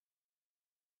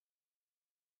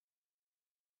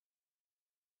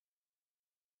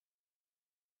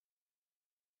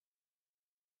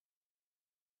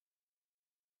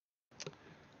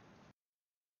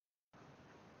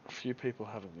 A few people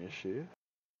have an issue.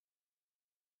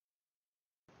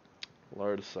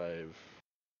 Load save.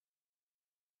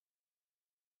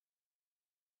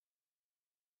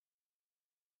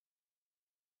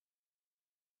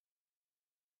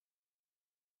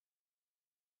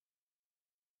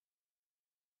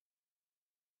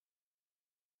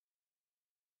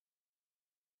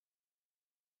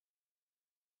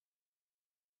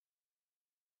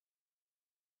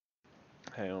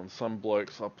 Hang on, some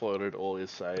blokes uploaded all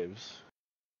his saves.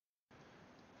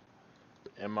 The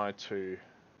MI2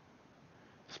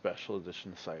 Special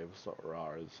Edition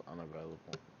saves.rar is unavailable.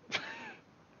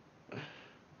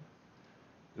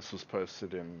 This was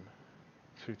posted in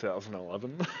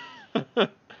 2011. The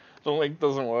link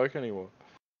doesn't work anymore.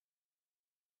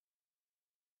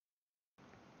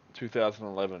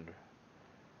 2011.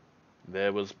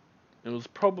 It was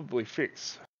probably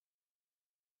fixed.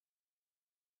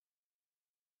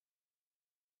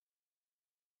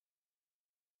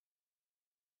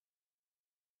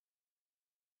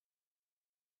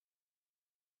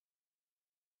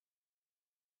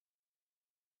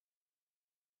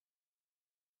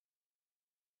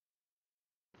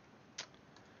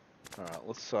 Alright,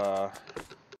 let's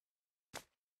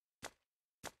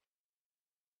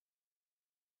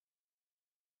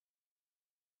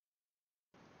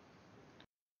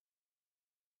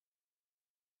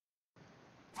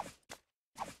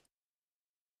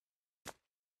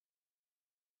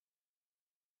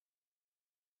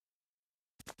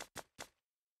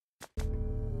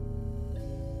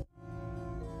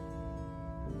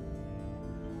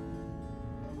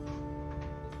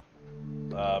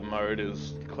mode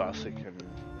is classic and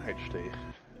HD.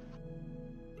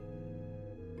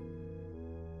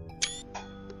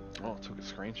 Oh, it took a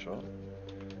screenshot.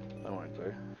 That won't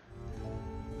do.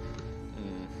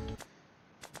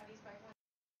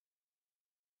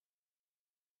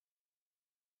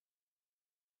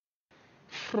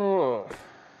 Well,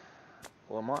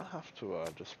 I might have to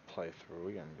just play through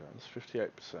again, guys.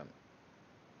 58%.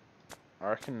 I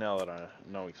reckon now that I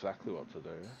know exactly what to do,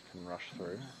 I can rush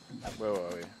through. Where were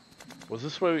we? Was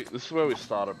this where this is where we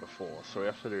started before, so we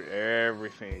have to do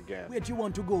everything again. Where'd you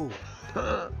want to go?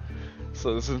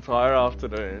 So this entire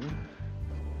afternoon.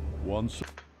 Once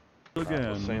again.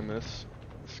 I've seen this.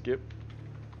 Skip.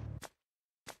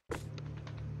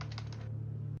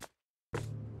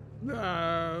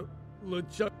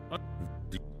 LeChuck.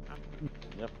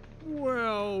 Yep.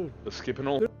 Well. The skipping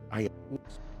all.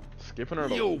 Skipping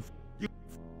it all.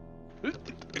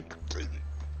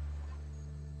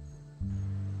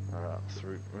 Alright,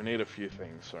 so we need a few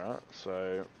things, alright?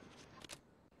 So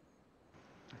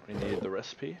we need the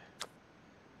recipe.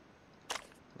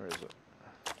 Where is it?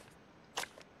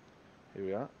 Here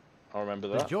we are. I'll remember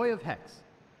The that. Joy of Hex.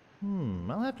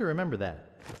 I'll have to remember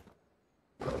that.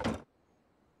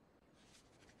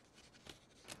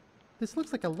 This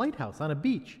looks like a lighthouse on a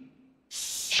beach.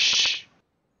 Shh.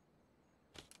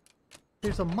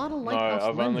 There's a model No, lighthouse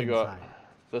I've lens only got... inside.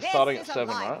 They're This starting is at a 7,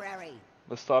 right? library.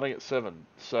 They're starting at 7,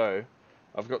 so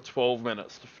I've got 12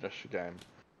 minutes to finish the game.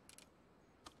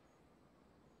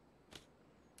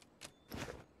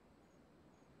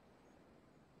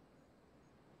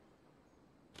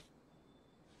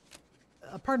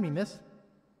 Pardon me, miss.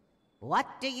 What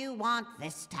do you want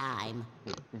this time?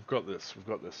 We've got this, we've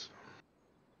got this.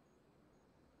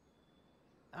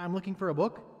 I'm looking for a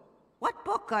book. What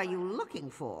book are you looking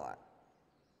for?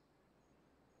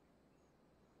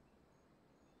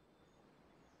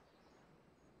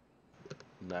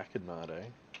 Nakid night,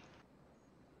 eh?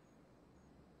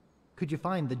 Could you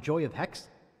find The Joy of Hex?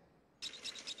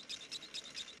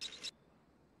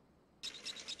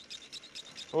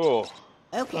 Oh.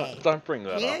 Okay. Don't bring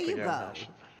that Here up you again, go. Ash.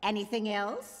 Anything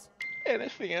else?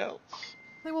 Anything else?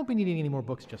 I won't be needing any more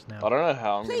books just now. I don't know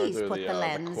how I'm going Please to do put the the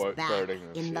lens quote back voting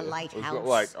this in the year. We've lighthouse. got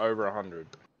like over 100.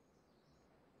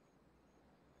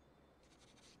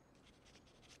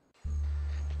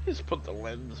 Just put the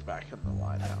lens back in the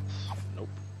lighthouse. Nope.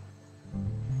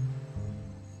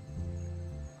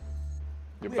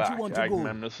 You're Where'd back, you want to go?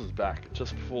 Agman. This is back.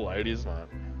 Just before ladies night.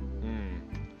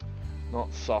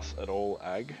 Not sus at all,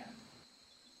 Ag.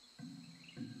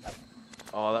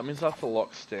 Oh, that means I have to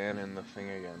lock Stan in the thing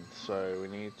again. So we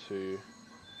need to...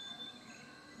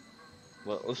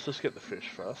 Let's just get the fish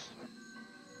first.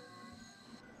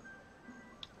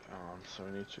 So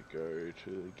we need to go to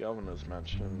the governor's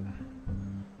mansion.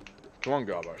 Come on,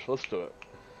 Garbosh, let's do it.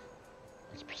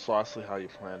 It's precisely how you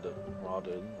planned it. Well, I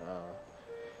did.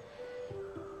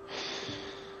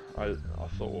 I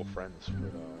thought we were friends,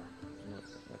 but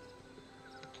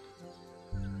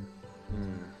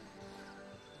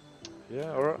yeah,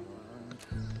 alright.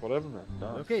 Whatever, man. No,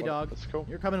 Okay, dog. That's cool.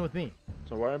 You're coming with me.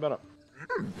 Don't worry about it.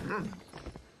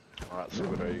 Alright,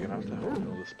 Squiddo, you're gonna have to help me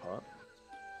with this part.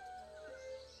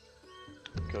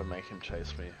 Gotta make him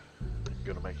chase me.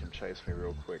 Gotta make him chase me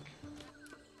real quick.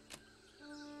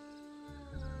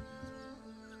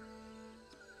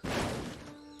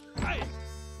 Hey,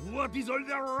 what is all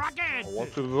the racket? What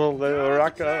is all the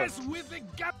racket? Yes, with the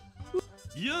gap.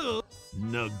 You,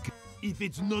 no, if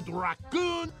it's not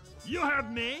raccoon, you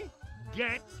heard me.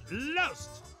 Get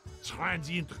lost,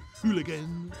 transient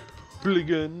hooligan.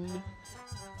 Hooligan.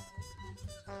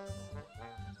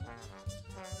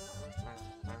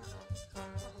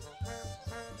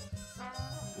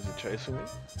 Is he chasing me?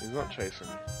 He's not chasing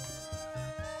me.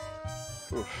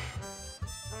 Oof.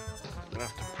 I'm gonna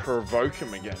have to provoke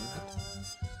him again.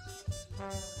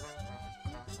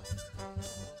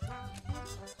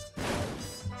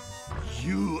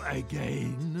 You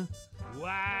again?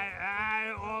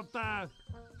 Why, Otta,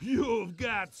 you've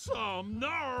got some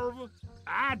nerve.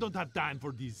 I don't have time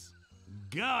for this.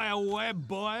 Go away,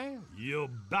 boy. You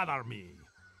bother me.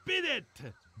 Beat it.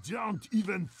 Don't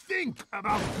even think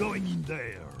about going in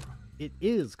there. It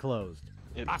is closed.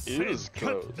 I said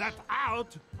cut that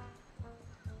out.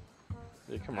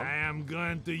 Yeah, come on. I am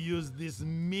going to use this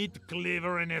meat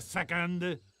cleaver in a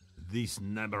second. This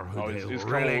neighborhood he's has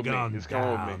coming really with me. gone He's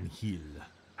coming with me. downhill.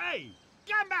 Hey,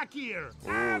 come back here.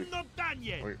 I'm not done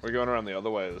yet. We're going around the other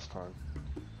way this time.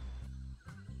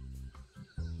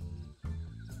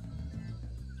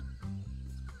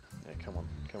 Yeah, come on,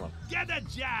 come on. Get a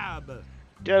job.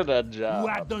 Get a job.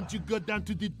 Why don't you go down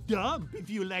to the dump if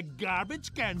you like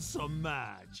garbage cans so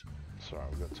much? Sorry,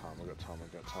 we've got time, we've got time,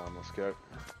 we've got time. Let's go.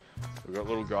 We've got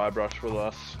little Guybrush with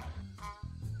us.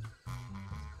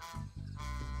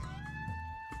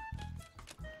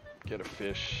 Get a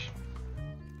fish.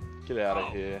 Get out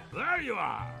of here. There you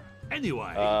are.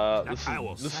 Anyway,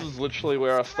 this is literally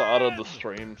where I started the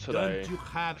stream today. Don't you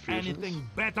have Fusions. anything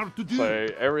better to do? So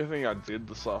everything I did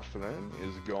this afternoon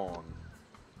is gone.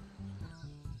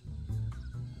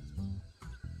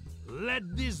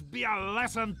 Let this be a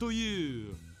lesson to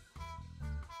you.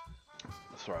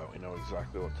 That's right, we know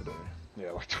exactly what to do.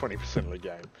 Yeah, like 20% of the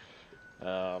game.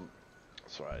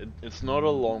 That's right, it's not a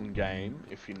long game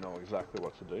if you know exactly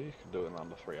what to do. You can do it in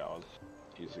under 3 hours.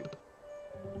 Easy.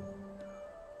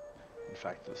 In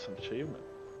fact, it's an achievement.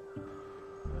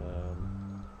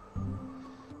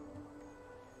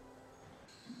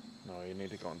 No, you need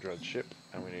to go on Dread Ship,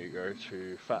 and we need to go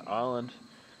to Fat Island,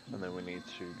 and then we need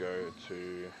to go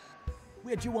to...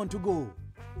 Where'd you want to go?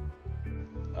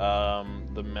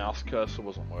 The mouse cursor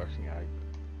wasn't working out,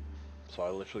 so I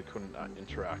literally couldn't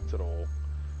interact at all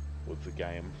with the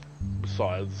game,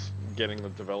 besides getting the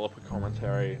developer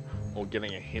commentary or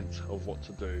getting a hint of what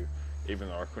to do, even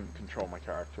though I couldn't control my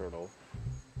character at all.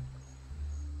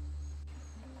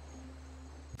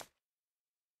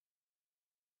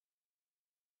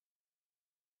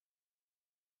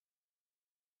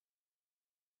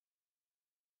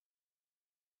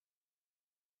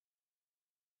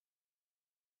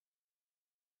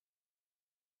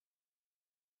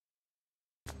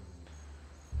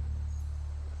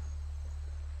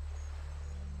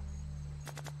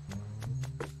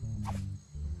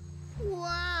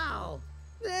 Wow!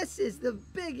 This is the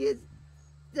biggest...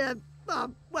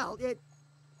 well,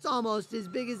 it's almost as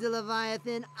big as the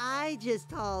Leviathan I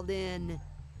just hauled in.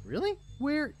 Really?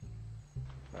 Where?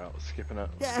 Well, skipping it.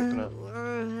 Skipping it.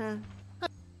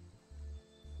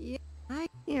 Yeah,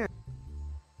 here.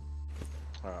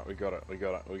 Alright, we got it. We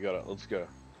got it. We got it. Let's go.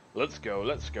 Let's go.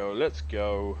 Let's go. Let's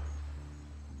go.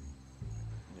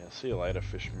 Yeah, see you later,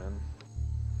 fishman.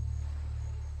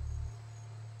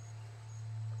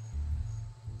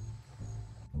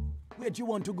 Where'd you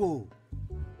want to go?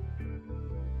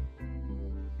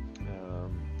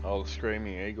 Oh,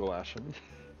 screaming eagle, Ashen.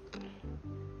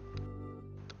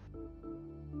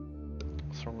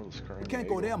 What's wrong with the screaming We can't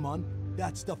eagle? go there, man.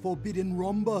 That's the forbidden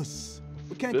rhombus.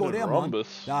 We can't go Forbidden there,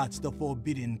 rhombus? man. That's the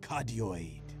forbidden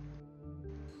cardioid.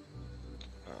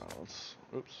 Let's...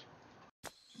 Oops.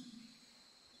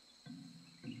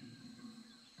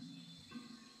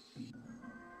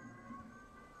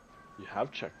 You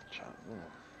have checked the chat. Oh.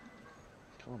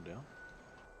 Calm down.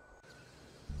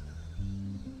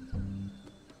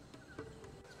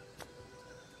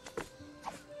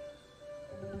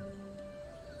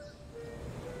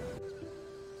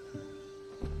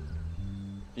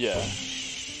 Yeah.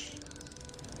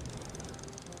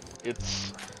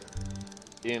 It's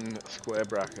in square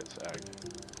brackets, egg.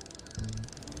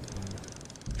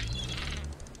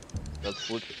 That's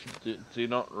do you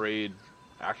not read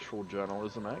actual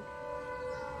journalism, egg?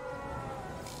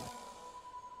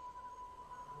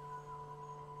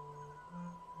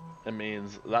 It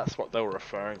means that's what they were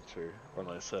referring to when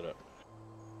they said it.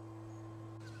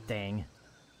 Dang.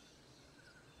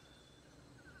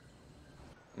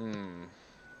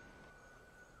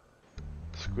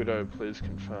 Squiddo, please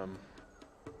confirm.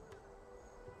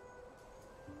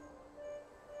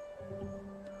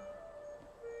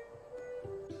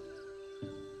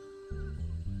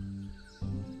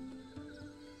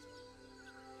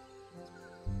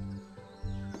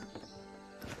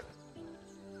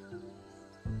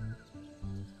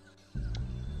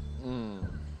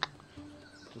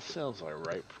 This sounds like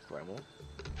rape, Glamour.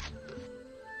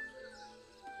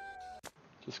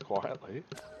 Just quietly.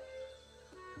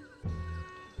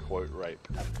 Quote rape.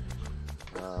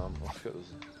 Let's get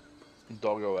this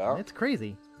doggo out. It's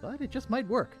crazy, but it just might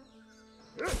work.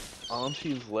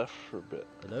 Auntie's left for a bit.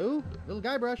 Hello? Little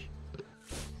Guybrush.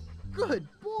 Good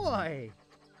boy!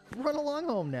 Run along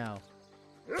home now.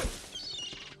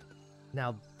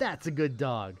 Now that's a good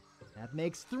dog. That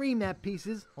makes 3 map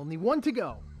pieces, only 1 to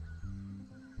go.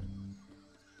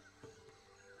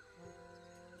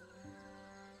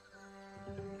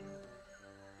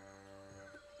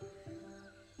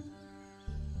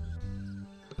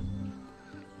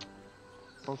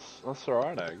 That's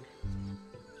alright, Egg.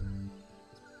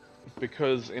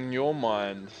 Because in your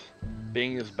mind,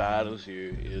 being as bad as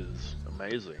you is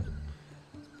amazing.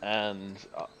 And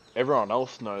everyone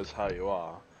else knows how you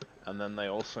are. And then they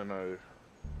also know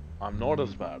I'm not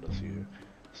as bad as you.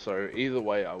 So either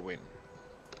way, I win.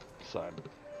 So,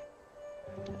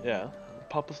 yeah.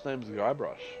 Papa's name's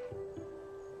Guybrush.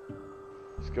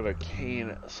 He's got a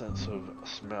keen sense of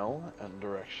smell and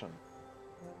direction.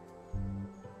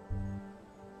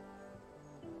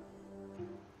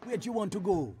 Where'd you want to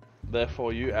go?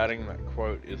 Therefore, you adding that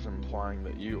quote is implying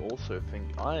that you also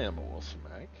think I am awesome,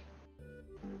 Egg.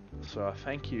 So I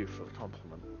thank you for the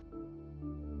compliment.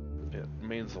 It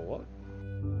means a lot.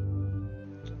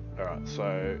 Alright,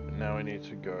 so now we need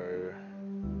to go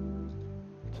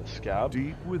to Scab.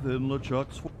 Deep within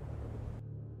LeChuck's...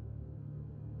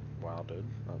 Wow, dude.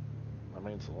 That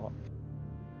means a lot.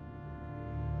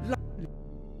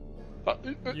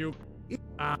 You...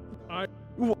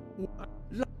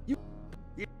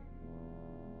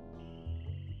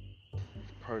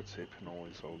 Pro tip in all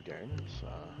these old games,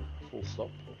 full stop,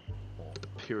 or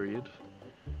period,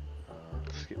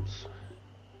 skips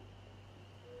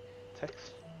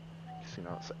text, because you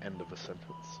know it's the end of a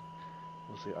sentence,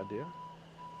 was the idea.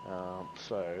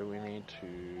 So we need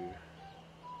to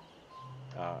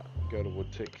go to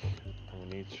Woodtick, and we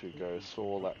need to go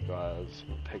saw that guy's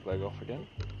peg leg off again.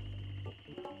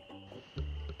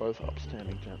 Both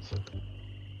upstanding gents.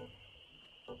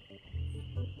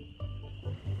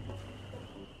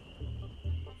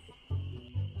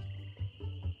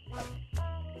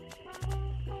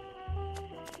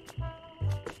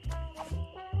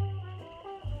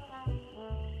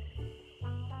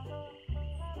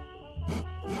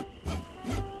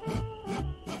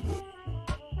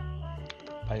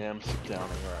 I am sit downing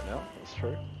right now. That's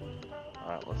true. All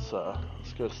right, let's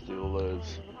go steal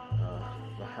those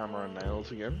the hammer and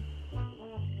nails again.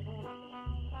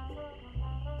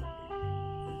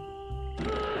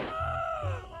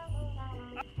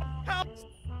 Help!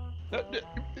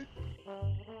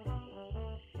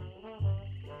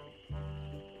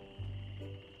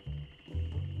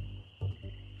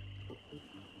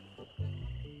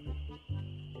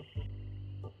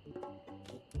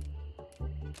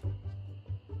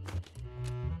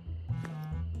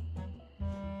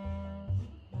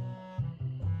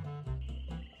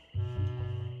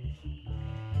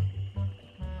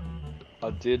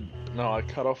 I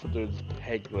cut off a dude's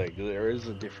peg leg. There is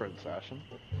a difference, Ashen.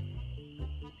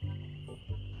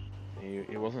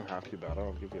 He wasn't happy about it,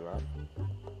 I'll give you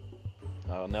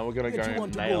that. Now we're gonna go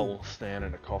nail Stan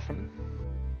in a coffin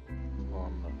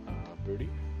on Booty.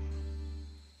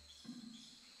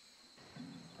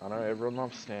 I know everyone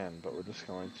loves Stan, but we're just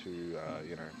going to,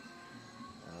 you know,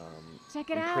 check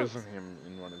it imprison him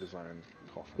in one of his own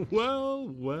coffins. Well.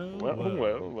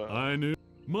 I knew.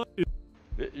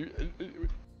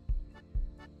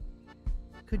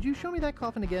 Could you show me that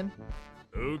coffin again?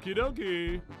 Okie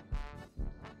dokie.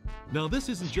 Now this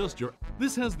isn't just your.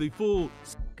 This has the full.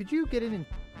 Could you get in and?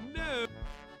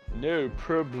 No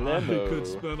problemo. I could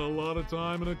spend a lot of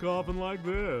time in a coffin like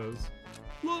this.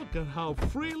 Look at how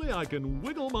freely I can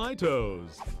wiggle my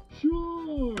toes.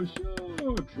 Sure.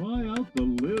 Try out the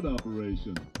lid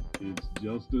operation. It's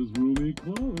just as roomy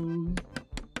closed.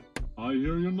 I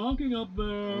hear you knocking up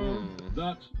there.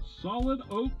 That's solid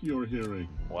oak you're hearing.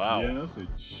 Wow. Yes, it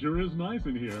sure is nice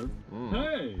in here.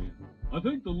 Hey, I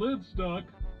think the lid's stuck.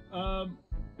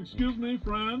 Excuse me,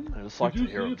 friend. I just like Could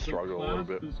to hear you him see if struggle the a little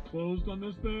clasp bit. is closed on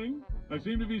this thing? I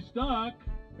seem to be stuck.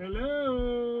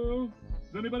 Hello?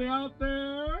 Is anybody out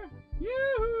there?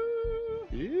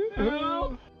 Yoo-hoo!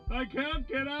 Help! I can't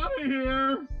get out of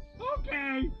here.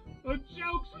 Okay, a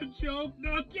joke's a joke.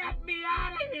 Now get me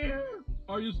out of here.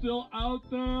 Are you still out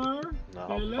there? No,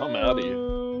 Hello? I'm out of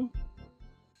here.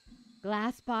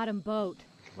 Glass bottom boat.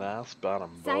 Glass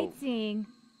bottom boat. Sightseeing.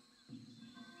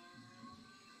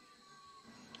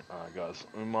 Alright guys,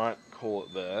 we might call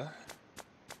it there.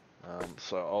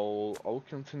 So I'll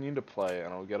continue to play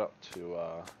and I'll get up to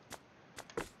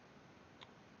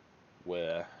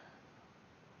where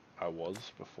I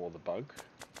was before the bug.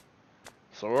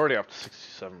 So we're already up to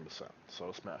 67%, so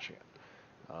we're smashing it.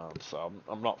 So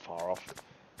I'm not far off,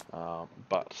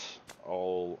 but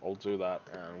I'll do that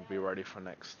and we'll be ready for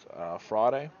next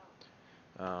Friday.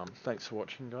 Thanks for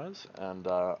watching, guys, and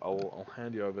I'll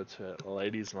hand you over to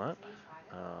Ladies Night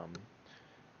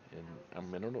in a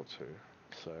minute or two.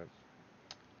 So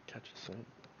catch you soon.